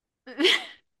my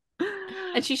God.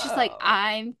 And she's just like,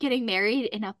 I'm getting married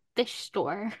in a fish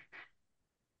store.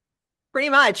 Pretty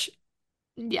much.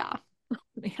 Yeah.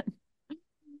 Man.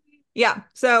 Yeah.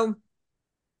 So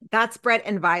that's Brett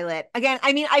and Violet. Again,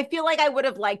 I mean, I feel like I would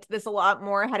have liked this a lot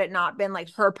more had it not been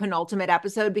like her penultimate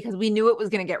episode, because we knew it was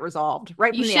going to get resolved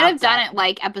right You from the should have outset. done it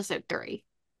like episode 3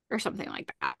 or something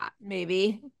like that.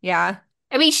 Maybe. Yeah.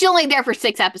 I mean, she's only there for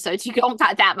 6 episodes. You don't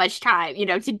got that much time, you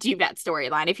know, to do that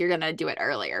storyline if you're going to do it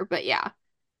earlier. But yeah.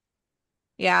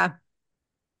 Yeah.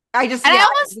 I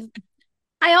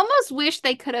almost wish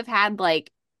they could have had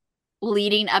like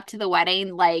leading up to the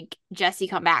wedding, like Jesse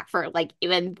come back for like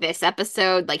even this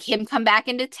episode, like him come back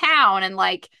into town and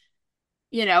like,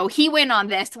 you know, he went on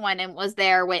this one and was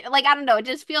there with, like, I don't know, it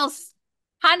just feels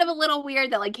kind of a little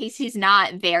weird that like Casey's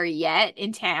not there yet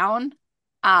in town.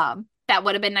 That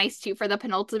would have been nice too for the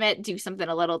penultimate, do something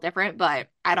a little different, but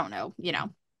I don't know, you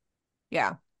know.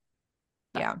 Yeah.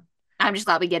 But yeah. I'm just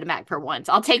glad we get him back for once.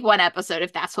 I'll take one episode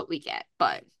if that's what we get,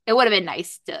 but it would have been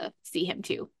nice to see him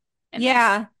too.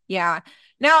 Yeah. Yeah.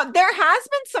 Now, there has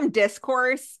been some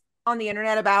discourse on the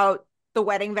internet about the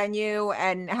wedding venue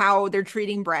and how they're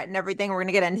treating Brett and everything. We're going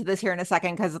to get into this here in a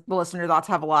second because the listener thoughts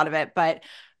have a lot of it. But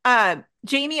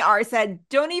Jamie R said,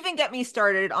 don't even get me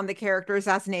started on the character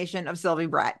assassination of Sylvie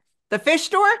Brett. The fish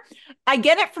store, I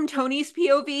get it from Tony's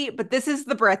POV, but this is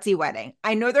the Brettsy wedding.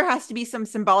 I know there has to be some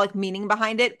symbolic meaning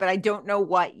behind it, but I don't know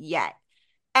what yet.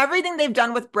 Everything they've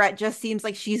done with Brett just seems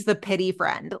like she's the pity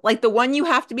friend, like the one you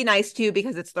have to be nice to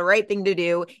because it's the right thing to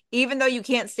do, even though you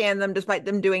can't stand them despite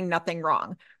them doing nothing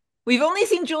wrong. We've only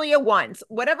seen Julia once.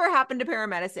 Whatever happened to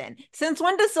paramedicine? Since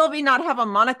when does Sylvie not have a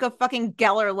Monica fucking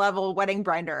Geller level wedding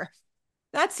binder?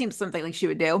 That seems something like she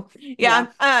would do. Yeah.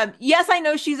 Yes, I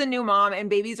know she's a new mom and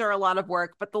babies are a lot of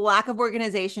work, but the lack of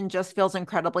organization just feels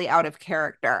incredibly out of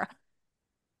character.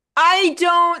 I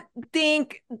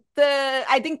think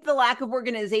the lack of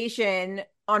organization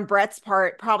on Brett's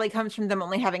part probably comes from them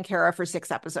only having Kara for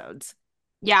 6 episodes.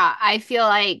 Yeah, I feel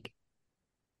like,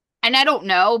 and I don't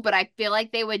know, but I feel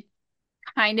like they would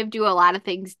kind of do a lot of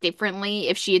things differently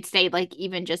if she had stayed like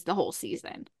even just the whole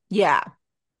season. Yeah.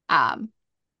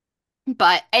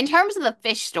 But in terms of the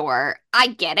fish store, I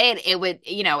get it. It would,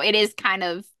 you know, it is kind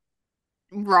of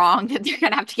wrong that they're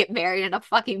gonna have to get married in a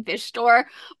fucking fish store.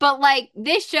 But like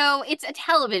this show, it's a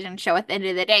television show at the end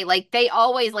of the day. Like they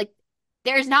always like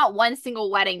there's not one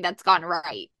single wedding that's gone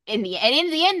right in the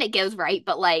end it goes right.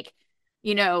 But like,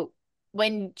 you know,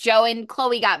 when Joe and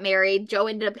Chloe got married, Joe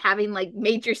ended up having like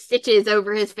major stitches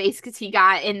over his face because he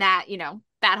got in that, you know,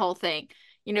 that whole thing.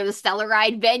 You know, the Stellar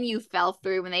Ride venue fell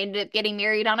through and they ended up getting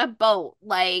married on a boat.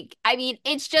 Like, I mean,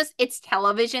 it's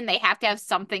television. They have to have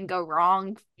something go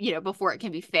wrong, you know, before it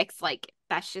can be fixed. Like,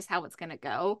 that's just how it's going to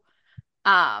go.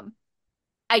 I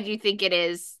do think it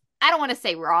is, I don't want to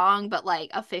say wrong, but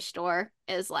like a fish store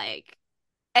is like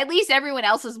at least everyone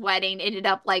else's wedding ended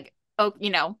up like, oh,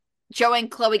 Joe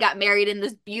and Chloe got married in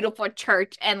this beautiful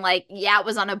church, and like, yeah, it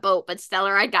was on a boat, but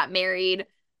Stellaride got married,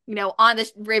 on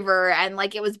this river, and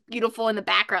like it was beautiful in the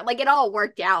background. Like it all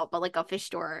worked out, but like a fish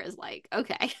store is like,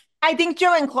 okay. I think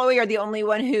Joe and Chloe are the only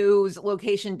one whose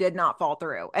location did not fall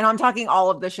through. And I'm talking all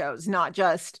of the shows, not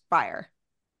just Fire.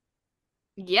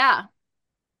 Yeah.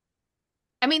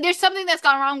 I mean, there's something that's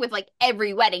gone wrong with like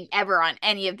every wedding ever on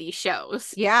any of these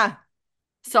shows. Yeah.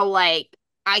 So like,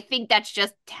 I think that's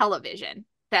just television,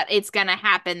 that it's gonna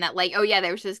happen that like, oh yeah,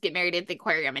 they were supposed to get married at the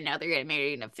aquarium and now they're getting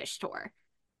married in a fish store.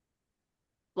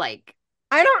 Like,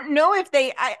 I don't know if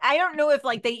I don't know if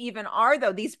like they even are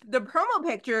though. The promo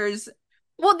pictures.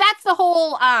 Well, that's the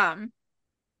whole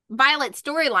Violet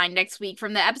storyline next week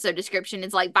from the episode description.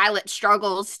 Is like Violet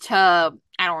struggles to,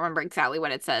 I don't remember exactly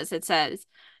what it says. It says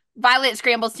Violet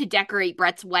scrambles to decorate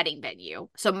Brett's wedding venue.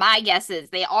 So my guess is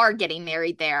they are getting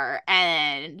married there,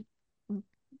 and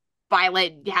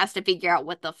Violet has to figure out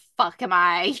what the fuck am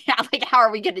I, like, how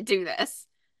are we going to do this?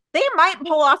 They might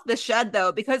pull off the shed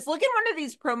though, because look at one of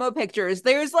these promo pictures.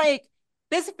 There's like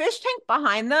this fish tank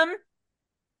behind them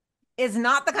is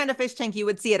not the kind of fish tank you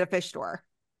would see at a fish store.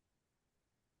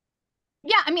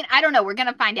 Yeah, I mean, I don't know. We're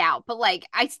gonna find out, but like,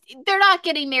 they're not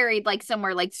getting married like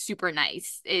somewhere like super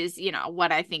nice. Is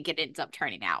what I think it ends up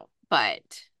turning out. But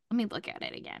let me look at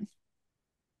it again.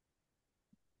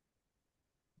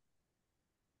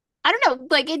 I don't know.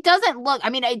 Like, it doesn't look.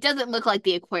 I mean, it doesn't look like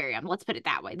the aquarium. Let's put it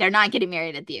that way. They're not getting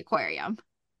married at the aquarium.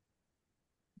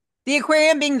 The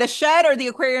aquarium being the shed, or the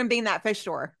aquarium being that fish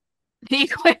store? The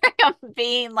aquarium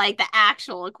being like the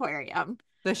actual aquarium.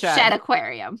 The shed. Shed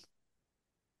aquarium.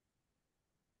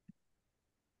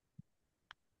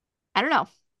 I don't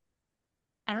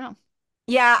know.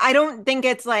 Yeah, I don't think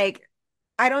it's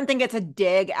a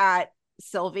dig at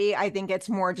Sylvie. I think it's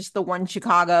more just the one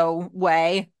Chicago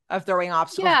way of throwing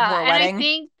obstacles before a wedding. I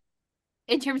think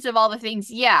in terms of all the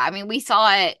things, yeah, I mean, we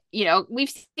saw it, we've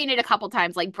seen it a couple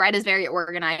times. Like, Brett is very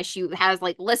organized. She has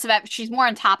like lists of she's more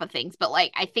on top of things, but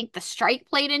like, I think the strike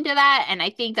played into that. And I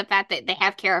think the fact that they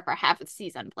have Kara for half a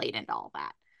season played into all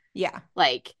that. Yeah.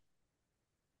 Like,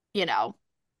 yeah,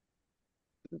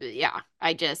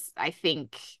 I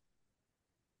think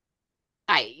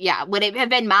would it have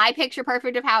been my picture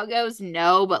perfect of how it goes?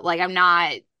 No, but like, I'm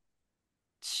not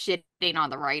shitting on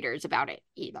the writers about it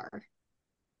either.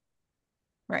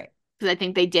 Right. Because I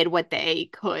think they did what they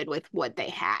could with what they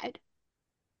had.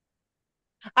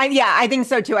 I think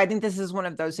so too. I think this is one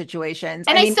of those situations.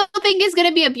 And I still think it's going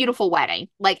to be a beautiful wedding.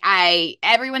 Like,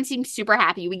 everyone seems super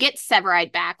happy. We get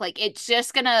Severide back. Like,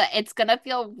 it's going to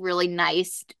feel really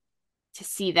nice to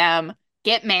see them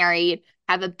get married,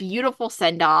 have a beautiful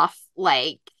send off.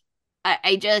 Like,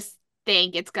 I just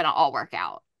think it's going to all work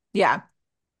out. Yeah.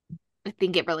 I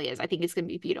think it really is. I think it's going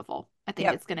to be beautiful. I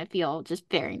think it's going to feel just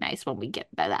very nice when we get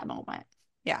to that moment.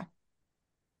 Yeah.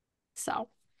 So,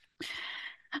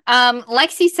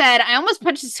 Lexi said, I almost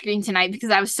punched the screen tonight because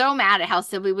I was so mad at how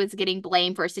Sylvie was getting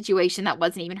blamed for a situation that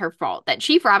wasn't even her fault. That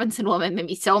Chief Robinson woman made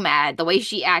me so mad. The way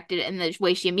she acted and the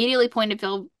way she immediately pointed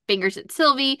fingers at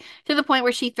Sylvie to the point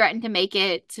where she threatened to make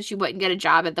it so she wouldn't get a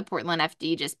job at the Portland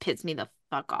FD just pissed me the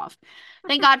fuck off.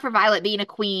 Thank God for Violet being a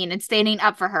queen and standing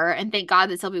up for her, and thank God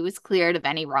that Sylvie was cleared of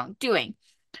any wrongdoing.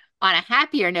 On a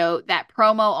happier note, that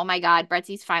promo, oh my God,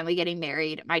 Bretzi's finally getting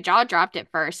married. My jaw dropped at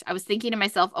first. I was thinking to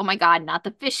myself, oh my God, not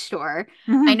the fish store.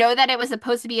 Mm-hmm. I know that it was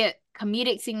supposed to be a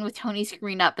comedic scene with Tony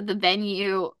screwing up the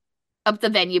venue,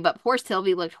 but poor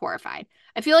Sylvie looked horrified.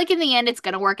 I feel like in the end it's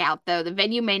going to work out, though. The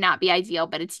venue may not be ideal,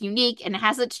 but it's unique and it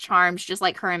has its charms, just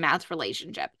like her and Matt's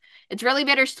relationship. It's really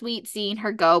bittersweet seeing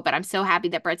her go, but I'm so happy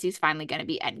that Bretzi's finally going to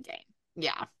be endgame.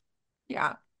 Yeah.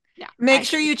 Yeah. Yeah. Make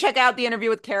sure you check out the interview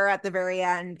with Kara at the very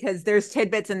end, because there's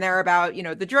tidbits in there about,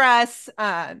 the dress.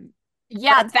 Yeah,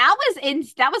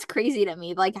 that was crazy to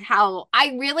me. Like, how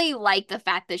I really like the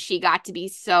fact that she got to be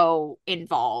so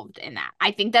involved in that.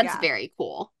 I think that's very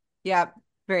cool. Yeah,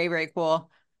 very, very cool.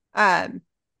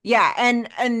 Yeah,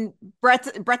 and Brett's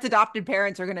adopted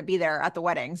parents are going to be there at the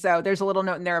wedding, so there's a little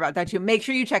note in there about that too. Make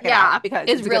sure you check it out, because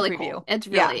it's really cool. It's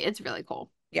really cool.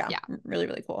 Yeah, really,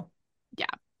 really cool. Yeah.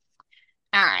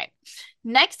 All right.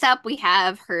 Next up, we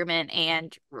have Herman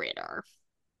and Ritter.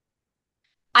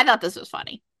 I thought this was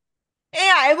funny.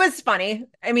 Yeah, it was funny.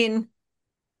 I mean,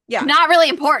 yeah. Not really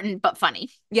important, but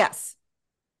funny. Yes.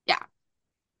 Yeah.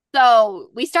 So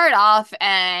we start off,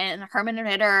 and Herman and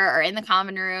Ritter are in the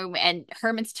common room, and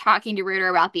Herman's talking to Ritter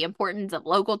about the importance of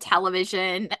local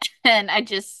television. And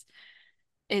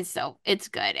it's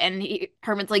good. And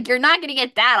Herman's like, you're not going to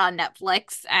get that on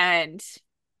Netflix. And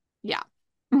yeah.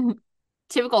 Mm-hmm.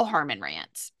 Typical Herman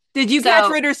rants. Did you catch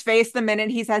Ritter's face the minute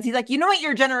he's like, you know what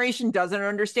your generation doesn't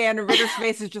understand? And Ritter's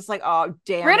face is just like, oh,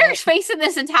 damn Ritter's face in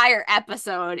this entire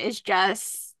episode is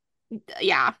just,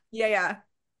 yeah. Yeah.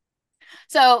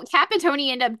 So Cap and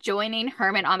Tony end up joining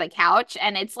Herman on the couch,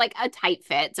 and it's like a tight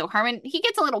fit. So Herman, he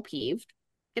gets a little peeved.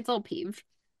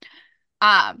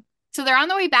 So they're on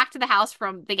the way back to the house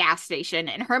from the gas station,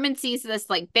 and Herman sees this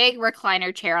like big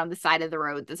recliner chair on the side of the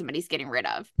road that somebody's getting rid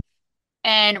of.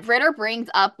 And Ritter brings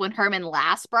up when Herman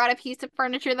last brought a piece of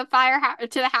furniture to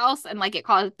the house, and like it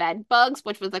caused bed bugs,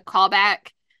 which was a callback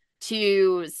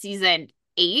to season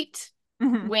 8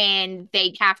 when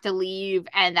they have to leave,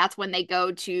 and that's when they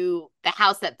go to the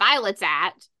house that Violet's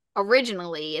at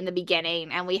originally in the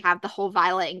beginning, and we have the whole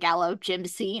Violet and Gallo gym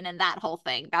scene and that whole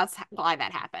thing. That's why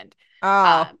that happened.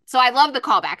 So I love the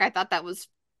callback. I thought that was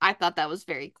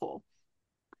very cool.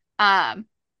 And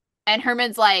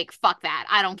Herman's like, fuck that.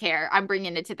 I don't care. I'm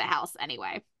bringing it to the house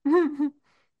anyway.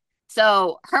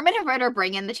 So Herman and Ritter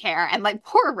bring in the chair, and like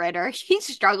poor Ritter, he's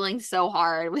struggling so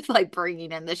hard with like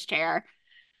bringing in this chair.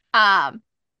 And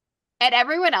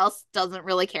everyone else doesn't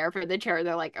really care for the chair.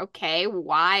 They're like, okay,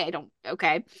 why?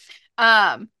 Okay.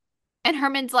 And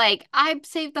Herman's like, I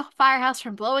saved the firehouse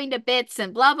from blowing to bits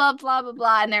and blah, blah, blah, blah,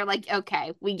 blah. And they're like,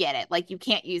 okay, we get it. Like, you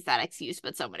can't use that excuse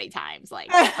but so many times.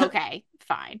 Like, okay,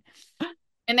 fine.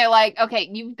 And they're like, okay,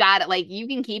 you've got it. Like, you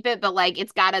can keep it, but like,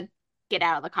 it's got to get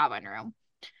out of the common room.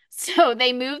 So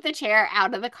they moved the chair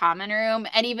out of the common room.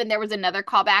 And even there was another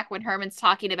callback when Herman's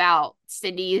talking about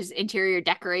Cindy's interior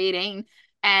decorating.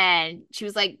 And he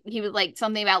was like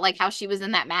something about like how she was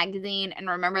in that magazine. And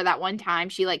remember that one time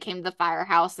she like came to the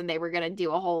firehouse and they were going to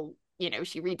do a whole,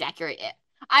 she redecorated it.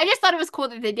 I just thought it was cool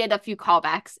that they did a few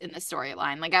callbacks in the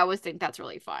storyline. Like, I always think that's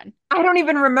really fun. I don't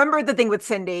even remember the thing with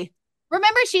Cindy.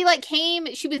 Remember she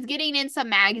was getting in some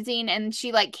magazine and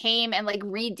she like came and like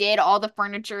redid all the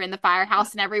furniture in the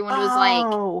firehouse, and everyone was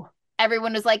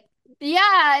like,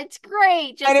 yeah, it's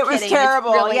great. Just and it was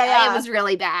terrible. It was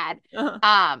really bad.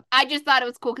 I just thought it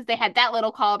was cool because they had that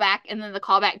little callback and then the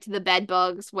callback to the bed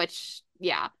bugs, which,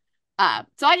 yeah.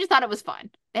 So I just thought it was fun.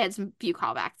 They had some few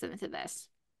callbacks into this.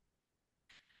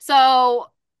 So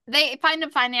they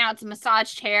finding out it's a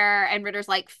massage chair, and Ritter's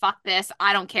like, fuck this.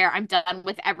 I don't care. I'm done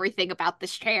with everything about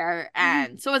this chair.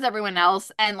 And so is everyone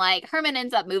else. And like Herman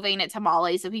ends up moving it to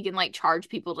Molly so he can like charge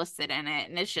people to sit in it.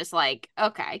 And it's just like,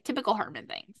 okay, typical Herman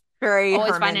things. Very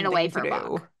always Herman finding a way for a do.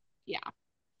 buck. Yeah.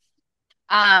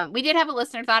 We did have a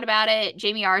listener thought about it.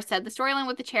 Jamie R said the storyline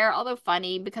with the chair, although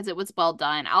funny because it was well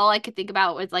done, all I could think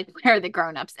about was like, where are the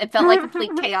grown-ups? It felt like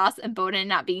complete chaos, and Bowden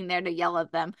not being there to yell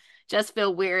at them just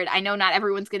feel weird. I know not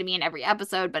everyone's going to be in every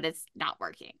episode, but it's not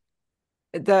working.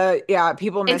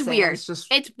 People missing. It's weird.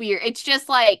 It's weird. It's just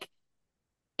like,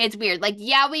 it's weird. Like,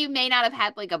 yeah, we may not have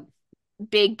had like a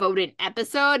big Bowden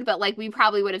episode, but like we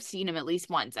probably would have seen him at least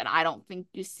once, and I don't think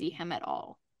you see him at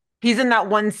all. He's in that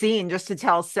one scene just to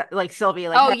tell like Sylvie,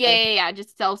 like, oh hey. yeah,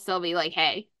 just tell Sylvie like,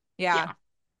 hey. Yeah,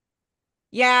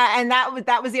 and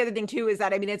that was the other thing too, is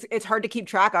that I mean it's hard to keep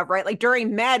track of, right? Like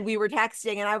during Med we were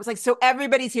texting and I was like, so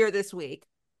everybody's here this week,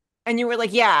 and you were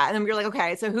like, yeah, and then we were like,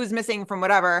 okay, so who's missing from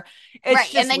whatever. It's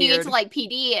right, and then weird. You get to like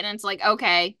PD and it's like,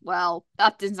 okay, well,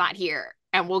 Upton's not here,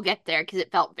 and we'll get there because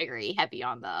it felt very heavy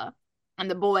on the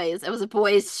boys. It was a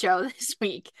boys show this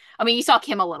week. I mean, you saw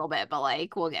Kim a little bit, but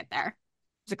like we'll get there.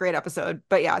 It's a great episode,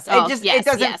 but yes, it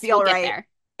doesn't feel right.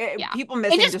 People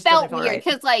missing it just felt weird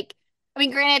because like, I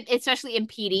mean, granted, especially in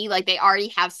PD, like they already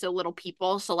have so little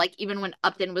people, so like even when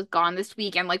Upton was gone this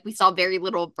week and like we saw very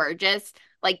little of Burgess,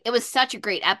 like it was such a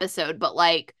great episode, but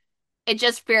like it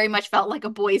just very much felt like a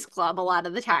boys club a lot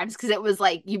of the times because it was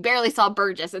like you barely saw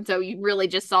Burgess, and so you really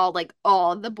just saw like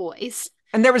all the boys,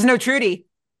 and there was no Trudy.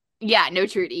 Yeah, no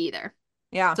Trudy either.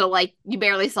 Yeah. So like you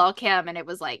barely saw Kim, and it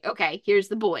was like, okay, here's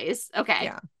the boys. Okay.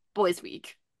 Yeah. Boys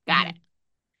week. Got it.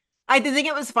 I did think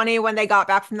it was funny when they got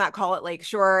back from that call at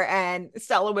Lakeshore and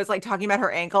Stella was like talking about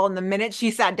her ankle, and the minute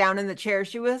she sat down in the chair,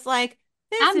 she was like,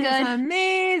 this is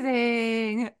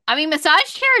amazing. I mean,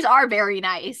 massage chairs are very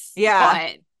nice. Yeah.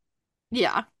 But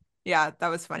yeah. Yeah, that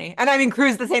was funny. And I mean,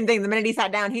 Cruz, the same thing. The minute he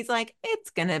sat down, he's like, it's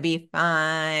gonna be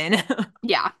fine.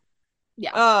 Yeah.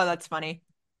 Oh, that's funny.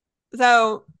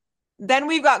 So then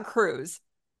we've got Cruz.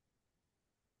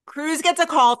 Cruz gets a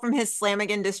call from his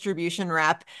Slamigan distribution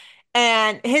rep,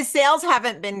 and his sales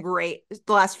haven't been great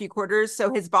the last few quarters.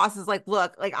 So his boss is like,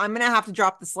 look, like I'm going to have to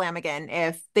drop the Slamigan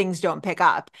if things don't pick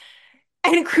up.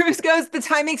 And Cruz goes, the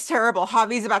timing's terrible.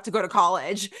 Javi's about to go to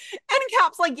college. And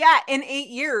Cap's like, yeah, in 8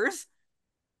 years.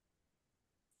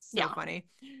 So funny.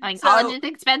 I mean, college is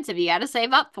expensive. You got to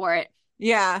save up for it.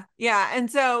 Yeah.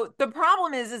 And so the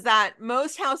problem is that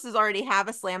most houses already have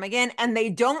a Slamigan and they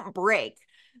don't break.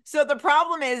 So the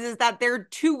problem is that they're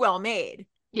too well made.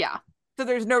 Yeah. So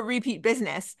there's no repeat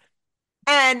business.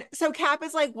 And so Cap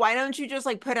is like, why don't you just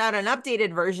like put out an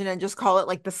updated version and just call it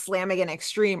like the Slamigan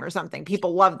Extreme or something?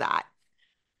 People love that.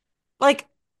 Like,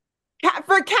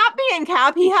 for Cap being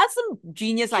Cap, he has some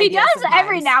genius ideas. He does sometimes.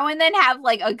 every now and then have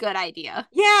like a good idea.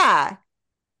 Yeah,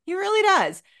 he really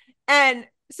does. And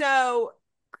so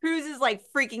Cruz is like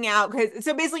freaking out because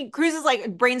basically Cruz is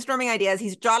like brainstorming ideas.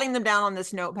 He's jotting them down on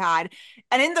this notepad.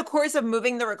 And in the course of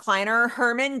moving the recliner,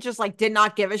 Herman just like did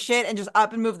not give a shit and just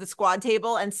up and moved the squad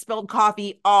table and spilled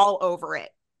coffee all over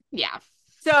it. Yeah.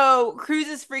 So Cruz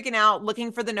is freaking out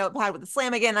looking for the notepad with the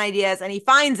Slamigan ideas, and he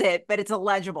finds it, but it's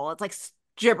illegible. It's like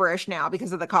gibberish now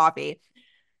because of the coffee.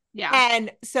 Yeah.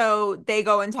 And so they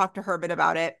go and talk to Herman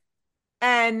about it.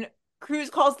 And Cruz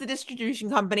calls the distribution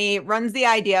company, runs the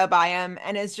idea by him,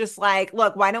 and is just like,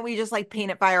 look, why don't we just like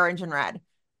paint it fire engine red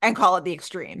and call it the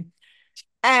Extreme?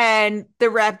 And the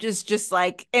rep just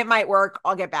like, it might work.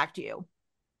 I'll get back to you.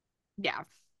 Yeah.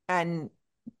 And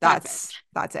that's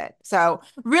it. So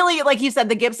really, like you said,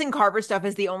 the Gibson Carver stuff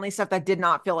is the only stuff that did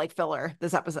not feel like filler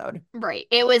this episode. Right.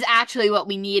 It was actually what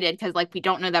we needed because like we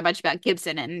don't know that much about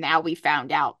Gibson, and now we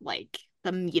found out like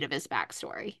the meat of his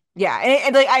backstory. Yeah,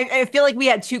 and like I feel like we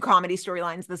had two comedy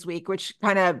storylines this week, which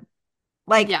kind of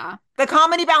like, yeah, the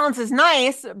comedy balance is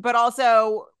nice, but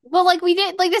also, well, like we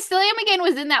did, like the Slamigan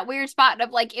was in that weird spot of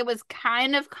like it was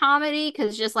kind of comedy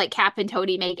because just like Cap and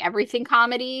Tony make everything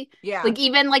comedy. Yeah, like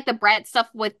even like the Brett stuff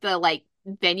with the like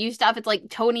venue stuff, it's like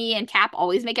Tony and Cap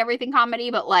always make everything comedy,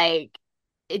 but like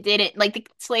it didn't, like the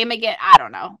Slamigan, I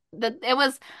don't know. It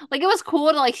was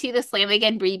cool to like see the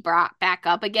Slamigan be brought back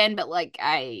up again, but like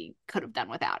I could have done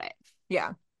without it. Yeah.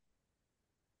 So.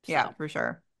 Yeah, for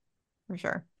sure. For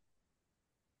sure.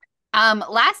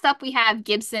 Last up we have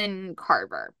Gibson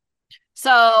Carver.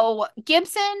 So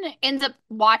Gibson ends up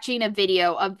watching a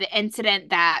video of the incident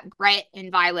that Brett and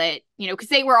Violet, because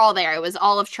they were all there. It was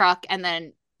Olive Truck and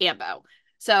then Ambo.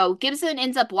 So Gibson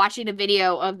ends up watching a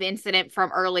video of the incident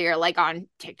from earlier, like on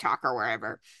TikTok or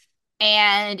wherever.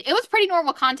 And it was pretty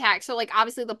normal contact. So like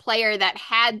obviously the player that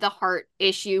had the heart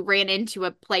issue ran into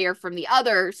a player from the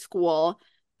other school.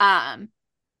 And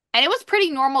it was pretty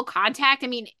normal contact. I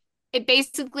mean, it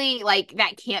basically like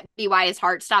that can't be why his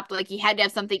heart stopped. Like he had to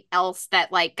have something else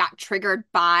that like got triggered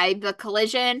by the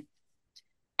collision.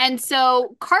 And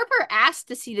so Carver asked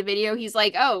to see the video. He's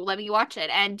like, oh, let me watch it.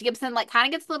 And Gibson like kind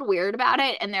of gets a little weird about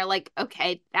it. And they're like,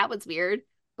 okay, that was weird.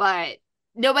 But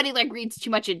nobody like reads too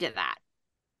much into that.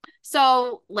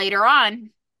 So later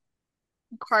on,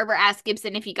 Carver asked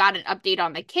Gibson if he got an update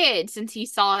on the kid since he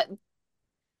saw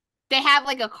they have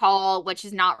like a call, which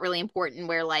is not really important,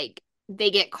 where like they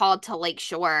get called to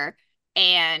Lakeshore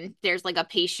and there's like a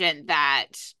patient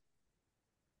that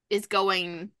is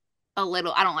going a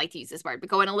little, I don't like to use this word, but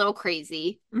going a little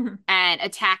crazy and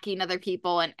attacking other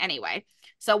people. And anyway,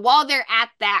 so while they're at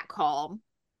that call,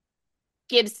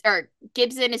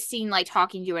 Gibson is seen like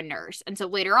talking to a nurse. And so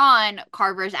later on,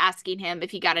 Carver's asking him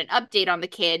if he got an update on the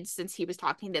kid since he was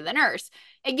talking to the nurse.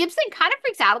 And Gibson kind of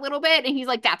freaks out a little bit and he's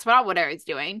like, that's not what I was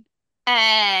doing.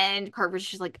 And Carver's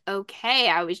just like, okay,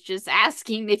 I was just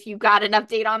asking if you got an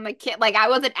update on the kid. Like, I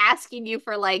wasn't asking you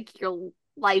for like your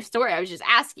life story. I was just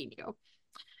asking you.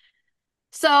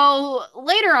 So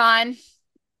later on,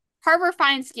 Carver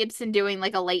finds Gibson doing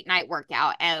like a late night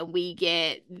workout and we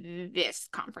get this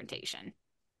confrontation.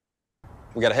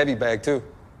 We got a heavy bag too.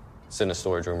 It's in the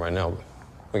storage room right now,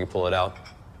 but we can pull it out.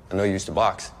 I know you used to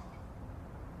box.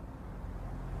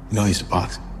 You know I used to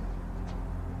box?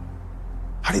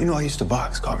 How do you know I used to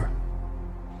box, Carver?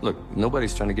 Look,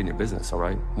 nobody's trying to get in your business, all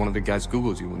right? One of the guys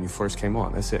Googled you when you first came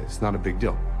on. That's it. It's not a big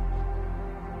deal.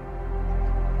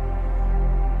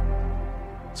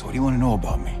 So what do you want to know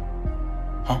about me?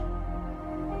 Huh?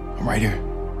 I'm right here.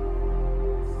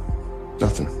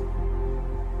 Nothing.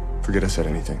 Forget I said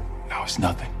anything. No, it's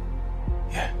nothing.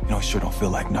 Yeah, it sure don't feel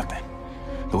like nothing.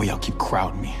 The way y'all keep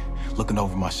crowding me, looking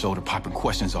over my shoulder, popping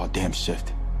questions all damn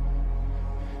shift.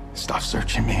 Stop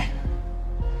searching me.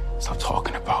 Stop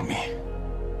talking about me.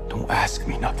 Don't ask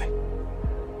me nothing.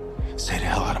 Stay the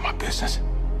hell out of my business.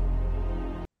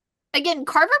 Again,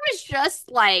 Carver was just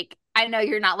like, I know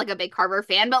you're not like a big Carver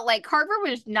fan, but like Carver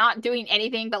was not doing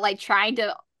anything but like trying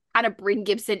to kind of bring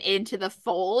Gibson into the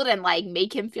fold and like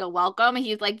make him feel welcome. And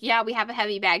he's like, yeah, we have a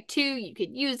heavy bag too. You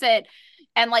could use it.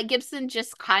 And like Gibson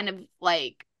just kind of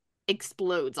like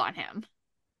explodes on him.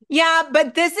 Yeah,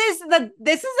 but this is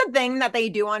a thing that they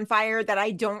do on Fire that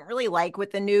I don't really like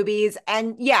with the newbies.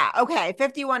 And yeah, okay,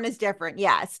 51 is different,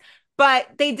 yes. But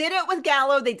they did it with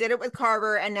Gallo, they did it with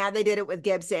Carver, and now they did it with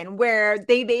Gibson, where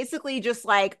they basically just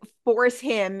like force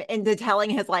him into telling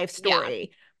his life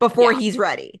story before he's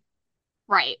ready.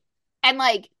 Right. And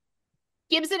like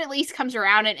Gibson at least comes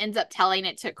around and ends up telling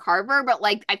it to Carver, but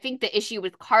like I think the issue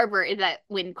with Carver is that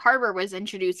when Carver was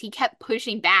introduced, he kept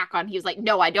pushing back on, he was like,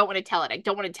 no, I don't want to tell it. I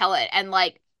don't want to tell it. And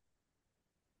like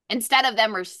instead of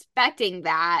them respecting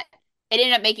that, it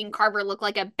ended up making Carver look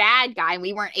like a bad guy, and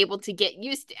we weren't able to get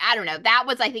used to, I don't know. That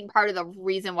was, I think, part of the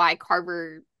reason why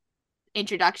Carver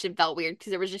introduction felt weird,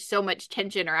 because there was just so much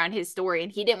tension around his story and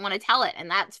he didn't want to tell it,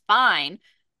 and that's fine.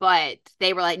 But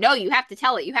they were like, no, you have to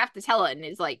tell it. You have to tell it. And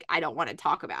it's like, I don't want to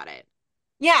talk about it.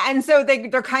 Yeah, and so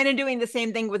they're kind of doing the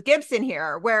same thing with Gibson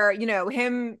here, where, you know,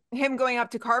 him going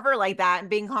up to Carver like that and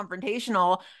being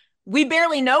confrontational, we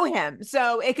barely know him.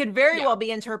 So it could very well be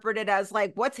interpreted as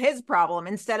like, what's his problem?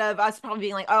 Instead of us probably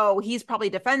being like, oh, he's probably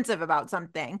defensive about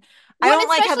something. Well, I don't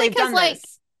like how they've done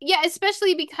this. Yeah,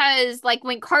 especially because like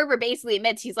when Carver basically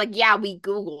admits, he's like, yeah, we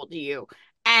Googled you.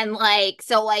 And like,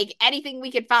 so like anything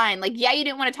we could find, like, yeah, you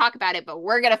didn't want to talk about it, but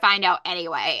we're going to find out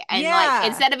anyway. And like,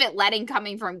 instead of it letting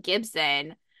coming from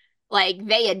Gibson, like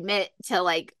they admit to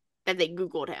like that they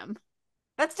Googled him.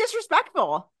 That's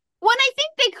disrespectful. When I think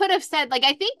they could have said, like,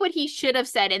 I think what he should have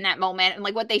said in that moment, and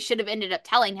like what they should have ended up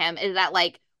telling him, is that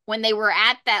like when they were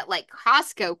at that like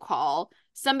Costco call,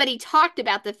 somebody talked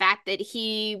about the fact that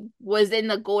he was in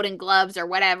the Golden Gloves or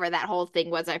whatever that whole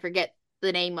thing was. I forget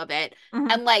the name of it.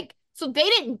 Mm-hmm. And like, so they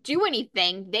didn't do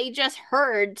anything. They just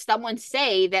heard someone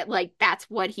say that like that's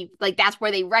what he, like that's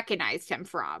where they recognized him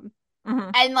from.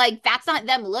 Mm-hmm. And like that's not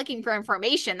them looking for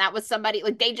information. That was somebody,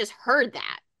 like they just heard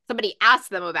that. Somebody asked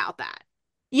them about that.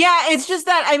 Yeah, it's just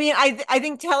that, I mean, I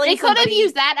think telling they could have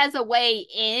used that as a way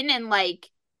in, and like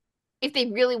if they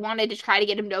really wanted to try to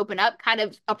get him to open up, kind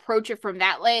of approach it from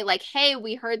that way. Like, hey,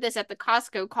 we heard this at the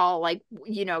Costco call. Like,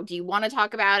 you know, do you want to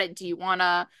talk about it? Do you want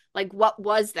to, like, what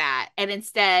was that? And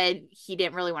instead, he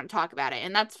didn't really want to talk about it.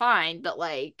 And that's fine. But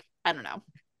like, I don't know.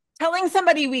 Telling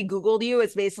somebody we Googled you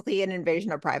is basically an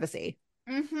invasion of privacy.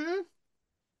 Mm-hmm.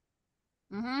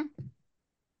 Mm-hmm.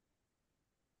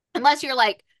 Unless you're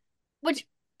like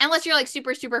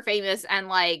super, super famous and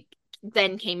like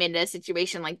then came into a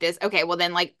situation like this. Okay, well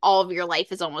then like all of your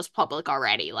life is almost public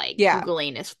already. Like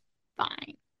Googling is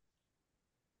fine.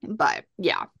 But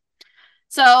yeah.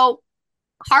 So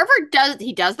Harvard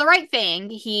does the right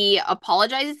thing. He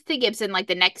apologizes to Gibson like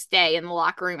the next day in the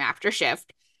locker room after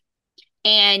shift.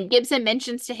 And Gibson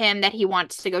mentions to him that he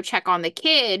wants to go check on the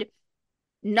kid,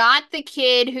 not the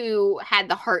kid who had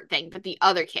the heart thing, but the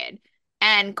other kid.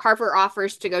 And Carver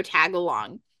offers to go tag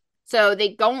along. So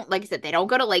they don't, like I said, they don't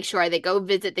go to Lakeshore. They go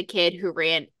visit the kid who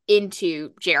ran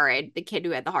into Jared, the kid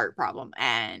who had the heart problem.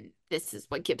 And this is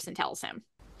what Gibson tells him.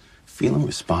 Feeling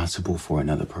responsible for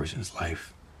another person's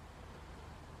life,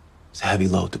 it's a heavy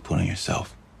load to put on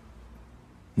yourself.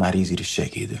 Not easy to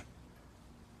shake either.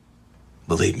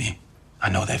 Believe me, I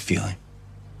know that feeling.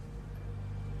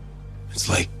 It's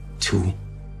like two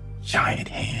giant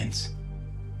hands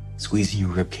squeezing your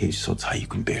ribcage so tight you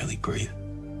can barely breathe.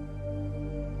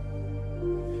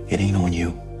 It ain't on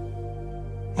you,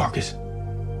 Marcus.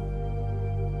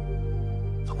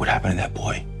 Look what happened to that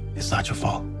boy. It's not your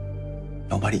fault.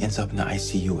 Nobody ends up in the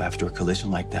ICU after a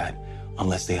collision like that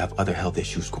unless they have other health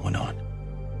issues going on.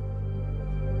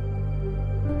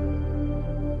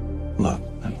 Look,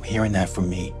 hearing that from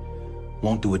me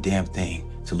won't do a damn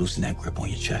thing to loosen that grip on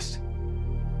your chest.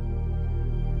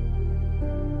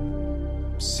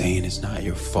 Saying it's not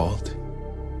your fault,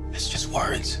 it's just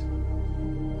words.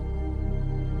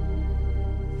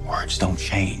 Words don't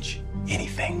change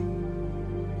anything.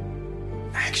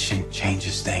 Action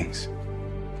changes things.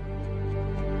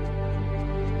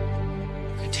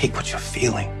 You take what you're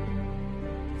feeling,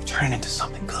 turn it into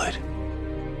something good.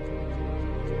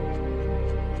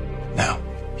 Now,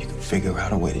 you can figure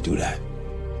out a way to do that.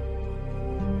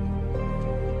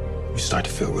 You start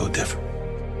to feel real different.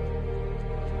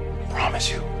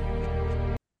 Promise you.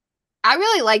 I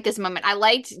really liked this moment. I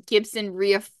liked Gibson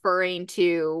referring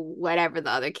to whatever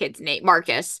the other kid's name,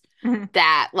 Marcus,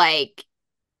 that like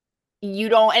you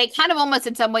don't, and it kind of almost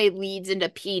in some way leads into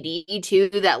PD too,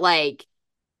 that like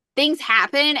things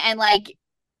happen and like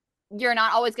you're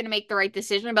not always going to make the right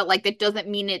decision, but like that doesn't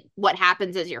mean what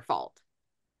happens is your fault.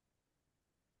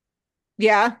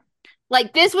 Yeah.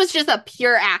 Like this was just a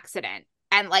pure accident,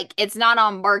 and like it's not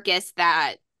on Marcus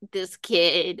that this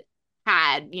kid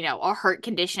had, you know, a heart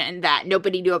condition that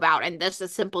nobody knew about, and this a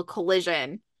simple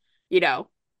collision, you know,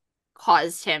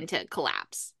 caused him to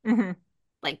collapse. Mm-hmm.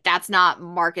 Like that's not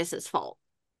Marcus's fault,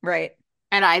 right?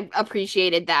 And I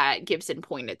appreciated that Gibson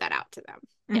pointed that out to them.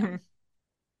 Mm-hmm. Yeah.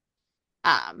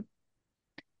 Um,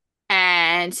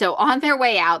 and so on their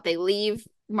way out, they leave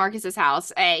Marcus's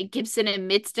house, and Gibson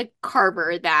admits to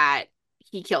Carver that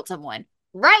he killed someone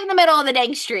right in the middle of the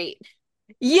dang street.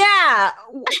 Yeah.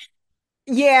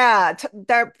 Yeah.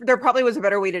 There probably was a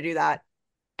better way to do that.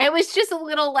 It was just a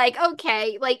little like,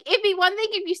 okay, like it'd be one thing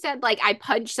if you said like I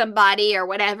punched somebody or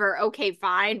whatever, okay,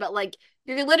 fine, but like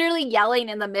you're literally yelling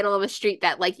in the middle of a street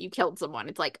that like you killed someone.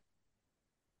 It's like,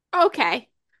 okay,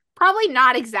 probably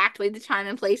not exactly the time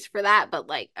and place for that, but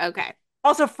like, okay.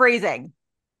 Also phrasing.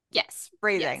 Yes.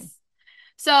 Phrasing. Yes.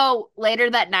 So later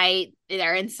that night,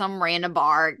 they're in some random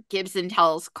bar. Gibson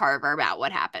tells Carver about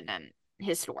what happened and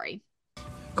his story.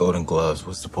 Golden Gloves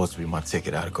was supposed to be my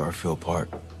ticket out of Garfield Park.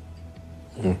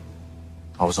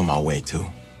 I was on my way too.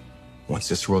 Won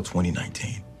Cicero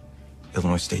 2019.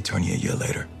 Illinois State Tourney a year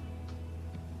later.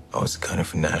 I was gunning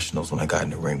for nationals when I got in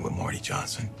the ring with Marty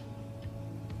Johnson.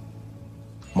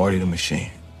 Marty the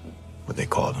Machine, what they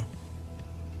called him.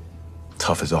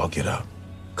 Tough as all get up,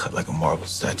 cut like a marble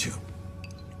statue.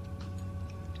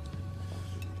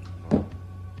 You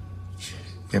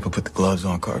ever put the gloves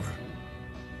on, Carver?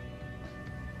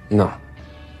 No.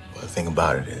 Well, the thing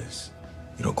about it is,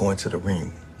 you don't go into the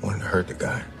ring wanting to hurt the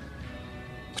guy,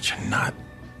 but you're not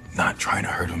trying to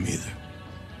hurt him either.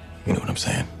 You know what I'm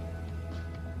saying?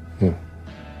 You're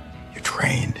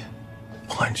trained,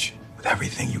 punch with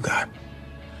everything you got.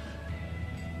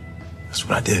 That's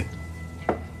what I did.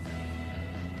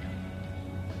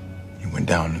 He went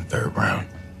down in the third round.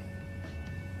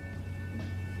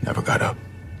 Never got up.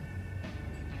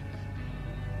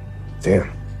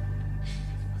 Damn.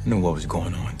 I knew what was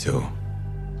going on, too.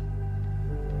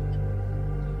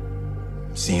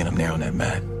 Seeing him there on that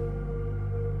mat.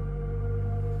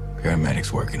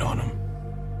 Paramedics working on him.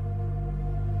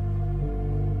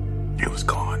 It was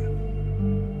gone.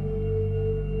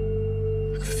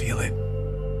 I could feel it.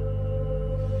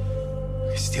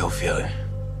 I still feel it.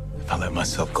 If I let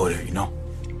myself go there, you know?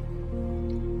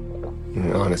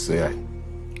 Honestly, I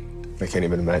can't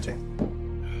even imagine.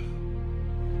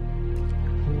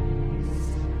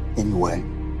 Anyway.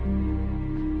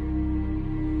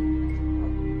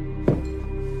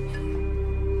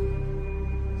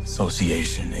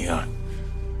 Association, they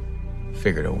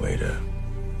figured a way to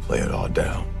play it all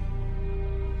down.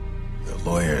 The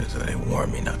lawyers, they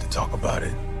warned me not to talk about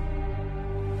it.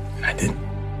 And I didn't.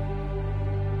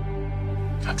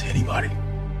 Not to anybody.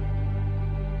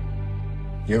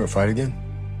 You ever fight again?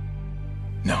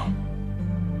 No.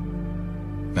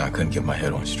 No, I couldn't get my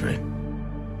head on straight.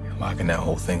 Locking that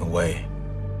whole thing away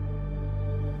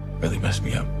really messed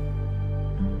me up.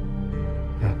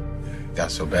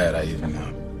 Got so bad, I even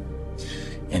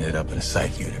ended up in a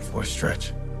psych unit for a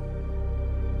stretch.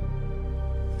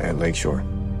 At Lakeshore.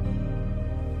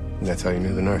 That's how you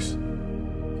knew the nurse.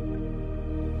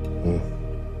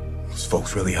 Those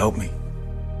folks really helped me.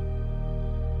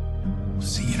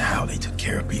 Seeing how they took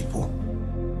care of people.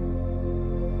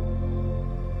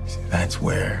 See, that's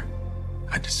where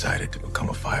I decided to become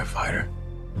a firefighter.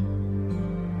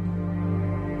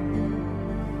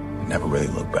 I never really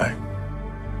looked back.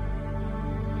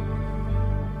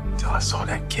 Until I saw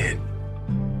that kid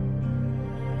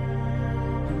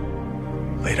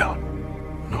laid out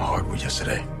on the hardwood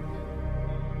yesterday.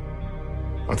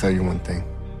 I'll tell you one thing.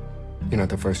 You're not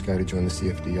the first guy to join the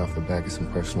CFD off the back of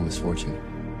some personal misfortune.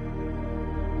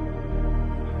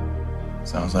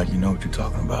 Sounds like you know what you're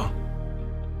talking about.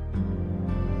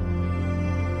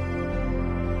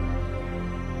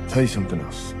 Tell you something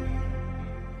else.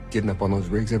 Getting up on those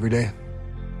rigs every day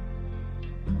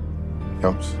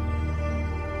helps.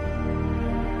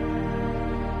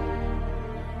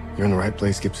 You're in the right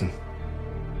place, Gibson.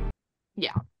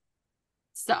 Yeah.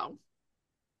 So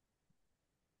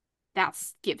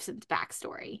that's Gibson's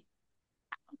backstory,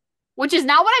 which is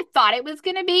not what I thought it was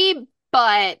going to be,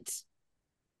 but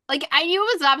like I knew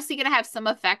it was obviously going to have some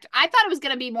effect. I thought it was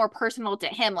going to be more personal to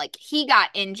him. Like he got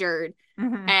injured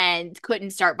and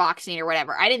couldn't start boxing or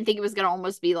whatever. I didn't think it was going to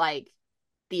almost be like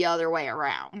the other way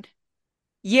around.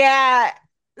 Yeah.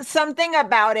 Something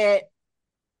about it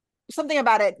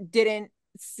didn't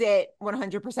sit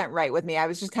 100% right with me. I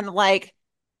was just kind of like,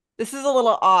 this is a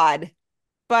little odd,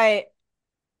 but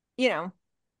you know,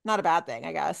 not a bad thing,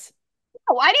 I guess.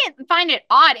 No, I didn't find it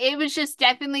odd. It was just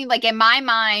definitely like in my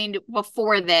mind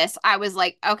before this, I was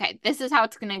like, okay, this is how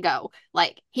it's going to go.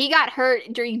 Like he got hurt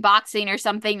during boxing or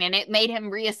something and it made him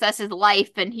reassess his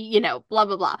life and he, blah,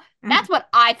 blah, blah. That's what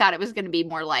I thought it was going to be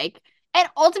more like. And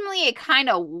ultimately it kind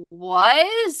of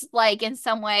was like in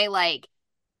some way, like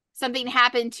something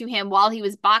happened to him while he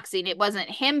was boxing. It wasn't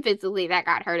him physically that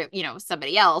got hurt,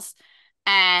 somebody else.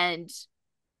 And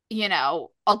you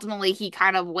know, ultimately he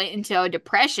kind of went into a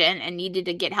depression and needed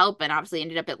to get help and obviously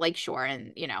ended up at Lakeshore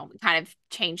and, you know, kind of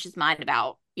changed his mind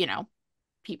about, you know,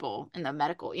 people in the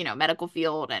medical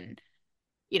field and,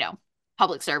 you know,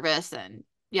 public service and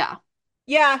yeah.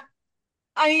 Yeah.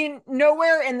 I mean,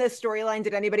 nowhere in this storyline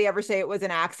did anybody ever say it was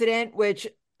an accident, which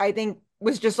I think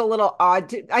was just a little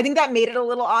odd. I think that made it a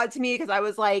little odd to me because I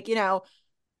was like, you know,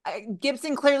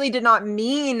 Gibson clearly did not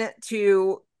mean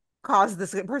to cause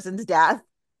this person's death,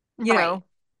 you know.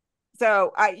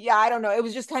 So I don't know. It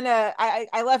was just kind of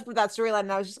I left with that storyline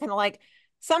and I was just kind of like,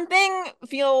 something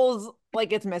feels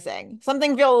like it's missing.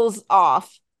 Something feels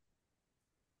off.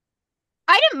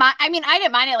 I didn't mind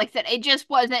it. Like I said, it just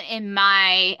wasn't in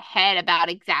my head about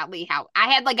exactly how I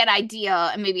had like an idea,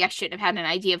 and maybe I shouldn't have had an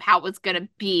idea of how it was gonna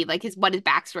be, like what his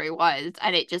backstory was,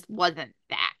 and it just wasn't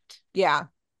that. Yeah.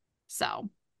 So,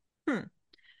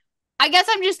 I guess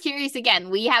I'm just curious again.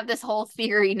 We have this whole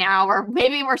theory now, or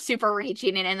maybe we're super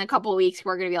reaching, and in a couple of weeks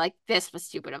we're gonna be like, this was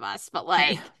stupid of us. But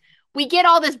like, we get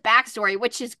all this backstory,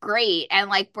 which is great, and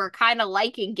like we're kind of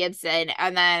liking Gibson,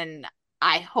 and then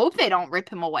I hope they don't rip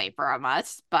him away from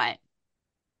us, but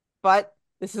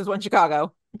this is One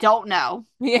Chicago. Don't know.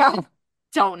 Yeah.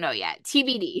 Don't know yet.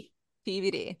 TBD.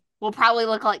 TBD. We'll probably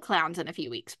look like clowns in a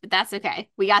few weeks, but that's okay.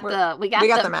 We got the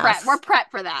masks. prep. We're prepped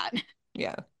for that.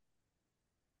 Yeah.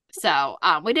 So,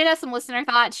 we did have some listener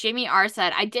thoughts. Jamie R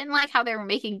said, I didn't like how they were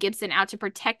making Gibson out to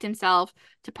protect himself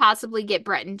to possibly get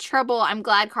Brett in trouble. I'm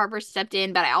glad Carver stepped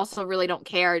in, but I also really don't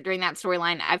care. During that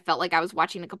storyline, I felt like I was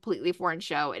watching a completely foreign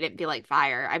show. It didn't feel like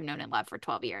fire. I've known and loved for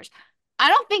 12 years. I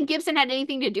don't think Gibson had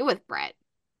anything to do with Brett.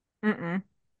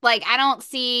 Like, I don't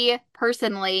see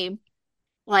personally,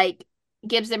 like,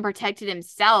 Gibson protected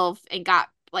himself and got,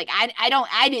 like,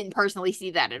 I didn't personally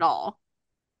see that at all.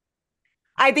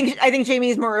 I think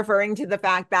Jamie's more referring to the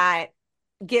fact that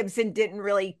Gibson didn't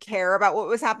really care about what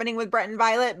was happening with Brett and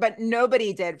Violet, but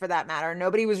nobody did for that matter.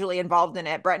 Nobody was really involved in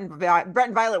it. Brett and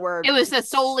Violet were. It was the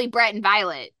solely Brett and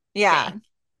Violet. Yeah. Thing.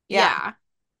 Yeah.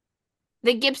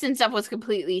 The Gibson stuff was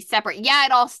completely separate. Yeah,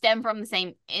 it all stemmed from the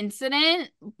same incident,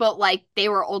 but like they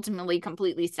were ultimately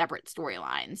completely separate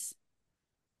storylines.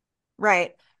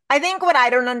 Right. I think what I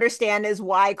don't understand is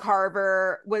why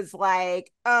Carver was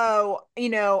like, oh, you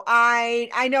know,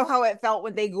 I know how it felt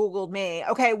when they Googled me.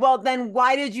 Okay, well then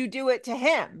why did you do it to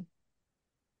him?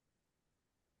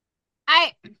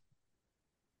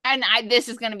 This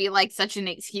is going to be like such an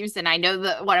excuse, and I know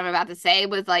that what I'm about to say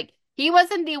was like, he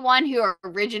wasn't the one who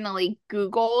originally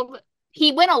Googled.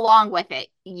 He went along with it,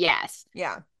 yes.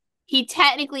 Yeah. He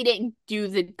technically didn't do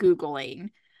the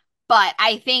Googling. But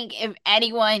I think if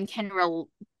anyone can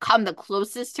come the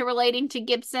closest to relating to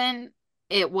Gibson,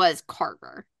 it was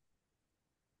Carver.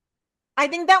 I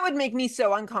think that would make me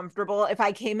so uncomfortable if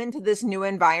I came into this new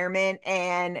environment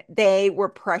and they were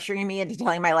pressuring me into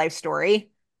telling my life story.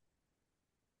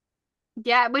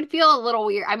 Yeah, it would feel a little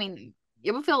weird. I mean,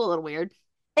 it would feel a little weird.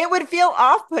 It would feel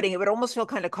off-putting. It would almost feel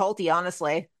kind of culty,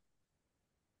 honestly.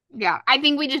 Yeah, I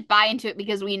think we just buy into it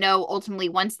because we know ultimately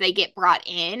once they get brought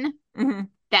in,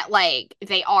 that like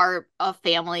they are a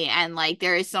family and like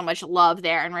there is so much love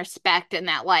there and respect, and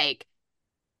that like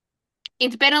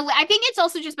it's been I think it's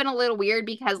also just been a little weird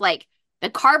because like the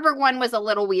Carver one was a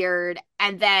little weird,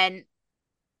 and then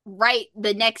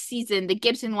the next season the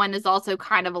Gibson one is also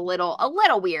kind of a little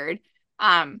weird.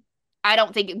 I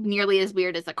don't think nearly as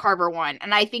weird as the Carver one,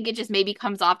 and I think it just maybe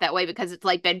comes off that way because it's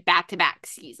like been back-to-back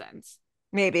seasons.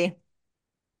 Maybe.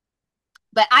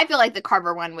 But I feel like the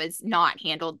Carver one was not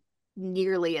handled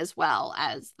nearly as well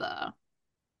as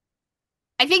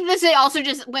I think this is also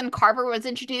just when Carver was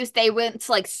introduced, they went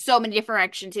to like so many different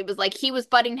directions. It was like he was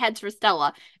butting heads for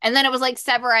Stella, and then it was like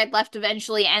Severide left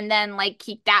eventually, and then like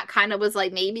that kind of was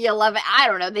like maybe 11. I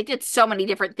don't know. They did so many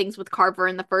different things with Carver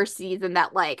in the first season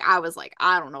that like I was like,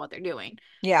 I don't know what they're doing.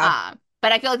 Yeah.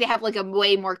 But I feel like they have like a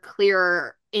way more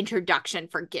clear introduction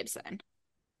for Gibson,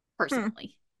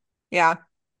 personally. Yeah.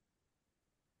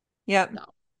 Yep. No.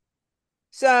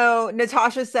 So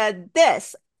Natasha said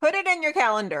this. Put it in your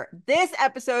calendar. This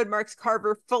episode marks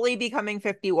Carver fully becoming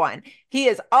 51. He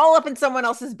is all up in someone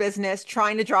else's business,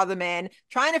 trying to draw them in,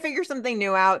 trying to figure something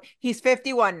new out. He's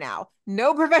 51 now.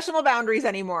 No professional boundaries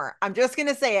anymore. I'm just going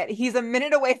to say it. He's a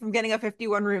minute away from getting a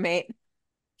 51 roommate.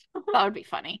 That would be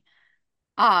funny.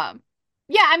 Yeah,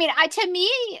 I mean, to me,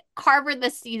 Carver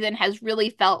this season has really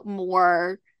felt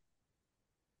more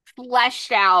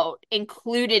fleshed out,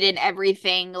 included in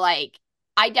everything. Like,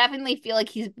 I definitely feel like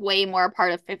he's way more a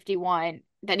part of 51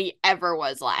 than he ever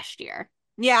was last year.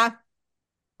 Yeah,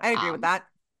 I agree with that.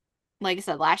 like I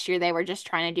said, last year they were just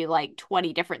trying to do like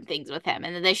 20 different things with him.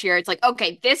 And then this year it's like,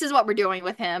 okay, this is what we're doing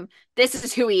with him. This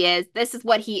is who he is. This is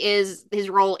what he is, his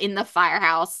role in the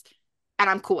firehouse. And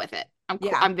I'm cool with it.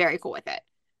 I'm very cool with it.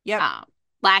 Yeah.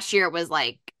 Last year it was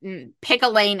like, pick a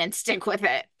lane and stick with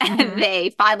it. And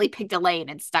they finally picked a lane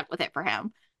and stuck with it for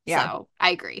him. Yeah. So I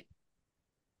agree.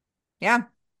 Yeah.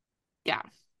 Yeah.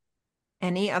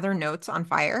 Any other notes on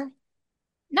Fire?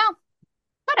 No.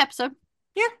 Good episode.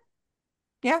 Yeah.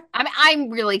 Yeah. I mean, I'm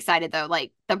really excited though.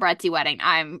 Like the Bretzi wedding,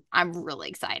 I'm really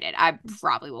excited. I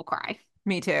probably will cry.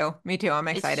 Me too. I'm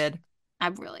excited.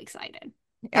 I'm really excited.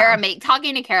 Yeah.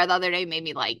 Talking to Kara the other day made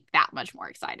me like that much more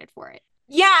excited for it.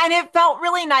 Yeah, and it felt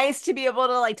really nice to be able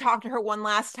to like talk to her one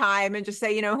last time and just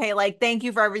say, you know, hey, like, thank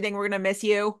you for everything. We're gonna miss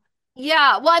you.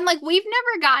 Yeah, well, and like we've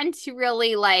never gotten to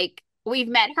really like we've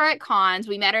met her at cons.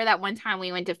 We met her that one time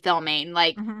we went to filming.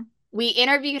 Like we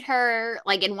interviewed her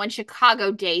like in one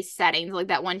Chicago Day settings, like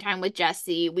that one time with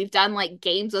Jesse. We've done like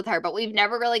games with her, but we've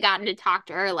never really gotten to talk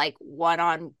to her like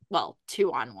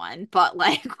 2-on-1, but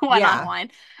like 1-on-1.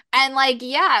 And like,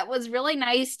 yeah, it was really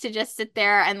nice to just sit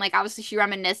there and like obviously she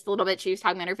reminisced a little bit. She was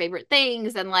talking about her favorite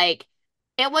things and like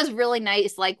it was really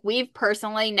nice. Like we've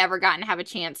personally never gotten to have a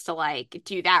chance to like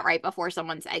do that right before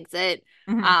someone's exit.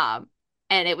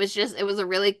 And it was a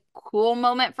really cool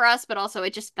moment for us, but also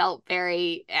it just felt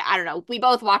very, I don't know. We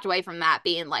both walked away from that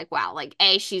being like, wow, like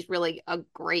she's really a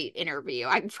great interview.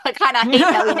 I kind of hate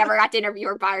that we never got to interview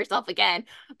her by herself again,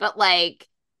 but like,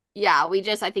 yeah,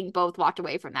 I think both walked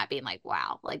away from that being like,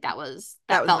 wow, like that was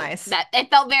nice. It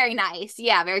felt very nice.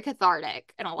 Yeah. Very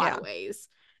cathartic in a lot of ways.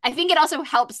 I think it also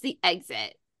helps the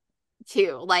exit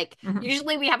too. Like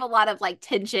usually we have a lot of like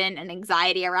tension and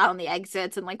anxiety around the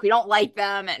exits and like we don't like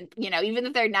them. And, you know, even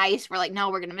if they're nice, we're like, no,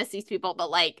 we're going to miss these people.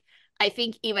 But like, I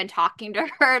think even talking to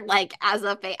her, like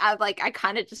I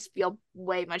kind of just feel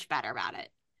way much better about it.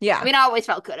 Yeah. I mean, I always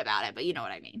felt good about it, but you know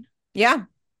what I mean? Yeah.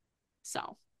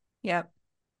 So. Yep.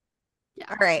 Yeah.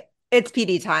 All right. It's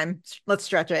PD time. Let's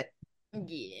stretch it.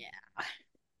 Yeah.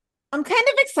 I'm kind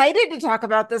of excited to talk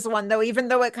about this one though, even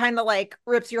though it kind of like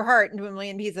rips your heart into a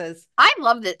million pieces. I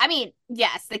love this. I mean,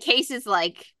 yes, the case is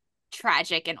like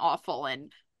tragic and awful.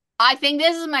 And I think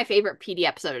this is my favorite PD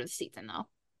episode of the season though.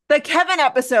 The Kevin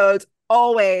episodes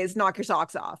always knock your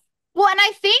socks off. Well, and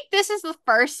I think this is the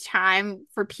first time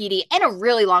for PD in a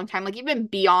really long time, like even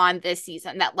beyond this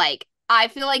season, that like I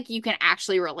feel like you can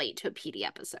actually relate to a PD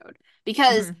episode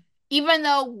because even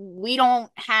though we don't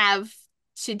have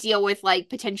to deal with like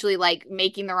potentially like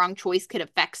making the wrong choice could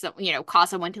affect some, you know, cause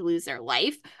someone to lose their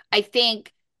life, I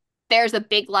think there's a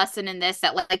big lesson in this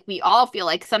that like we all feel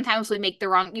like sometimes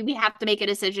we have to make a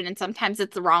decision and sometimes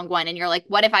it's the wrong one and you're like,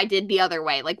 what if I did the other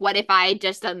way? Like what if I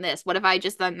just done this? What if I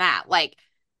just done that? Like,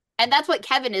 and that's what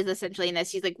Kevin is essentially in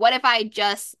this. He's like, what if I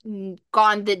just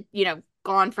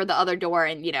gone for the other door?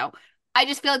 And, you know, I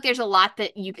just feel like there's a lot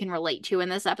that you can relate to in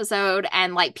this episode.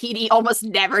 And like PD almost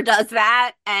never does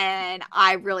that. And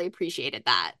I really appreciated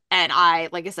that. And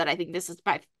like I said, I think this is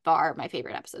by far my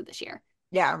favorite episode this year.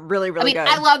 Yeah, really, really good.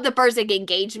 I love the Burzig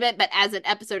engagement, but as an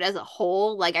episode as a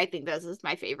whole, like I think this is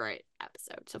my favorite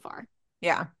episode so far.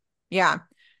 Yeah. Yeah.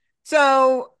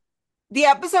 So the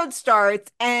episode starts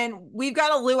and we've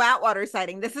got a Lou Atwater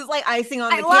sighting. This is like icing on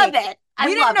the cake. I love it.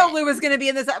 We didn't know Lou was going to be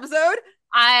in this episode.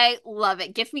 I love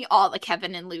it. Give me all the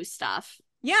Kevin and Lou stuff.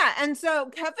 Yeah, and so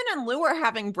Kevin and Lou are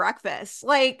having breakfast.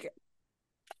 Like,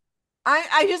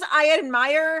 I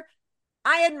admire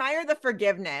the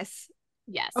forgiveness.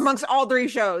 Yes. Amongst all three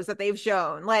shows that they've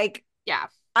shown. Like, yeah,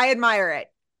 I admire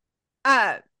it.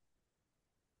 Yeah,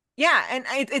 and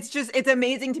it's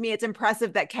amazing to me. It's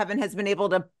impressive that Kevin has been able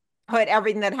to put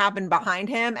everything that happened behind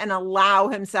him and allow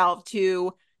himself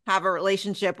to have a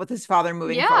relationship with his father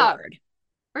moving forward.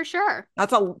 For sure.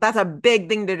 That's a big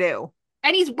thing to do.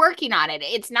 And he's working on it.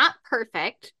 It's not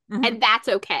perfect, and that's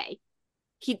okay.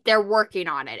 They're working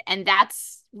on it, and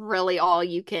that's really all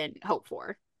you can hope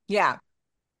for. Yeah.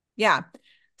 Yeah.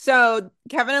 So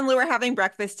Kevin and Lou are having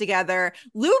breakfast together.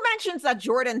 Lou mentions that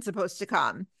Jordan's supposed to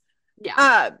come.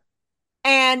 Yeah.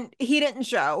 And he didn't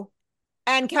show.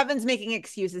 And Kevin's making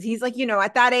excuses. He's like, you know,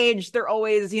 at that age, they're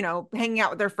always, you know, hanging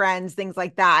out with their friends, things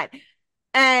like that.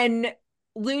 And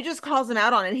Lou just calls him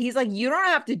out on it. He's like, you don't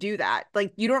have to do that.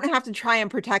 Like, you don't have to try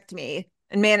and protect me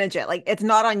and manage it. Like, it's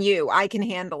not on you. I can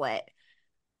handle it.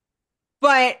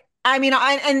 But I mean,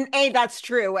 A, that's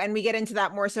true. And we get into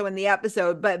that more so in the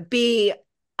episode. But B,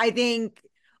 I think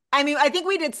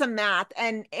we did some math.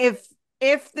 And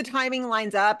if the timing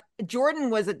lines up, Jordan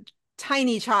was a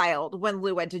tiny child when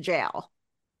Lou went to jail.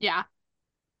 Yeah.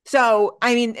 So,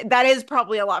 I mean, that is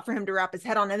probably a lot for him to wrap his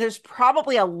head on. And there's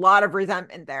probably a lot of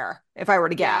resentment there, if I were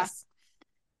to guess.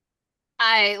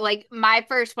 I like my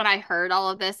first when I heard all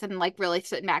of this and like really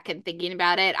sitting back and thinking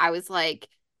about it, I was like,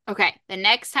 okay, the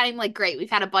next time, like, great, we've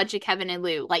had a bunch of Kevin and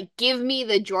Lou. Like, give me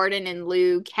the Jordan and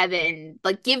Lou, Kevin.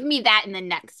 Like, give me that in the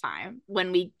next time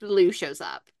when Lou shows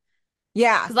up.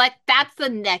 Yeah. Because, like, that's the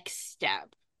next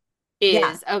step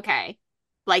is, okay,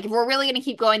 like, if we're really going to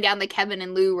keep going down the Kevin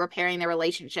and Lou repairing their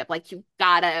relationship, like, you've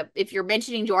got to, if you're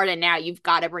mentioning Jordan now, you've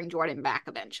got to bring Jordan back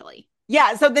eventually.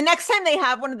 Yeah. So the next time they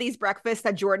have one of these breakfasts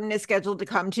that Jordan is scheduled to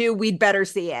come to, we'd better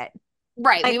see it.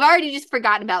 Right. We've already just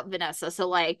forgotten about Vanessa. So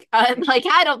like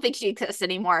I don't think she exists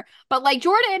anymore. But like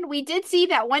Jordan, we did see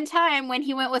that one time when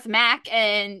he went with Mac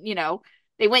and, you know,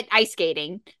 they went ice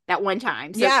skating that one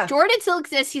time. So Jordan still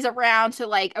exists. He's around. So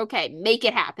like, okay, make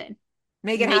it happen.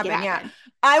 Make it happen. Yeah.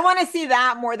 I want to see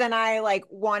that more than I like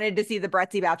wanted to see the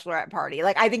Brettsy bachelorette party.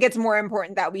 Like, I think it's more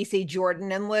important that we see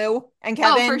Jordan and Lou and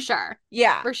Kevin. Oh, for sure.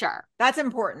 Yeah. For sure. That's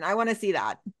important. I want to see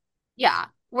that. Yeah.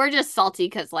 We're just salty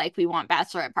because like we want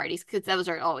bachelorette parties because those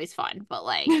are always fun. But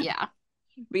like, yeah.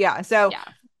 Yeah. So,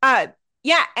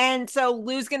 yeah. And so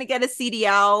Lou's going to get a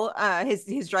CDL,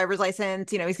 his driver's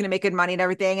license. You know, he's going to make good money and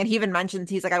everything. And he even mentions,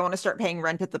 he's like, I want to start paying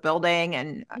rent at the building.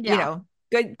 And, you know,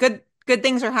 good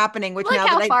things are happening. Which look now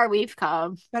how far we've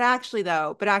come. But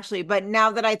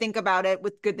now that I think about it,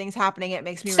 with good things happening, it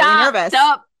makes me really nervous.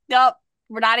 Nope.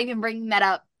 We're not even bringing that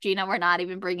up, Gina. We're not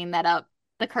even bringing that up.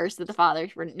 The curse of the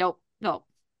fathers. Nope.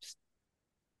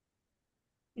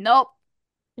 But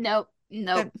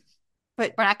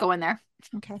we're not going there.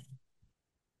 Okay.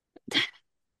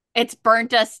 It's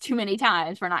burnt us too many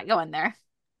times. We're not going there.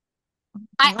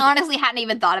 I honestly hadn't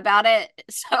even thought about it.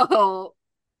 So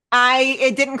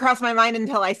it didn't cross my mind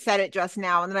until I said it just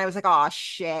now. And then I was like, oh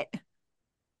shit.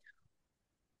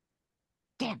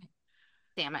 Damn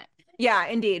it. Yeah,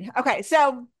 indeed. Okay.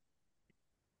 So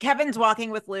Kevin's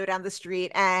walking with Lou down the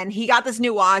street and he got this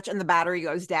new watch and the battery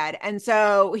goes dead. And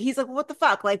so he's like, well, what the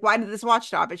fuck? Like, why did this watch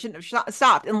stop? It shouldn't have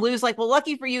stopped. And Lou's like, well,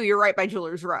 lucky for you, you're right by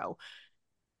Jewelers Row.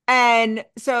 And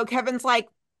so Kevin's like,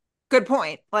 good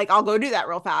point. Like, I'll go do that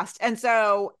real fast. And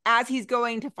so as he's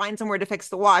going to find somewhere to fix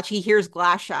the watch, he hears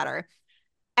glass shatter.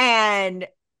 And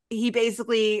he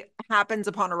basically happens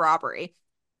upon a robbery.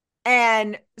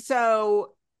 And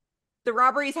so the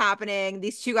robbery's happening.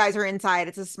 These two guys are inside.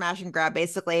 It's a smash and grab,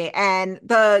 basically. And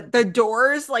the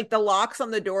doors, like the locks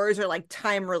on the doors are like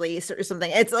time release or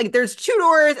something. It's like there's two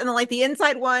doors and then like the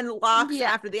inside one locks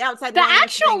after the outside one. The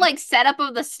actual like setup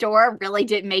of the store really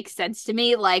didn't make sense to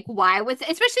me. Like, why was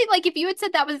it? Especially like if you had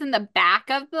said that was in the back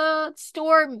of the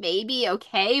store, maybe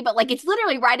okay. But like it's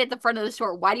literally right at the front of the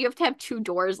store. Why do you have to have two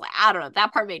doors? Like, I don't know.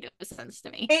 That part made no sense to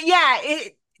me.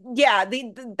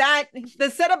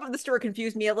 The setup of the store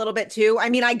confused me a little bit too. I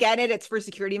mean, I get it, it's for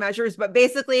security measures, but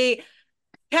basically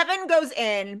Kevin goes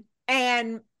in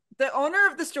and the owner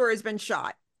of the store has been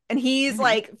shot and he's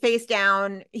like face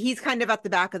down. He's kind of at the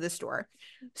back of the store.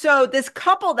 So this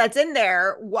couple that's in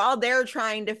there, while they're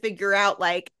trying to figure out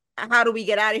like, how do we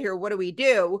get out of here? What do we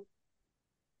do?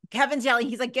 Kevin's yelling,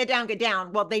 he's like, get down, get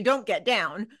down. Well, they don't get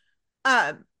down.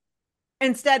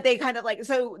 Instead they kind of like,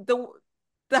 so the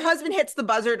husband hits the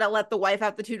buzzer to let the wife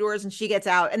out the two doors and she gets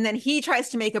out. And then he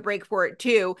tries to make a break for it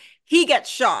too. He gets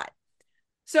shot.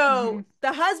 So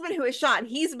the husband who is shot,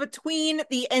 he's between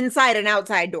the inside and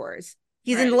outside doors.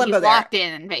 He's in limbo. He's locked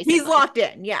in, basically. He's locked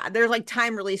in. Yeah. There's like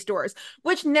time release doors,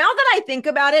 which now that I think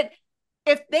about it,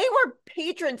 if they were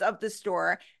patrons of the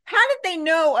store, how did they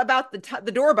know about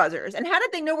the door buzzers and how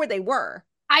did they know where they were?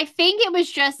 I think it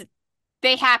was just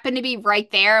they happened to be right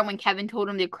there. And when Kevin told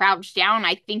him to crouch down,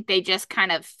 I think they just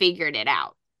kind of figured it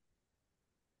out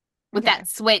with that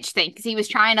switch thing. Because he was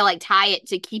trying to like tie it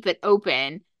to keep it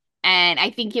open. And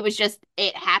I think it was just,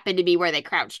 it happened to be where they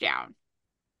crouched down.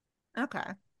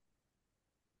 Okay.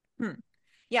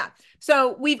 Yeah.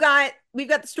 So we've got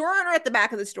the store owner at the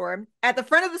back of the store. At the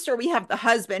front of the store, we have the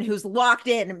husband who's locked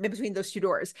in between those two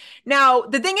doors. Now,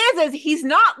 the thing is he's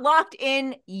not locked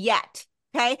in yet.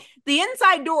 Okay. The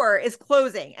inside door is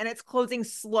closing and it's closing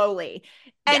slowly.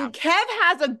 And Kev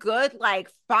has a good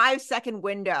like 5-second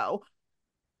window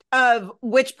of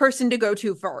which person to go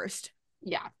to first.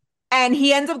 Yeah. And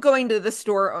he ends up going to the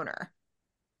store owner.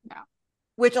 Yeah.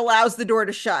 Which allows the door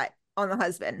to shut on the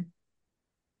husband.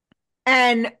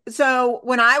 And so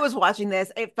when I was watching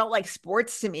this, it felt like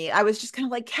sports to me. I was just kind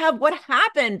of like, Kev, what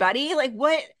happened, buddy? Like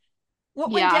what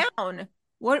went down?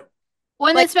 Well,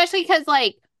 like, especially because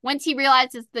like once he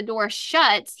realizes the door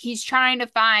shuts, he's trying to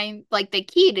find like the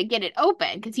key to get it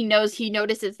open because he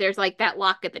notices there's like that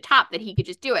lock at the top that he could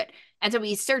just do it. And so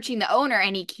he's searching the owner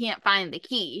and he can't find the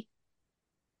key.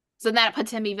 So that puts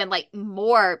him even like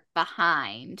more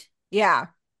behind. Yeah.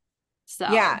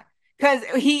 So yeah. because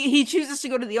he chooses to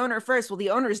go to the owner first. Well,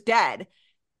 the owner's dead.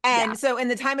 And Yeah. so in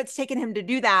the time it's taken him to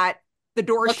do that, the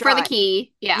door's Look shut. for the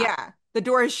key. Yeah. Yeah. The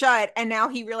door is shut. And now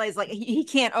he realized like he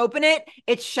can't open it.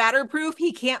 It's shatterproof.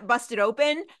 He can't bust it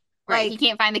open. Right. Like He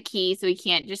can't find the key, so he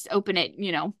can't just open it,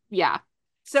 Yeah.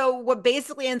 so what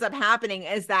basically ends up happening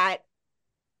is that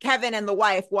Kevin and the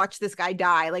wife watch this guy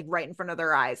die like right in front of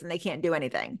their eyes and they can't do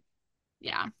anything.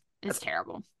 Yeah. It's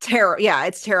terrible. Yeah,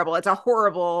 it's terrible. It's a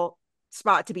horrible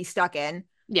spot to be stuck in.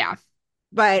 Yeah.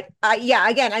 But yeah,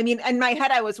 again, I mean, in my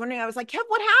head, I was wondering, I was like, Kev,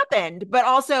 what happened? But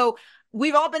also,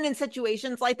 we've all been in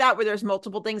situations like that where there's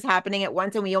multiple things happening at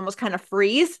once and we almost kind of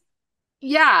freeze.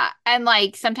 Yeah. And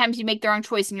like sometimes you make the wrong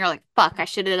choice and you're like, fuck, I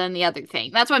should have done the other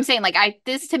thing. That's what I'm saying. Like,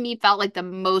 this to me felt like the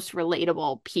most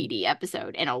relatable PD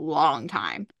episode in a long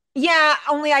time. Yeah,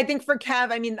 only I think for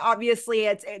Kev, I mean, obviously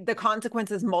the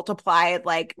consequences multiplied,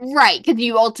 like right, because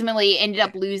you ultimately ended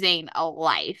up losing a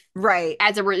life, right,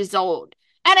 as a result.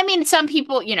 And I mean, some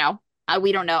people,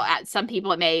 we don't know. Some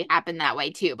people it may happen that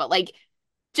way too, but like,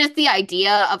 just the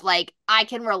idea of like I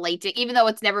can relate to, even though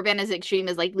it's never been as extreme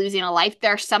as like losing a life,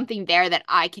 there's something there that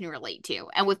I can relate to,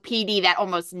 and with PD, that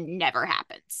almost never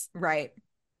happens, right,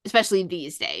 especially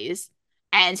these days.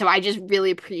 And so I just really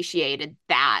appreciated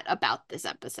that about this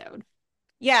episode.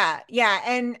 Yeah.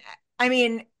 And I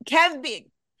mean, Kev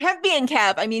being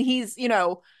Kev, I mean, he's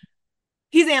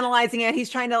analyzing it. He's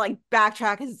trying to like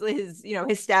backtrack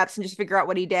his steps and just figure out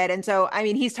what he did. And so, I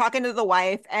mean, he's talking to the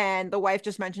wife and the wife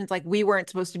just mentions like, we weren't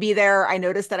supposed to be there. I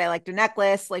noticed that I liked a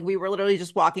necklace. Like we were literally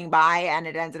just walking by and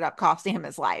it ended up costing him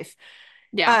his life.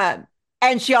 Yeah.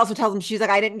 And she also tells him, she's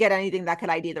like, I didn't get anything that could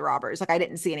ID the robbers. Like I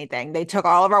didn't see anything. They took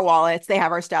all of our wallets. They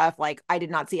have our stuff. Like I did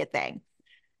not see a thing.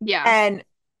 Yeah. And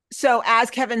so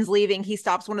as Kevin's leaving, he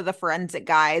stops one of the forensic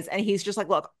guys and he's just like,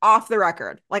 look, off the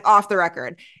record,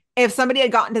 if somebody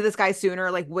had gotten to this guy sooner,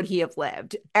 like, would he have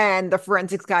lived? And the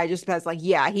forensics guy just says like,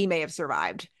 yeah, he may have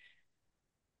survived.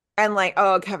 And like,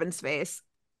 oh, Kevin's face.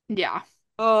 Yeah.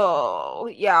 Oh,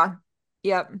 yeah.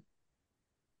 Yep.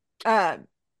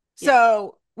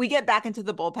 So we get back into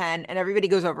the bullpen and everybody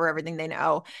goes over everything they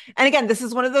know. And again, this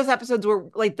is one of those episodes where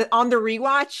like on the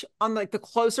rewatch, on like the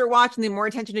closer watch and the more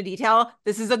attention to detail,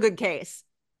 this is a good case.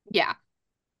 Yeah.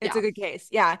 It's a good case.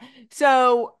 Yeah.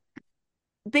 So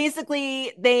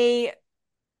basically they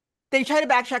try to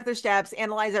backtrack their steps,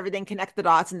 analyze everything, connect the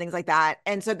dots and things like that.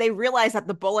 And so they realize that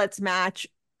the bullets match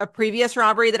a previous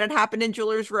robbery that had happened in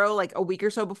Jewelers Row like a week or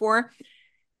so before.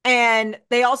 And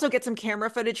they also get some camera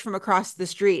footage from across the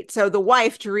street. So the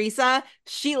wife, Teresa,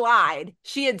 she lied.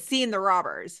 She had seen the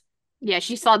robbers. Yeah,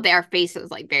 she saw their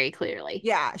faces like very clearly.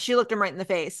 Yeah, she looked them right in the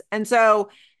face. And so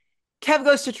Kev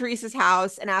goes to Teresa's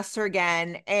house and asks her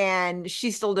again, and she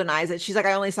still denies it. She's like,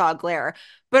 I only saw a glare.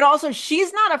 But also,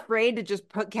 she's not afraid to just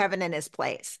put Kevin in his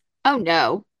place. Oh,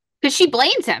 no. Because she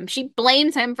blames him. She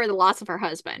blames him for the loss of her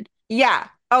husband. Yeah.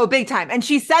 Oh, big time. And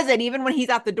she says it even when he's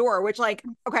at the door, which like,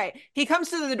 okay, he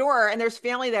comes to the door and there's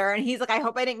family there and he's like, I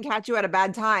hope I didn't catch you at a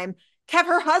bad time. Kev,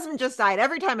 her husband just died.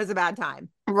 Every time is a bad time.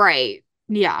 Right.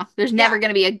 Yeah. There's never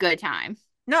going to be a good time.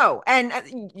 No.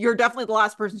 And you're definitely the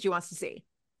last person she wants to see.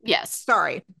 Yes.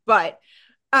 Sorry. But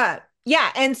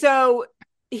yeah. And so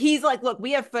he's like, look,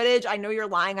 we have footage. I know you're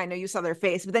lying. I know you saw their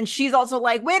face. But then she's also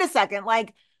like, wait a second.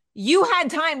 Like, you had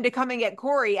time to come and get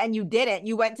Corey and you didn't.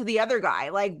 You went to the other guy.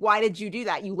 Like, why did you do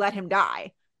that? You let him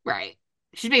die. Right.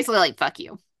 She's basically like, fuck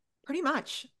you. Pretty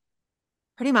much.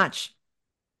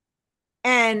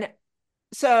 And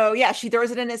so, yeah, she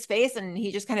throws it in his face and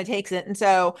he just kind of takes it. And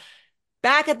so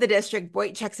back at the district,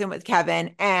 Boyd checks in with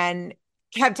Kevin and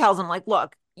Kev tells him like,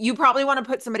 look, you probably want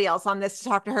to put somebody else on this to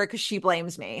talk to her because she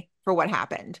blames me for what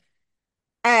happened.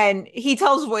 And he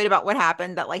tells Voight about what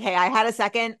happened, that like, hey, I had a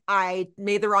second. I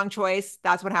made the wrong choice.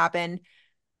 That's what happened.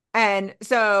 And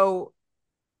so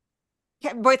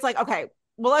Voight's like, okay,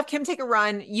 we'll have Kim take a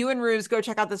run. You and Ruse go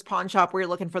check out this pawn shop where you're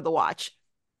looking for the watch.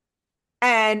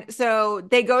 And so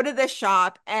they go to this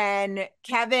shop and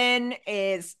Kevin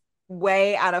is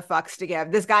way out of fucks to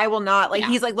give. This guy will not like,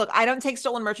 he's like, look, I don't take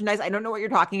stolen merchandise. I don't know what you're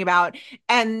talking about.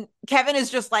 And Kevin is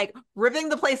just like ripping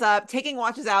the place up, taking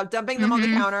watches out, dumping them on the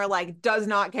counter, like does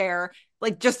not care,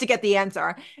 like just to get the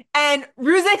answer. And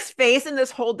Ruzek's face in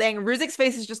this whole thing, Ruzek's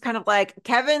face is just kind of like,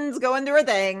 Kevin's going through a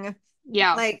thing.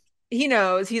 Yeah. Like he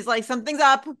knows, he's like, something's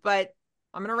up, but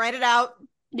I'm going to write it out.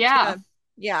 Yeah.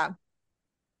 Yeah.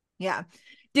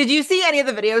 Did you see any of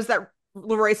the videos that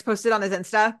Leroyce posted on his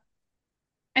Insta?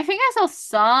 I think I saw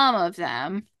some of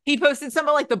them. He posted some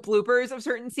of like the bloopers of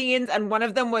certain scenes, and one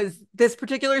of them was this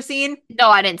particular scene. No,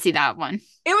 I didn't see that one.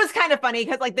 It was kind of funny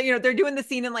because like they're doing the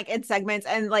scene in segments,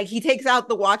 and like he takes out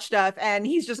the watch stuff and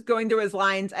he's just going through his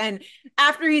lines, and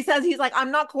after he says, he's like, I'm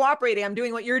not cooperating, I'm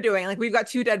doing what you're doing, like we've got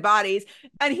 2 dead bodies,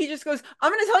 and he just goes,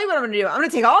 I'm gonna tell you what I'm gonna do, I'm gonna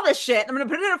take all this shit, I'm gonna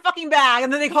put it in a fucking bag,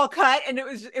 and then they call cut, and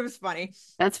it was funny.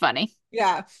 That's funny.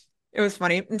 Yeah, it was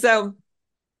funny. And so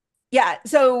yeah,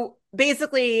 so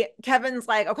basically Kevin's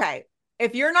like, okay,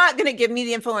 if you're not going to give me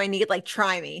the info I need, like,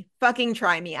 try me. Fucking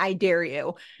try me. I dare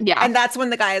you. Yeah. And that's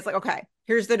when the guy is like, okay,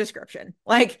 here's the description.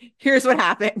 Like, here's what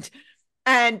happened.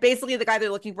 And basically the guy they're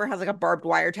looking for has like a barbed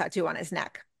wire tattoo on his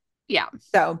neck. Yeah.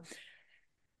 So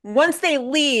once they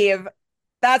leave,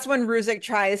 that's when Ruzek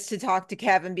tries to talk to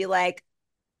Kev and be like,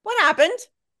 what happened?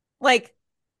 Like,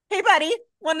 hey, buddy,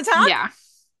 want to talk? Yeah.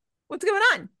 What's going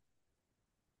on?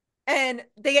 And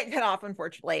they get cut off,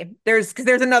 unfortunately. Because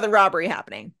there's another robbery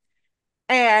happening.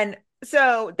 And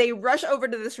so they rush over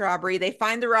to this robbery. They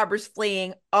find the robbers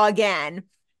fleeing again.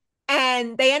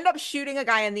 And they end up shooting a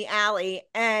guy in the alley.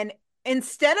 And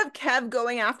instead of Kev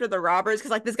going after the robbers,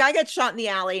 because like this guy gets shot in the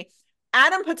alley,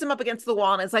 Adam puts him up against the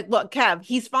wall and is like, look, Kev,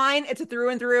 he's fine. It's a through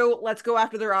and through. Let's go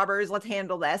after the robbers. Let's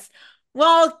handle this.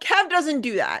 Well, Kev doesn't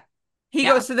do that. He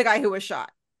goes to the guy who was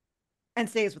shot and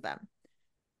stays with them.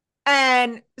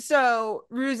 And so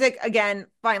Ruzek again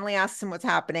finally asks him what's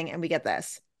happening, and we get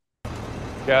this.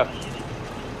 Kev.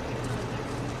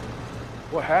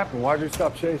 What happened? Why'd you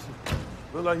stop chasing?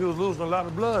 Looked like he was losing a lot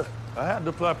of blood. I had to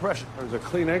apply pressure. There was a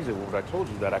clean exit wound. I told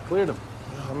you that. I cleared him.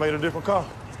 I made a different call.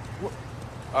 What?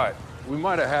 All right, we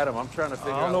might have had him. I'm trying to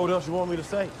figure out. I don't know what else you want me to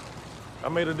say. I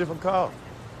made a different call.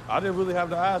 I didn't really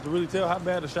have the eyes to really tell how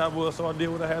bad the shot was, so I did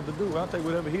what I had to do. I'll take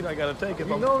whatever heat I got to take. You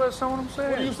know that's not what I'm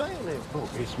saying. What are you saying then? Oh,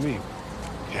 it's me.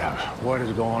 Yeah, what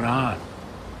is going on?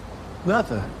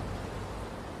 Nothing.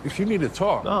 If you need to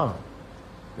talk. No.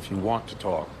 If you want to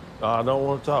talk. No, I don't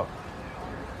want to talk.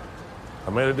 I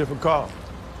made a different call.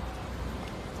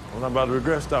 I'm not about to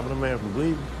regret stopping a man from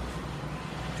bleeding.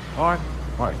 All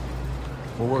right.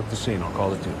 We'll work the scene. I'll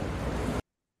call it to.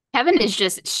 Kevin is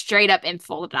just straight up in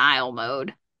full denial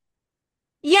mode.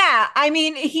 Yeah, I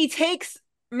mean, he takes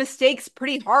mistakes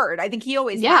pretty hard. I think he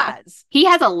always has. He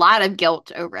has a lot of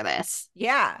guilt over this.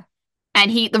 Yeah.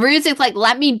 And the Ruzek's like,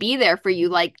 let me be there for you.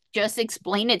 Like, just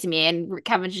explain it to me. And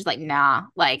Kevin's just like, nah.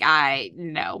 Like,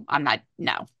 I'm not,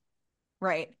 no.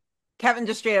 Right. Kevin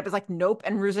just straight up is like, nope.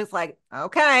 And Ruzek's like,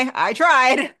 okay, I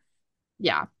tried.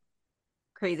 Yeah.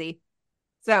 Crazy.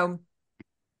 So,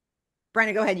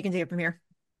 Brenda, go ahead. You can take it from here.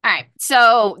 All right.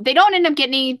 So they don't end up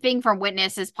getting anything from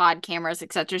witnesses, pod cameras,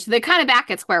 etc. So they're kind of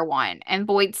back at square one. And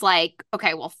Boyd's like,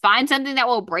 okay, well, find something that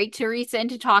will break Teresa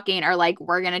into talking, or like,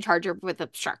 we're going to charge her with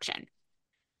obstruction.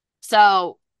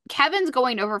 So Kevin's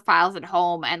going over files at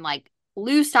home, and like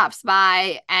Lou stops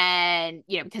by, and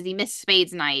because he missed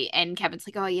Spades night, and Kevin's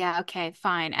like, oh yeah, okay,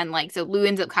 fine. And like, so Lou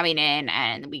ends up coming in,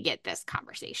 and we get this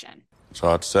conversation. It's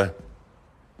hard to say.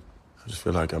 I just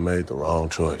feel like I made the wrong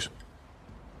choice.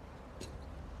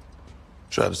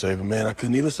 Tried to save a man I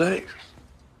couldn't even save.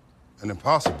 An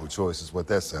impossible choice is what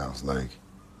that sounds like.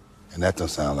 And that don't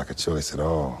sound like a choice at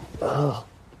all.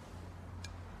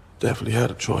 Definitely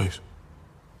had a choice.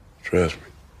 Trust me.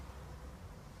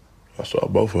 I saw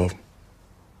both of them.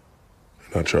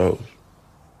 And I chose.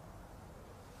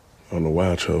 I don't know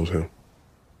why I chose him.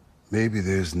 Maybe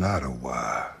there's not a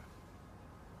why.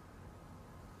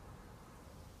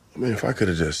 I mean, if I could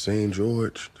have just seen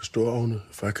George, the store owner,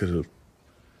 if I could have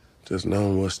just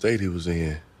known what state he was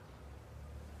in,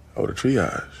 I would have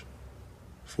triaged,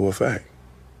 for a fact.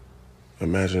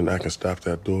 Imagine I can stop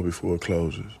that door before it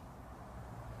closes.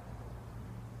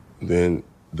 Then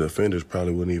the offenders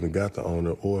probably wouldn't even got the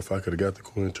owner, or if I could have got the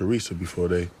Queen Teresa before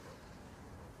they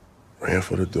ran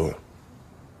for the door.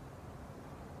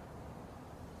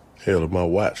 Hell, if my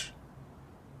watch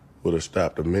would have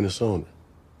stopped the menace owner.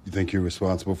 You think you're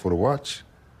responsible for the watch?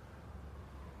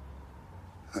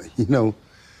 You know,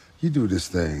 you do this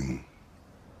thing,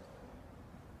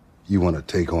 you want to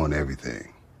take on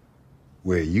everything,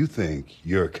 where you think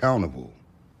you're accountable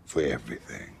for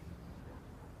everything.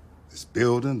 This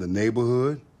building, the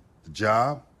neighborhood, the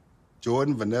job,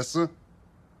 Jordan, Vanessa,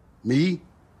 me.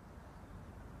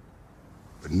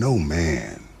 But no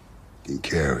man can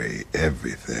carry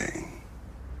everything.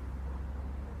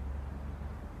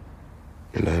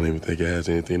 And I don't even think it has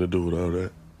anything to do with all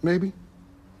that. Maybe,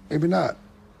 maybe not.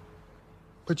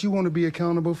 But you want to be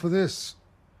accountable for this.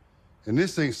 And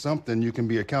this ain't something you can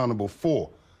be accountable for.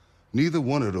 Neither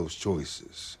one of those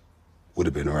choices would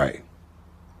have been right.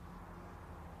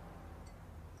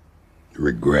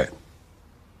 Regret.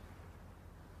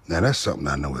 Now, that's something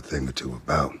I know a thing or two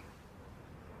about.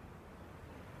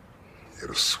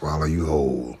 It'll swallow you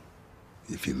whole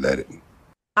if you let it.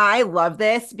 I love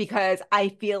this because I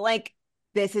feel like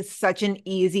this is such an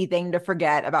easy thing to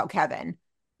forget about Kevin.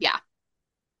 Yeah.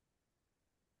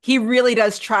 He really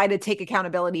does try to take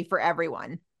accountability for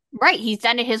everyone. Right. He's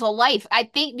done it his whole life. I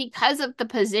think because of the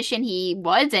position he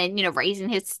was in, raising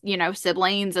his,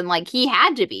 siblings, and like he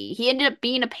had to be. He ended up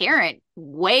being a parent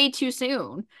way too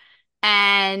soon.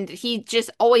 And he just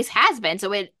always has been.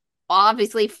 So it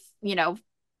obviously,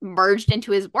 merged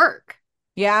into his work.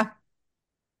 Yeah.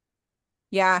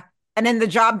 Yeah. And in the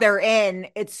job they're in,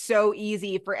 it's so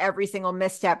easy for every single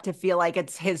misstep to feel like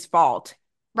it's his fault.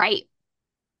 Right.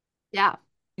 Yeah.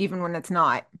 Even when it's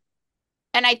not.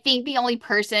 And I think the only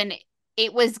person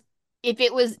if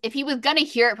he was gonna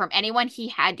hear it from anyone, he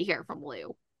had to hear it from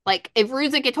Lou. Like if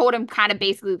Ruzek had told him kind of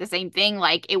basically the same thing,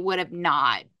 like it would have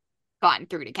not gotten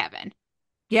through to Kevin.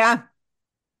 Yeah.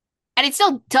 And it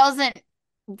still doesn't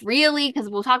really, because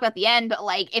we'll talk about the end, but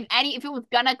like if it was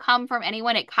gonna come from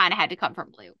anyone, it kind of had to come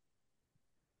from Lou.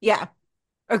 Yeah.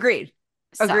 Agreed.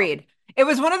 Agreed. It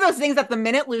was one of those things that the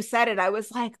minute Lou said it, I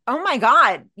was like, oh my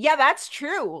God, yeah, that's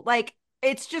true. Like,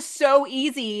 it's just so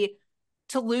easy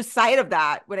to lose sight of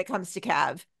that when it comes to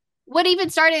Kev. What even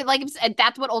started, like,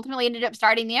 that's what ultimately ended up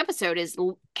starting the episode, is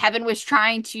Kevin was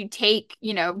trying to take,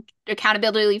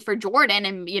 accountability for Jordan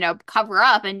and, cover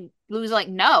up, and Lou's like,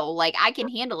 no, like, I can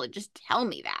handle it. Just tell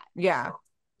me that. Yeah.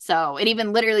 So it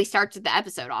even literally starts the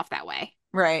episode off that way.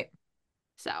 Right.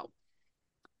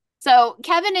 So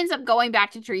Kevin ends up going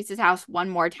back to Teresa's house one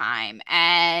more time,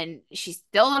 and she's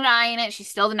still denying it. She's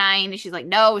still denying it. She's like,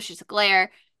 no, it's just a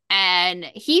glare.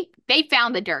 And they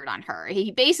found the dirt on her. He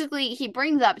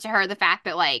brings up to her the fact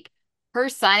that like her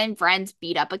son and friends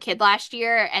beat up a kid last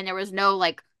year, and there was no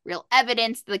like real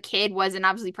evidence. The kid wasn't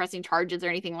obviously pressing charges or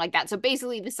anything like that. So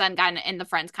basically the son and the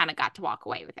friends kind of got to walk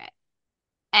away with it.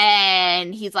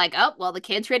 And he's like, oh, well, the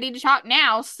kid's ready to talk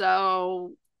now.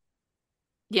 So,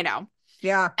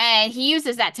 Yeah. And he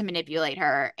uses that to manipulate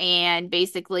her. And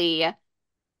basically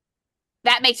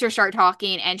that makes her start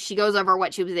talking, and she goes over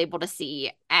what she was able to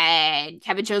see. And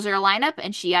Kevin shows her a lineup,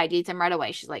 and she IDs him right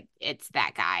away. She's like, it's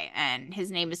that guy. And his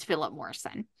name is Philip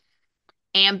Morrison.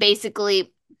 And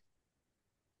basically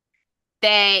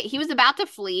he was about to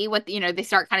flee with, they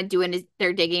start kind of doing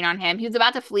their digging on him. He was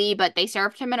about to flee, but they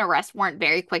served him an arrest warrant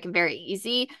very quick and very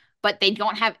easy, but they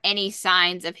don't have any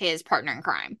signs of his partner in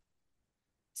crime.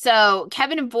 So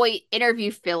Kevin and Voight interview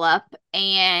Philip,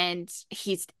 and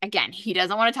he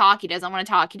doesn't want to talk. He doesn't want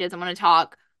to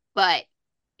talk, but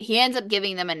he ends up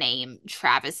giving them a name,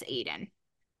 Travis Aiden.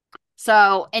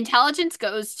 So intelligence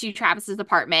goes to Travis's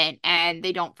apartment, and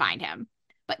they don't find him.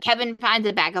 But Kevin finds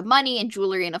a bag of money and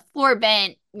jewelry in a floor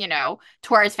vent.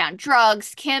 Torres found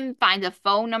drugs. Kim finds a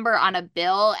phone number on a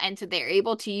bill, and so they're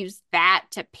able to use that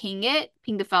to ping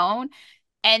the phone.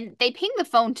 And they ping the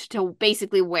phone to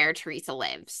basically where Teresa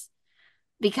lives.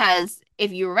 Because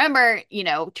if you remember,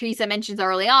 Teresa mentions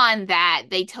early on that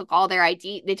they took all their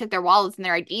they took their wallets and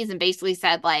their IDs and basically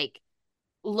said, like,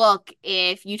 look,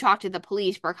 if you talk to the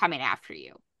police, we're coming after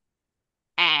you.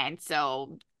 And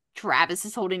so Travis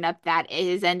is holding up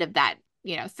his end of that,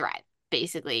 threat,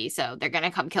 basically. So they're going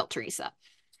to come kill Teresa.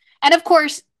 And of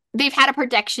course, they've had a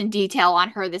protection detail on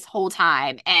her this whole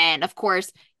time. And of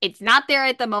course, it's not there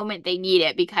at the moment they need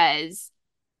it, because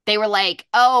they were like,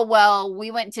 oh, well,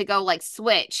 we went to go like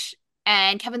switch.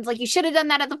 And Kevin's like, you should have done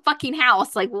that at the fucking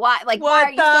house. Like, why? Like, why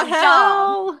are you so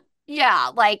dumb?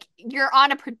 Yeah, like, you're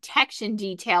on a protection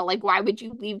detail. Like, why would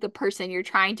you leave the person you're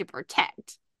trying to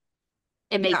protect?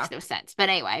 It makes no sense. But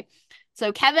anyway,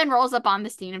 so Kevin rolls up on the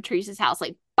scene of Teresa's house,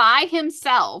 like, by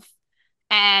himself,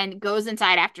 and goes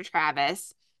inside after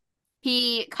Travis.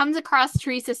 He comes across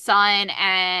Teresa's son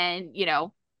and,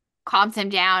 calms him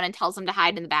down and tells him to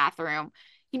hide in the bathroom.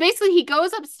 He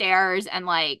goes upstairs and,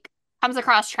 like, comes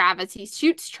across Travis. He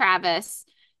shoots Travis,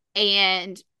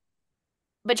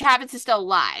 but Travis is still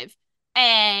alive.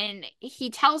 And he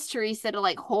tells Teresa to,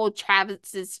 like, hold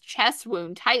Travis's chest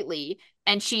wound tightly.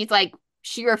 And she's like,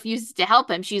 she refuses to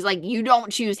help him. She's like, you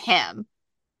don't choose him.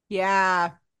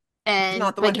 Yeah. And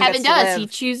but Kevin does. He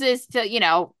chooses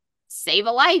to, save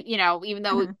a life, even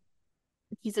though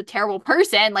he's a terrible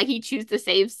person, like, he chooses to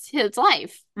save his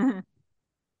life. Mm-hmm.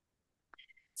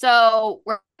 So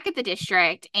we're back at the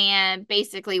district, and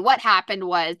basically what happened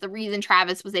was, the reason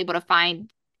Travis was able to find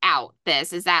out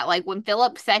this is that, like, when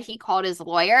Philip said he called his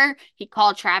lawyer, he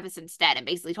called Travis instead and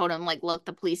basically told him, like, look,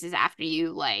 the police is after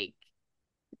you, like,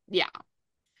 yeah.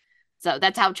 So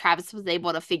that's how Travis was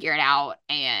able to figure it out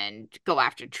and go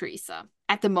after Teresa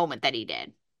at the moment that he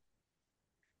did.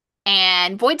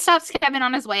 And Boyd stops Kevin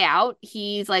on his way out.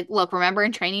 He's like, look, remember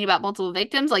in training about multiple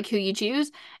victims, like who you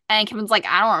choose? And Kevin's like,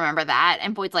 I don't remember that.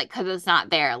 And Boyd's like, because it's not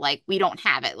there. Like, we don't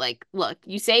have it. Like, look,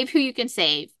 you save who you can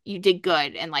save. You did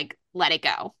good and like, let it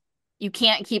go. You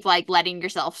can't keep like letting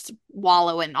yourself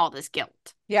wallow in all this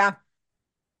guilt. Yeah.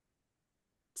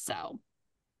 So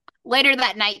later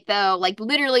that night, though, like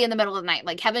literally in the middle of the night,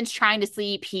 like Kevin's trying to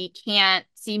sleep. He can't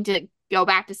seem to go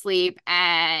back to sleep.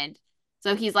 And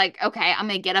so he's like, okay, I'm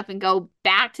going to get up and go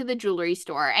back to the jewelry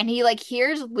store. And he like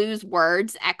hears Lou's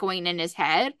words echoing in his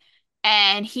head.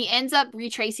 And he ends up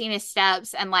retracing his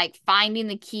steps and like finding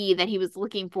the key that he was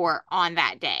looking for on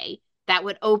that day that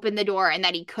would open the door and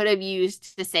that he could have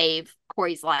used to save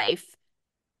Corey's life.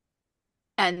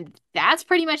 And that's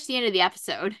pretty much the end of the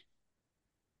episode.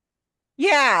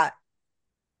 Yeah.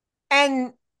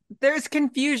 And there's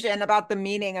confusion about the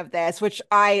meaning of this, which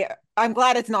I'm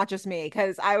glad it's not just me,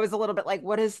 because I was a little bit like,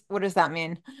 what does that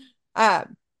mean? But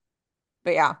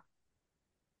yeah.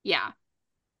 Yeah.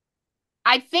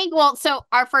 I think, well, so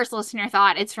our first listener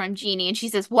thought it's from Jeannie, and she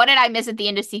says, what did I miss at the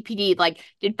end of CPD? Like,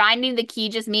 did finding the key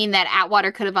just mean that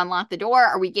Atwater could have unlocked the door?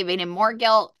 Are we giving him more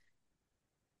guilt?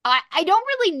 I don't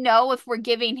really know if we're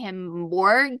giving him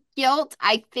more guilt.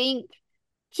 I think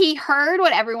he heard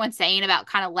what everyone's saying about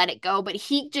kind of let it go, but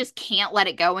he just can't let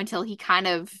it go until he kind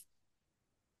of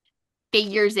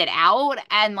figures it out.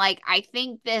 And like, I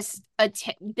think this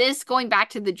going back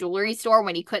to the jewelry store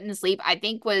when he couldn't sleep, I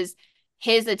think was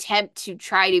his attempt to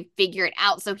try to figure it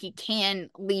out so he can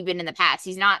leave it in the past.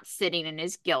 He's not sitting in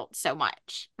his guilt so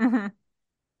much. Mm-hmm.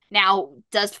 Now,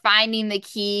 does finding the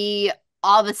key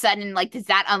all of a sudden, like, does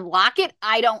that unlock it?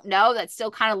 I don't know. That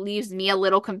still kind of leaves me a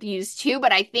little confused too,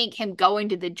 but I think him going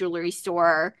to the jewelry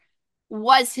store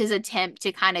was his attempt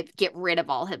to kind of get rid of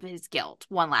all of his guilt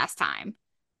one last time.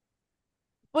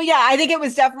 Well, yeah, I think it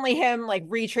was definitely him like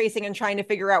retracing and trying to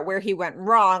figure out where he went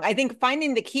wrong. I think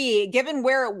finding the key, given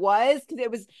where it was,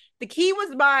 because the key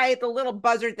was by the little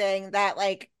buzzer thing that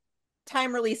like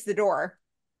time released the door.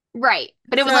 Right.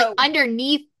 But it was like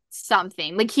underneath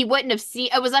something. Like he wouldn't have seen,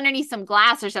 it was underneath some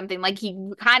glass or something. Like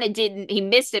he kind of he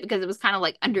missed it because it was kind of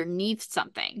like underneath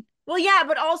something. Well, yeah,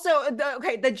 but also,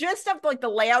 the gist of like the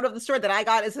layout of the store that I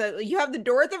got is that you have the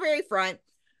door at the very front.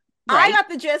 Right. I got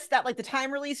the gist that like the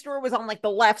time release door was on like the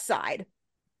left side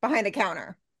behind a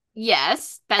counter.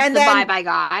 Yes, that's the vibe I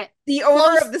got. The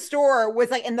owner of the store was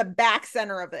like in the back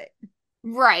center of it.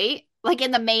 Right. Like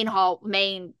in the main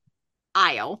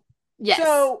aisle. Yes.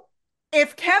 So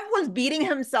if Kev was beating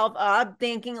himself up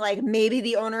thinking like maybe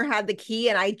the owner had the key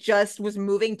and I just was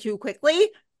moving too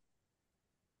quickly,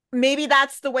 maybe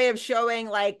that's the way of showing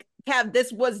like, Kev,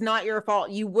 this was not your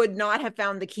fault. You would not have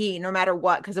found the key no matter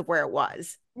what because of where it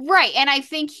was. Right. And I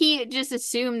think he just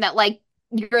assumed that like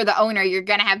you're the owner, you're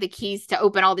going to have the keys to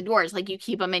open all the doors. Like you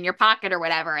keep them in your pocket or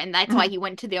whatever. And that's why he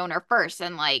went to the owner first.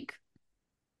 And like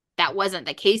that wasn't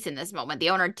the case in this moment.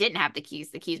 The owner didn't have the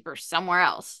keys. The keys were somewhere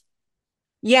else.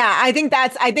 Yeah, I think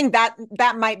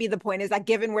that might be the point, is that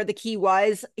given where the key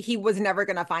was, he was never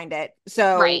going to find it.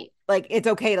 So right. Like it's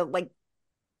okay to like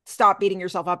stop beating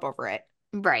yourself up over it.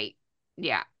 Right.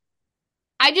 Yeah.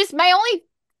 My only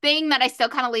thing that I still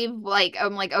kind of leave, like,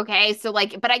 I'm like, okay, so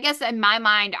like, but I guess in my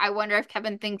mind, I wonder if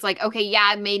Kevin thinks like, okay, yeah,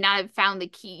 I may not have found the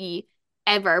key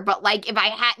ever, but like, if I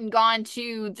hadn't gone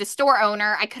to the store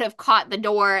owner, I could have caught the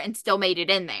door and still made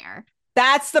it in there.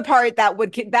 That's the part that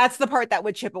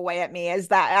would chip away at me, is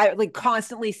that I like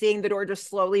constantly seeing the door just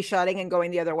slowly shutting and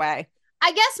going the other way.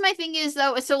 I guess my thing is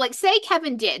though, so like, say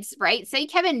Kevin did, right? Say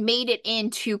Kevin made it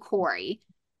into Corey.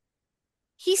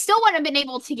 He still wouldn't have been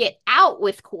able to get out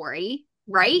with Corey,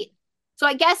 right? So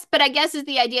I guess is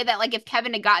the idea that like if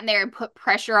Kevin had gotten there and put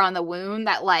pressure on the wound,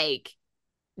 that like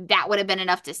that would have been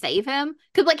enough to save him.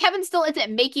 Because like Kevin still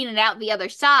isn't making it out the other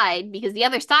side because the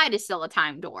other side is still a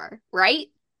time door, right?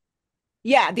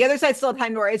 Yeah, the other side's still a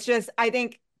time door. It's just I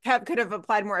think Kev could have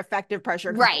applied more effective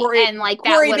pressure. Right, Corey, and like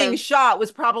Corey being shot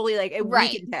was probably like it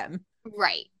right. weakened him.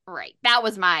 Right. That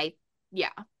was my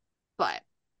but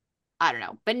I don't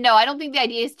know. But no, I don't think the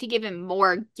idea is to give him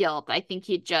more guilt. I think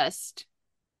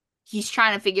he's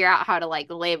trying to figure out how to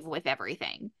like live with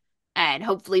everything. And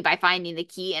hopefully by finding the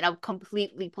key in a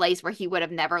completely place where he would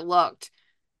have never looked,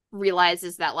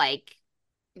 realizes that like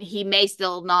he may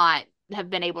still not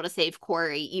have been able to save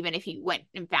Corey even if he went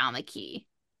and found the key.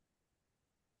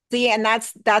 See, and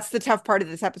that's the tough part of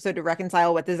this episode to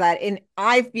reconcile with, is that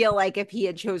I feel like if he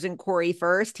had chosen Corey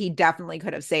first, he definitely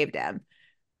could have saved him.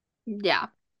 Yeah.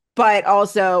 But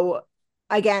also,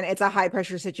 again, it's a high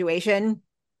pressure situation.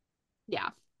 Yeah.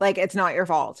 Like, it's not your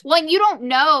fault. Well, and you don't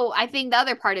know. I think the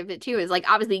other part of it too is like,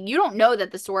 obviously you don't know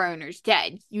that the store owner's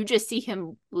dead. You just see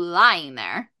him lying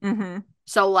there. Mm-hmm.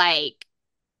 So like,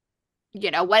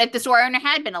 what if the store owner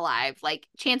had been alive? Like,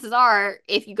 chances are,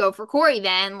 if you go for Corey,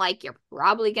 then like you're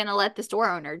probably gonna let the store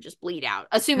owner just bleed out,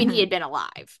 assuming he had been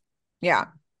alive. Yeah.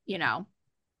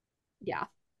 Yeah.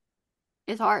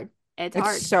 It's hard. It's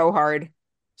hard. So hard.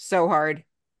 So hard.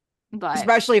 But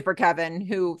especially for Kevin,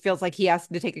 who feels like he has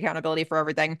to take accountability for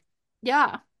everything.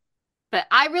 Yeah. But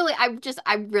I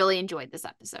really enjoyed this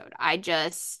episode.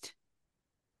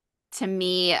 To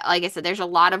me, like I said, there's a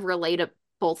lot of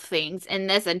relatable things in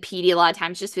this, and PD a lot of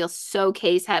times just feels so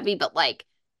case heavy, but like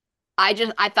I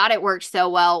thought it worked so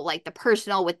well, like the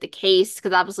personal with the case,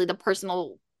 because obviously the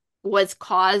personal was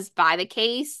caused by the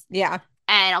case. Yeah.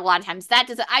 And a lot of times that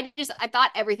doesn't, I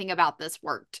thought everything about this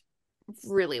worked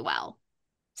really well.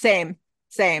 Same.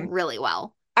 Really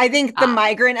well. I think the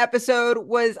migrant episode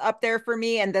was up there for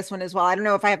me, and this one as well. I don't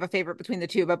know if I have a favorite between the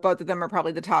two, but both of them are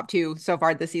probably the top two so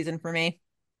far this season for me.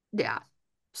 Yeah.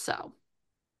 So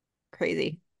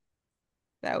crazy.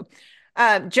 So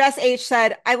Jess H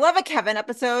said, I love a Kevin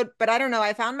episode, but I don't know.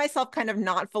 I found myself kind of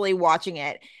not fully watching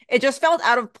it. It just felt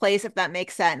out of place, if that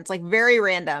makes sense, like very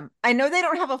random. I know they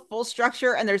don't have a full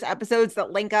structure and there's episodes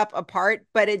that link up apart,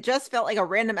 but it just felt like a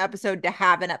random episode to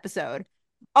have an episode.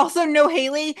 Also, no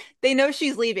Haley. They know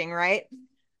she's leaving, right?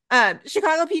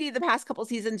 Chicago PD the past couple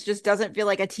seasons just doesn't feel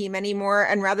like a team anymore,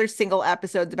 and rather single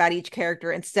episodes about each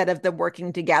character instead of them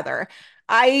working together.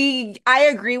 I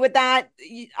agree with that.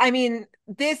 I mean,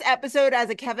 this episode as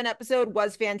a Kevin episode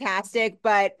was fantastic,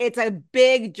 but it's a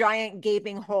big, giant,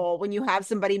 gaping hole when you have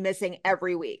somebody missing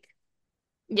every week.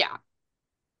 Yeah.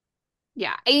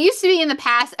 Yeah. It used to be in the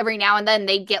past, every now and then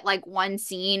they'd get like one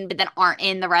scene, but then aren't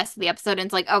in the rest of the episode. And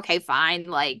it's like, okay, fine.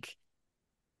 Like,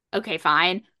 okay,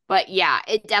 fine. But yeah,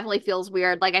 it definitely feels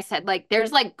weird. Like I said, like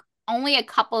there's like only a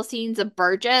couple scenes of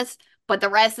Burgess, but the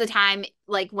rest of the time,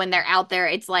 like when they're out there,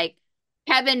 it's like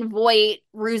Kevin, Voight,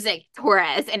 Ruzek,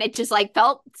 Torres. And it just like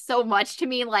felt so much to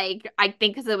me. Like, I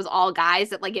think because it was all guys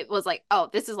that like, it was like, oh,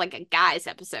 this is like a guys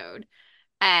episode.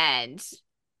 And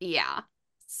yeah,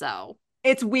 so.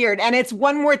 It's weird. And it's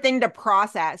one more thing to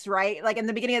process, right? Like in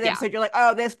the beginning of the episode, you're like,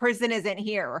 oh, this person isn't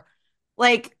here.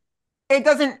 Like,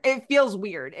 it feels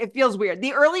weird. It feels weird.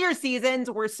 The earlier seasons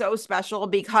were so special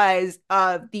because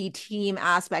of the team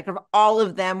aspect of all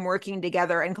of them working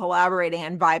together and collaborating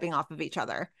and vibing off of each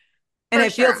other. And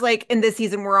it feels like in this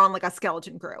season, we're on like a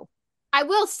skeleton crew. I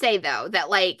will say though, that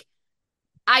like,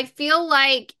 I feel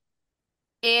like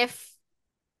if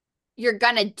you're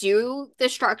gonna do the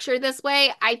structure this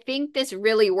way, I think this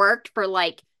really worked for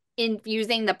like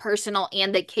infusing the personal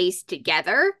and the case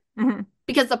together. Mm-hmm.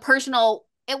 Because the personal,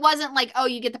 it wasn't like, oh,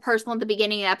 you get the personal at the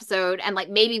beginning of the episode and like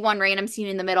maybe one random scene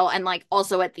in the middle and like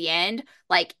also at the end.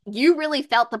 Like you really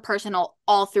felt the personal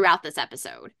all throughout this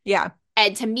episode. Yeah.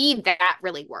 And to me, that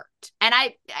really worked. And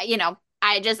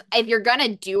if you're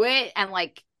gonna do it, and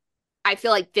like, I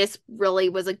feel like this really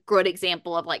was a good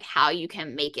example of like how you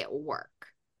can make it work.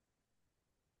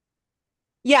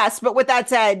 Yes, but with that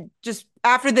said, just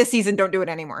after this season, don't do it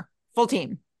anymore. Full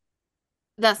team.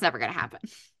 That's never gonna happen.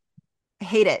 I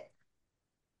hate it.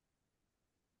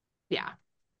 Yeah.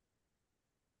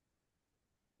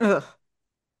 Ugh.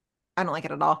 I don't like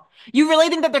it at all. You really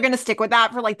think that they're going to stick with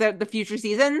that for like the future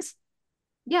seasons?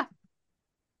 Yeah.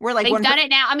 We're like, they've done it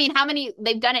now. I mean,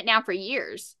 they've done it now for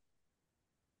years.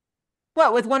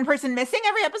 What, with one person missing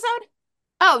every episode?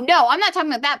 Oh, no, I'm not talking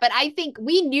about that, but I think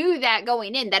we knew that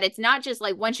going in, that it's not just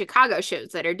like one Chicago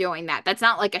shows that are doing that. That's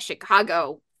not like a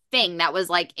Chicago thing. That was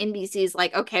like NBC's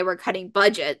like, okay, we're cutting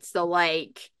budgets, so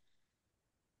like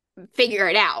figure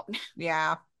it out.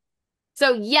 Yeah.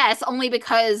 So yes, only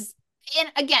because,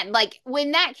 and again, like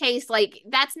when that case, like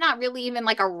that's not really even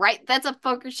like that's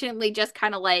unfortunately just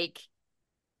kind of like,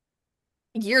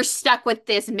 you're stuck with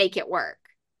this, make it work.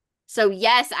 So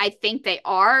yes, I think they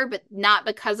are, but not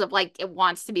because of like it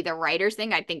wants to be the writer's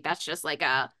thing. I think that's just like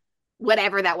a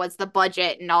whatever that was, the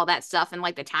budget and all that stuff, and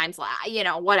like the times,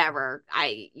 whatever.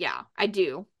 I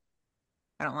do.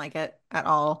 I don't like it at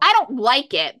all. I don't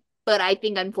like it, but I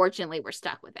think unfortunately we're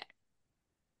stuck with it.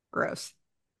 Gross.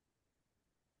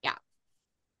 Yeah.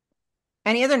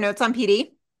 Any other notes on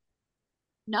PD?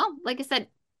 No, like I said,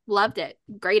 loved it.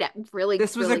 Great. Really,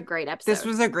 this was a great episode. This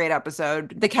was a great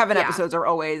episode. The Kevin episodes are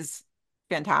always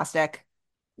fantastic.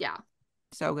 Yeah.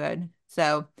 So good.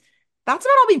 So that's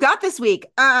about all we've got this week.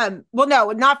 Well,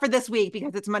 no, not for this week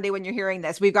because it's Monday when you're hearing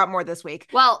this. We've got more this week.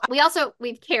 Well,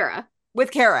 we've Kara.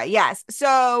 With Kara, yes.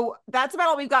 So that's about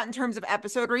all we've got in terms of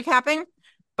episode recapping.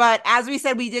 But as we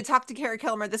said, we did talk to Kara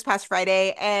Kilmer this past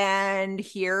Friday, and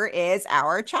here is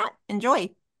our chat. Enjoy.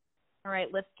 All right,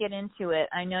 let's get into it.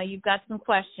 I know you've got some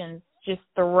questions. Just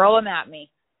throw them at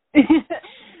me.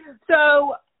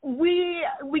 So we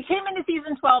came into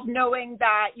season 12 knowing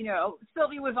that, you know,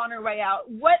 Sylvie was on her way out.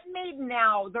 What made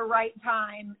now the right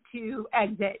time to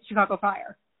exit Chicago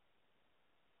Fire?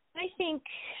 I think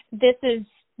this is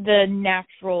the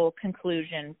natural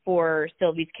conclusion for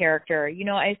Sylvie's character. You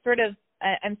know, I'm sort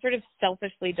of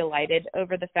selfishly delighted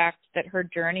over the fact that her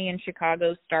journey in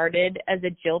Chicago started as a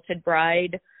jilted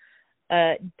bride,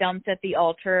 dumped at the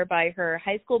altar by her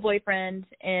high school boyfriend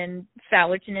in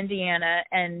Fowlerton, Indiana,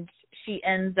 and she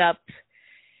ends up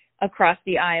across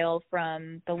the aisle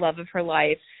from the love of her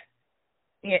life,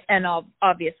 and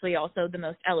obviously also the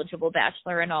most eligible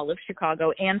bachelor in all of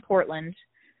Chicago and Portland.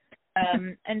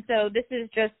 And so this is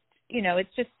just, you know,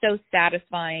 it's just so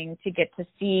satisfying to get to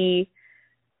see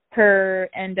her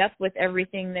end up with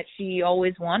everything that she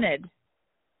always wanted.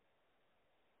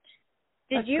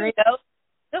 Did you know?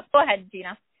 Oh, go ahead,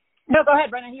 Gina. No, go ahead,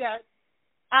 Brenna. You got it.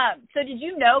 So did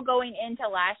you know going into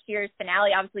last year's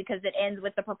finale, obviously because it ends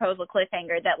with the proposal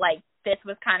cliffhanger, that like this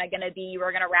was kind of going to be, you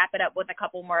were going to wrap it up with a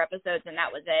couple more episodes and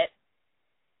that was it?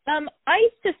 I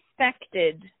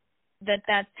suspected that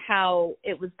that's how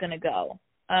it was going to go.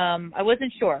 I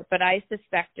wasn't sure, but I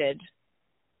suspected.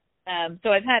 So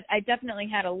I definitely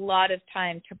had a lot of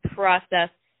time to process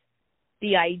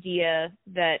the idea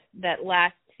that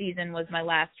last season was my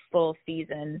last full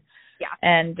season. Yeah.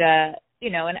 And, you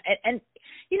know, and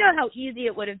you know how easy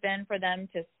it would have been for them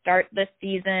to start this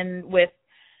season with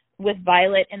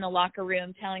Violet in the locker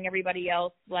room telling everybody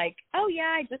else, like, oh,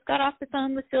 yeah, I just got off the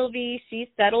phone with Sylvie. She's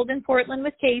settled in Portland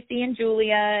with Casey and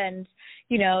Julia, and,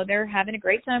 you know, they're having a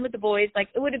great time with the boys. Like,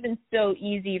 it would have been so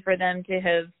easy for them to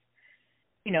have,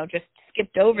 you know, just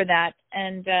skipped over that.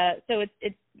 And so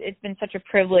it's been such a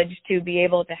privilege to be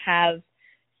able to have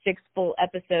 6 full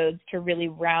episodes to really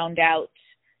round out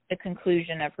the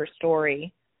conclusion of her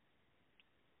story.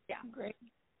 Yeah, great.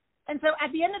 And so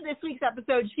at the end of this week's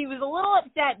episode, she was a little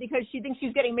upset because she thinks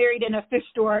she's getting married in a fish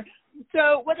store.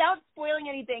 So without spoiling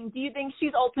anything, do you think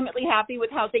she's ultimately happy with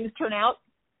how things turn out?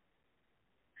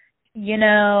 You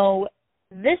know,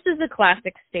 this is a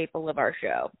classic staple of our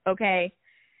show, okay?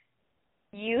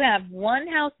 You have one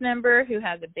house member who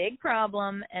has a big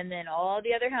problem, and then all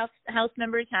the other house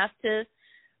members have to,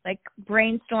 like,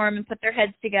 brainstorm and put their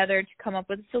heads together to come up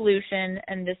with a solution,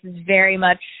 and this is very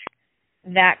much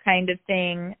that kind of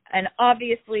thing. And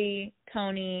obviously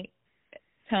Tony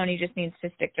just needs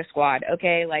to stick to squad,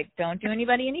 okay? Like, don't do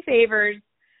anybody any favors,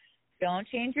 don't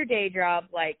change your day job,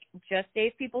 like, just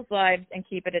save people's lives and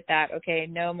keep it at that, okay?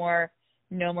 No more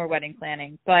wedding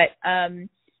planning. But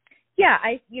yeah,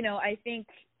 I think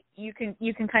you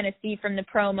can kind of see from the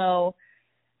promo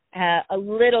a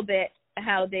little bit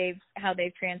how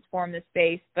they've transformed the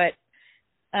space, but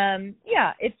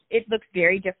yeah, it looks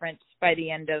very different by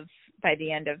the end of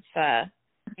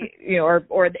you know,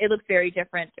 or it looks very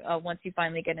different once you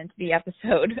finally get into the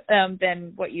episode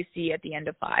than what you see at the end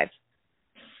of 5.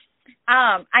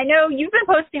 I know you've been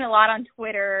posting a lot on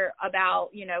Twitter about,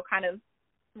 you know, kind of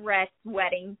Brett's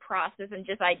wedding process and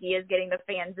just ideas getting the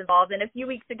fans involved. And a few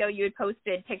weeks ago, you had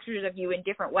posted pictures of you in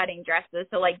different wedding dresses.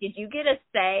 So, like, did you get a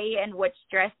say in which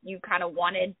dress you kind of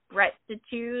wanted Brett to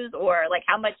choose? Or, like,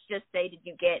 how much just say did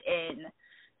you get in,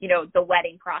 you know, the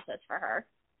wedding process for her?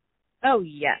 Oh,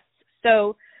 yes.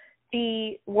 So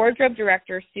the wardrobe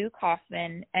director, Sue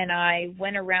Kaufman, and I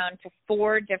went around to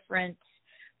 4 different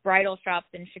bridal shops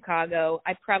in Chicago.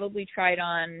 I probably tried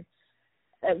on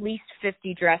at least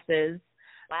 50 dresses.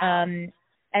 Wow.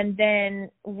 And then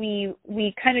we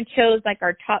kind of chose like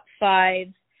our top 5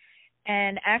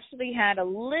 and actually had a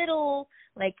little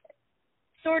like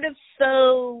sort of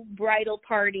faux bridal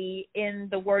party in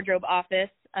the wardrobe office.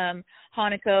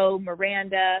 Hanako,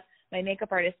 Miranda, my makeup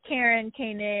artist Karen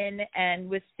came in, and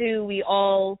with Sue,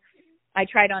 I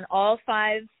tried on all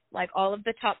 5, like all of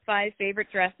the top 5 favorite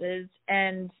dresses,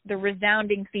 and the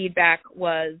resounding feedback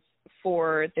was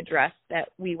for the dress that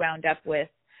we wound up with.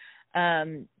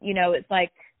 You know, it's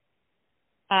like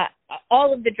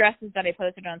all of the dresses that I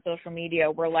posted on social media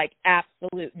were like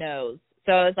absolute no's.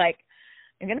 So I was like,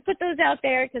 I'm going to put those out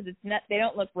there because they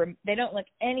don't look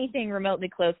anything remotely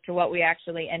close to what we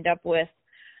actually end up with.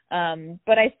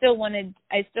 But I still wanted,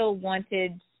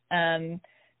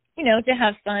 you know, to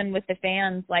have fun with the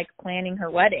fans, like planning her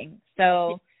wedding.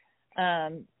 So,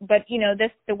 but you know,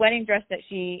 the wedding dress that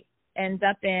she ends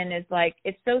up in is like,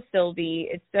 it's so Sylvie,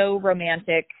 it's so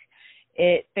romantic.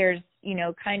 There's, you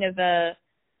know, kind of a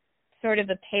sort of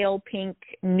a pale pink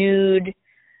nude,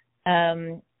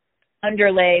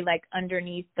 underlay like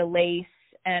underneath the lace,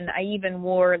 and I even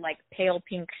wore like pale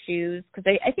pink shoes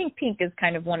because I think pink is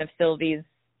kind of one of Sylvie's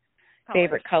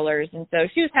favorite colors, and so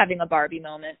she was having a Barbie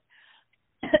moment.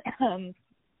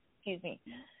 Excuse me.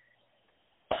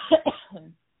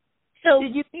 So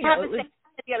did you have the same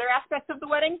the other aspects of the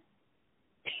wedding?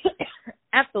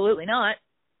 Absolutely not.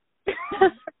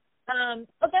 Oh,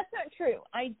 that's not true.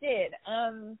 I did.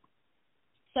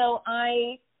 So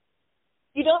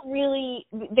you don't really,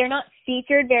 they're not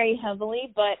featured very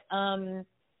heavily, but,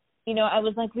 you know, I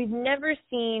was like, we've never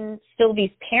seen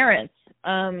Sylvie's parents.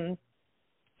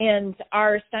 And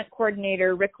our stunt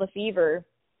coordinator, Rick Lefevre,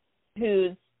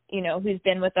 who's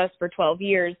been with us for 12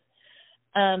 years,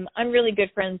 I'm really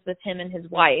good friends with him and his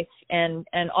wife and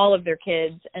all of their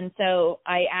kids. And so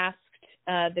I asked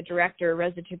the director,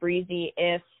 Reza Tabrizi,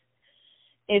 if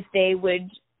they would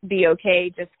be okay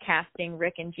just casting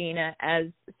Rick and Gina as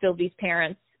Sylvie's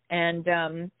parents. And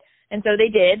so they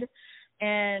did.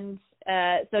 And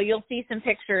so you'll see some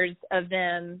pictures of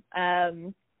them.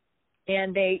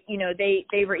 And they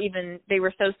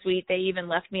were so sweet. They even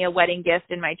left me a wedding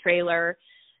gift in my trailer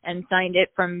and signed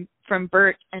it from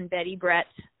Bert and Betty Brett.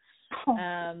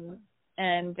 So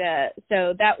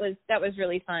that was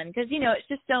really fun because, you know,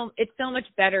 it's so much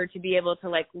better to be able to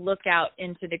like look out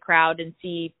into the crowd and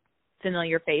see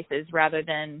familiar faces rather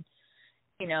than,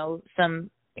 you know,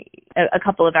 a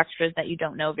couple of extras that you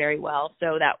don't know very well.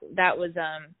 So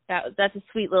that's a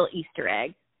sweet little Easter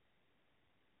egg.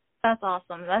 That's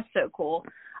awesome. That's so cool.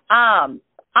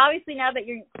 Obviously, now that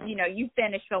you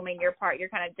finished filming your part, you're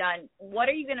kind of done. What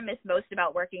are you going to miss most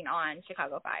about working on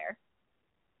Chicago Fire?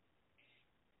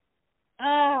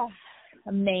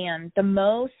 Man, the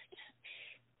most.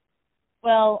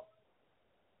 Well,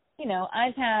 you know,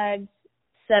 I've had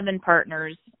 7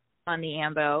 partners on the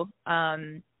AMBO,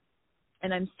 and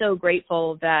I'm so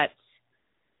grateful that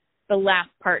the last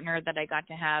partner that I got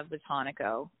to have was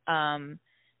Hanako.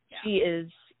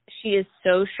 She is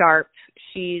so sharp.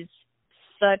 She's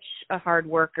such a hard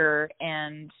worker,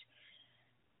 and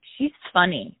she's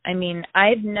funny. I mean,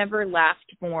 I've never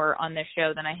laughed more on this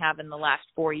show than I have in the last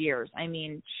 4 years. I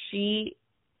mean, she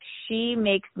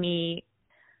makes me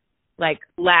like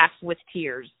laugh with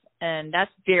tears, and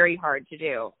that's very hard to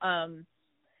do. And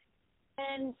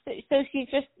so she's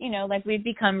just, you know, like we've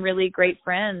become really great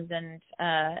friends, and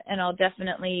I'll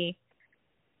definitely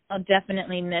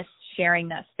miss sharing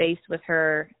that space with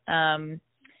her. And,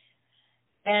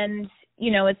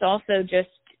 you know, it's also just,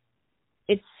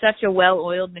 it's such a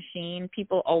well-oiled machine.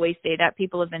 People always say that.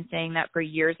 People have been saying that for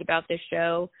years about this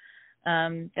show,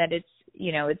 that it's,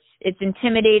 you know, it's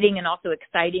intimidating and also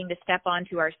exciting to step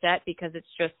onto our set because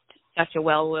it's just such a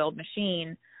well-oiled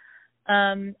machine.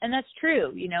 And that's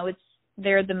true. You know,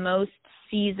 they're the most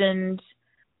seasoned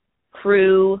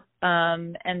crew,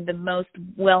 and the most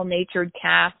well-natured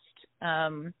cast.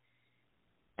 And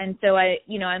so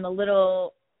I'm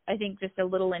I think just a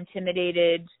little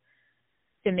intimidated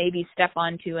to maybe step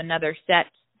onto another set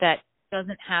that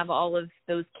doesn't have all of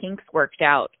those kinks worked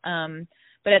out.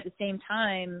 But at the same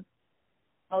time,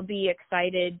 I'll be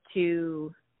excited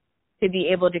to be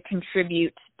able to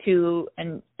contribute to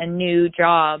a new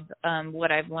job,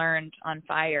 what I've learned on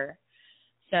Fire.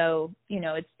 So, you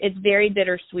know, it's very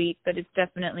bittersweet, but it's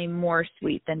definitely more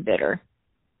sweet than bitter.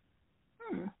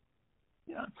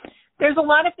 Yeah. There's a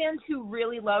lot of fans who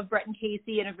really love Brett and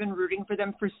Casey and have been rooting for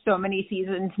them for so many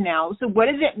seasons now. So what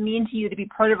does it mean to you to be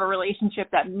part of a relationship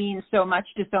that means so much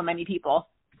to so many people?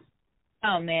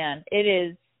 Oh man, it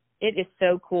is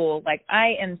so cool. Like,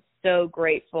 I am so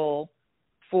grateful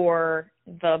for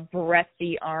the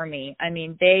Brettsy army. I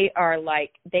mean, they are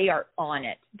on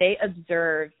it. They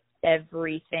observe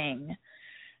everything.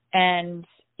 And,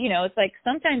 you know, it's like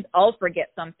sometimes I'll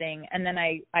forget something and then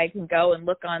I can go and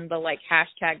look on the like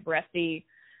 #Brettsy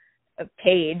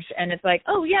page and it's like,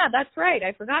 oh yeah, that's right,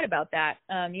 I forgot about that.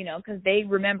 You know, because they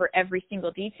remember every single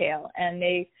detail and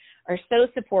they are so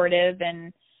supportive.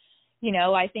 And, you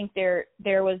know, I think there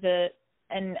was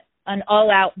an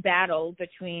all-out battle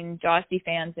between Jossie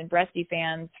fans and Brettsy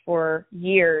fans for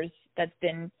years that's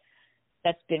been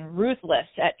ruthless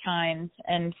at times.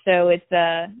 And so it's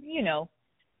you know,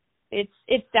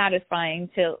 it's satisfying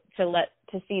to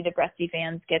see the Brettsy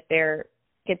fans get their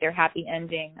happy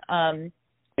ending.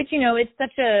 But you know, it's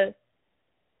such a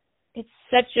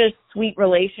sweet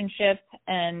relationship.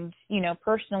 And, you know,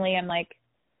 personally, I'm like,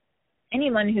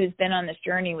 anyone who's been on this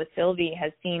journey with Sylvie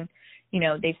has seen, you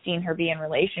know, they've seen her be in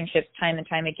relationships time and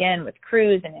time again with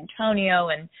Cruz and Antonio,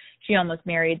 and she almost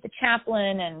married the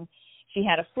chaplain, and she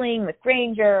had a fling with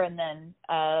Granger, and then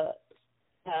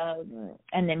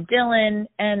Dylan.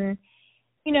 And,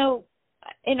 you know,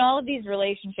 in all of these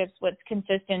relationships, what's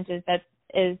consistent is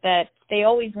that they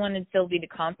always wanted Sylvie to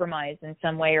compromise in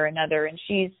some way or another. And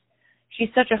she's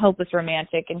such a hopeless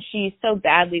romantic, and she so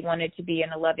badly wanted to be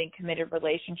in a loving, committed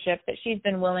relationship that she's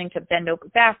been willing to bend over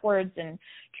backwards and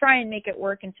try and make it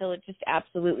work until it just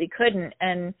absolutely couldn't.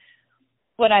 And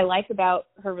what I like about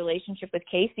her relationship with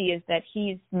Casey is that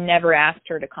he's never asked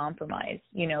her to compromise.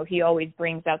 You know, he always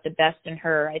brings out the best in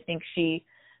her. I think she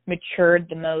matured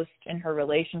the most in her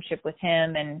relationship with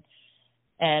him,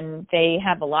 and they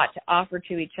have a lot to offer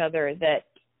to each other that,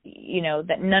 you know,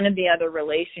 that none of the other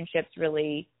relationships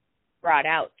really brought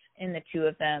out in the two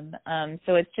of them.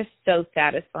 So it's just so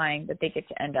satisfying that they get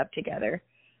to end up together.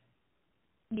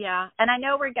 Yeah, and I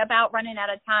know we're about running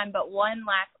out of time, but one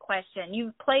last question.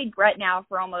 You've played Brett now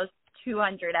for almost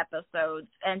 200 episodes,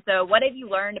 and so what have you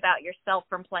learned about yourself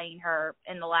from playing her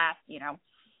in the last,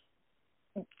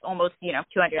 almost,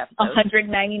 200 episodes?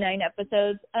 199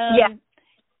 episodes.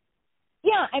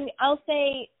 Yeah, I mean, I'll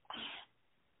say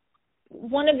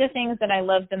one of the things that I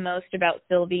love the most about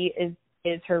Sylvie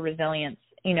is her resilience.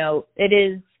 You know,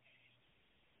 it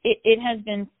has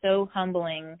been so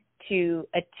humbling to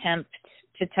attempt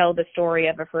to tell the story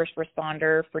of a first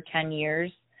responder for 10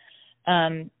 years.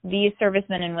 These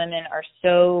servicemen and women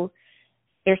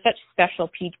they're such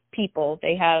special people.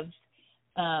 They have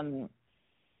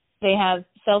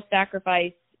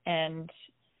self-sacrifice and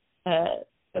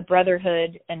a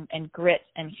brotherhood and grit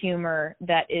and humor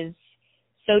that is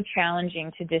so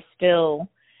challenging to distill.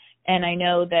 And I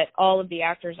know that all of the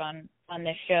actors on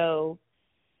this show,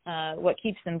 what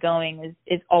keeps them going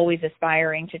is always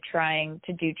aspiring to trying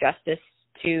to do justice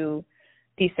to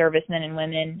these servicemen and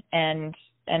women. And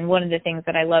one of the things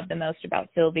that I love the most about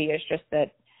Sylvie is just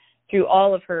that through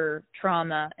all of her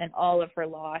trauma and all of her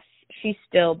loss, she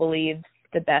still believes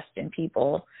the best in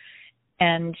people.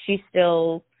 And she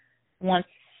still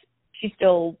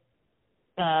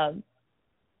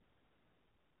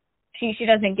she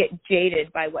doesn't get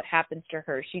jaded by what happens to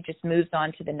her. She just moves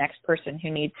on to the next person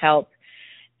who needs help.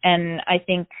 And I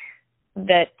think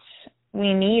that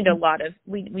we need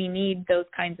we need those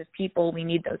kinds of people. We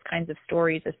need those kinds of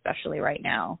stories, especially right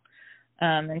now.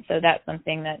 And so that's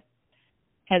something that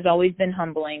has always been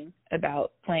humbling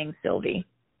about playing Sylvie.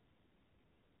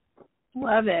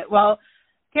 Love it. Well,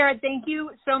 Tara, thank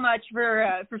you so much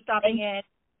for stopping in,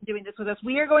 doing this with us.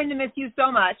 We are going to miss you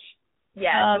so much.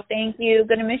 Yeah. Thank you.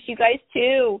 Going to miss you guys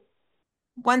too.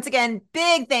 Once again,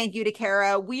 big thank you to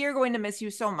Kara. We are going to miss you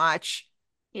so much.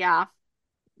 Yeah.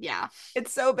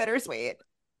 It's so bittersweet.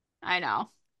 I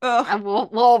know. Ugh.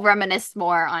 We'll reminisce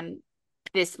more on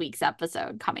this week's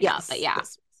episode coming up. But yeah.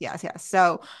 Yes.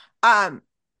 So,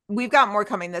 we've got more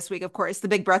coming this week, of course. The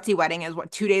big Bretsy wedding is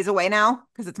 2 days away now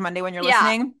because it's Monday when you're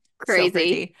listening. Crazy. So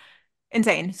crazy.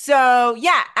 Insane. So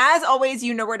yeah, as always,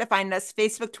 you know where to find us: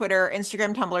 Facebook, Twitter,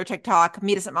 Instagram, Tumblr, TikTok.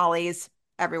 Meet us at Molly's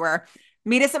everywhere.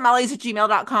 Meet us at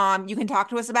Molly's@gmail.com. You can talk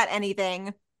to us about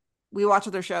anything. We watch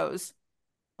other shows,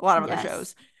 a lot of other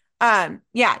shows.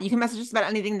 Yeah, you can message us about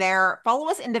anything there. Follow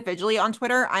us individually on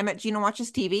Twitter. I'm at Gina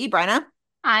Watches TV. Bryna?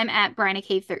 I'm at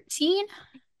BrynaK13.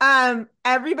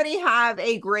 Everybody have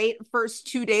a great first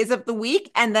 2 days of the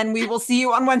week, and then we will see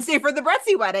you on Wednesday for the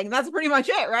Bretsy wedding. That's pretty much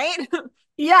it, right?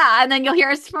 Yeah, and then you'll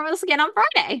hear from us again on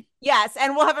Friday. Yes,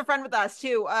 and we'll have a friend with us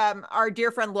too. Our dear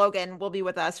friend Logan will be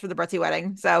with us for the Bretsy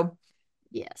wedding. So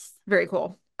yes, very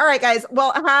cool. All right, guys.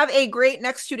 Well, have a great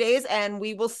next 2 days, and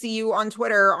we will see you on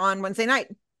Twitter on Wednesday night.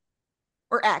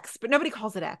 Or X, but nobody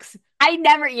calls it X. I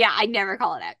never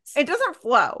call it X. It doesn't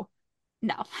flow.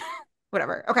 No.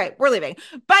 Whatever. Okay, we're leaving.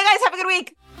 Bye, guys. Have a good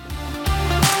week.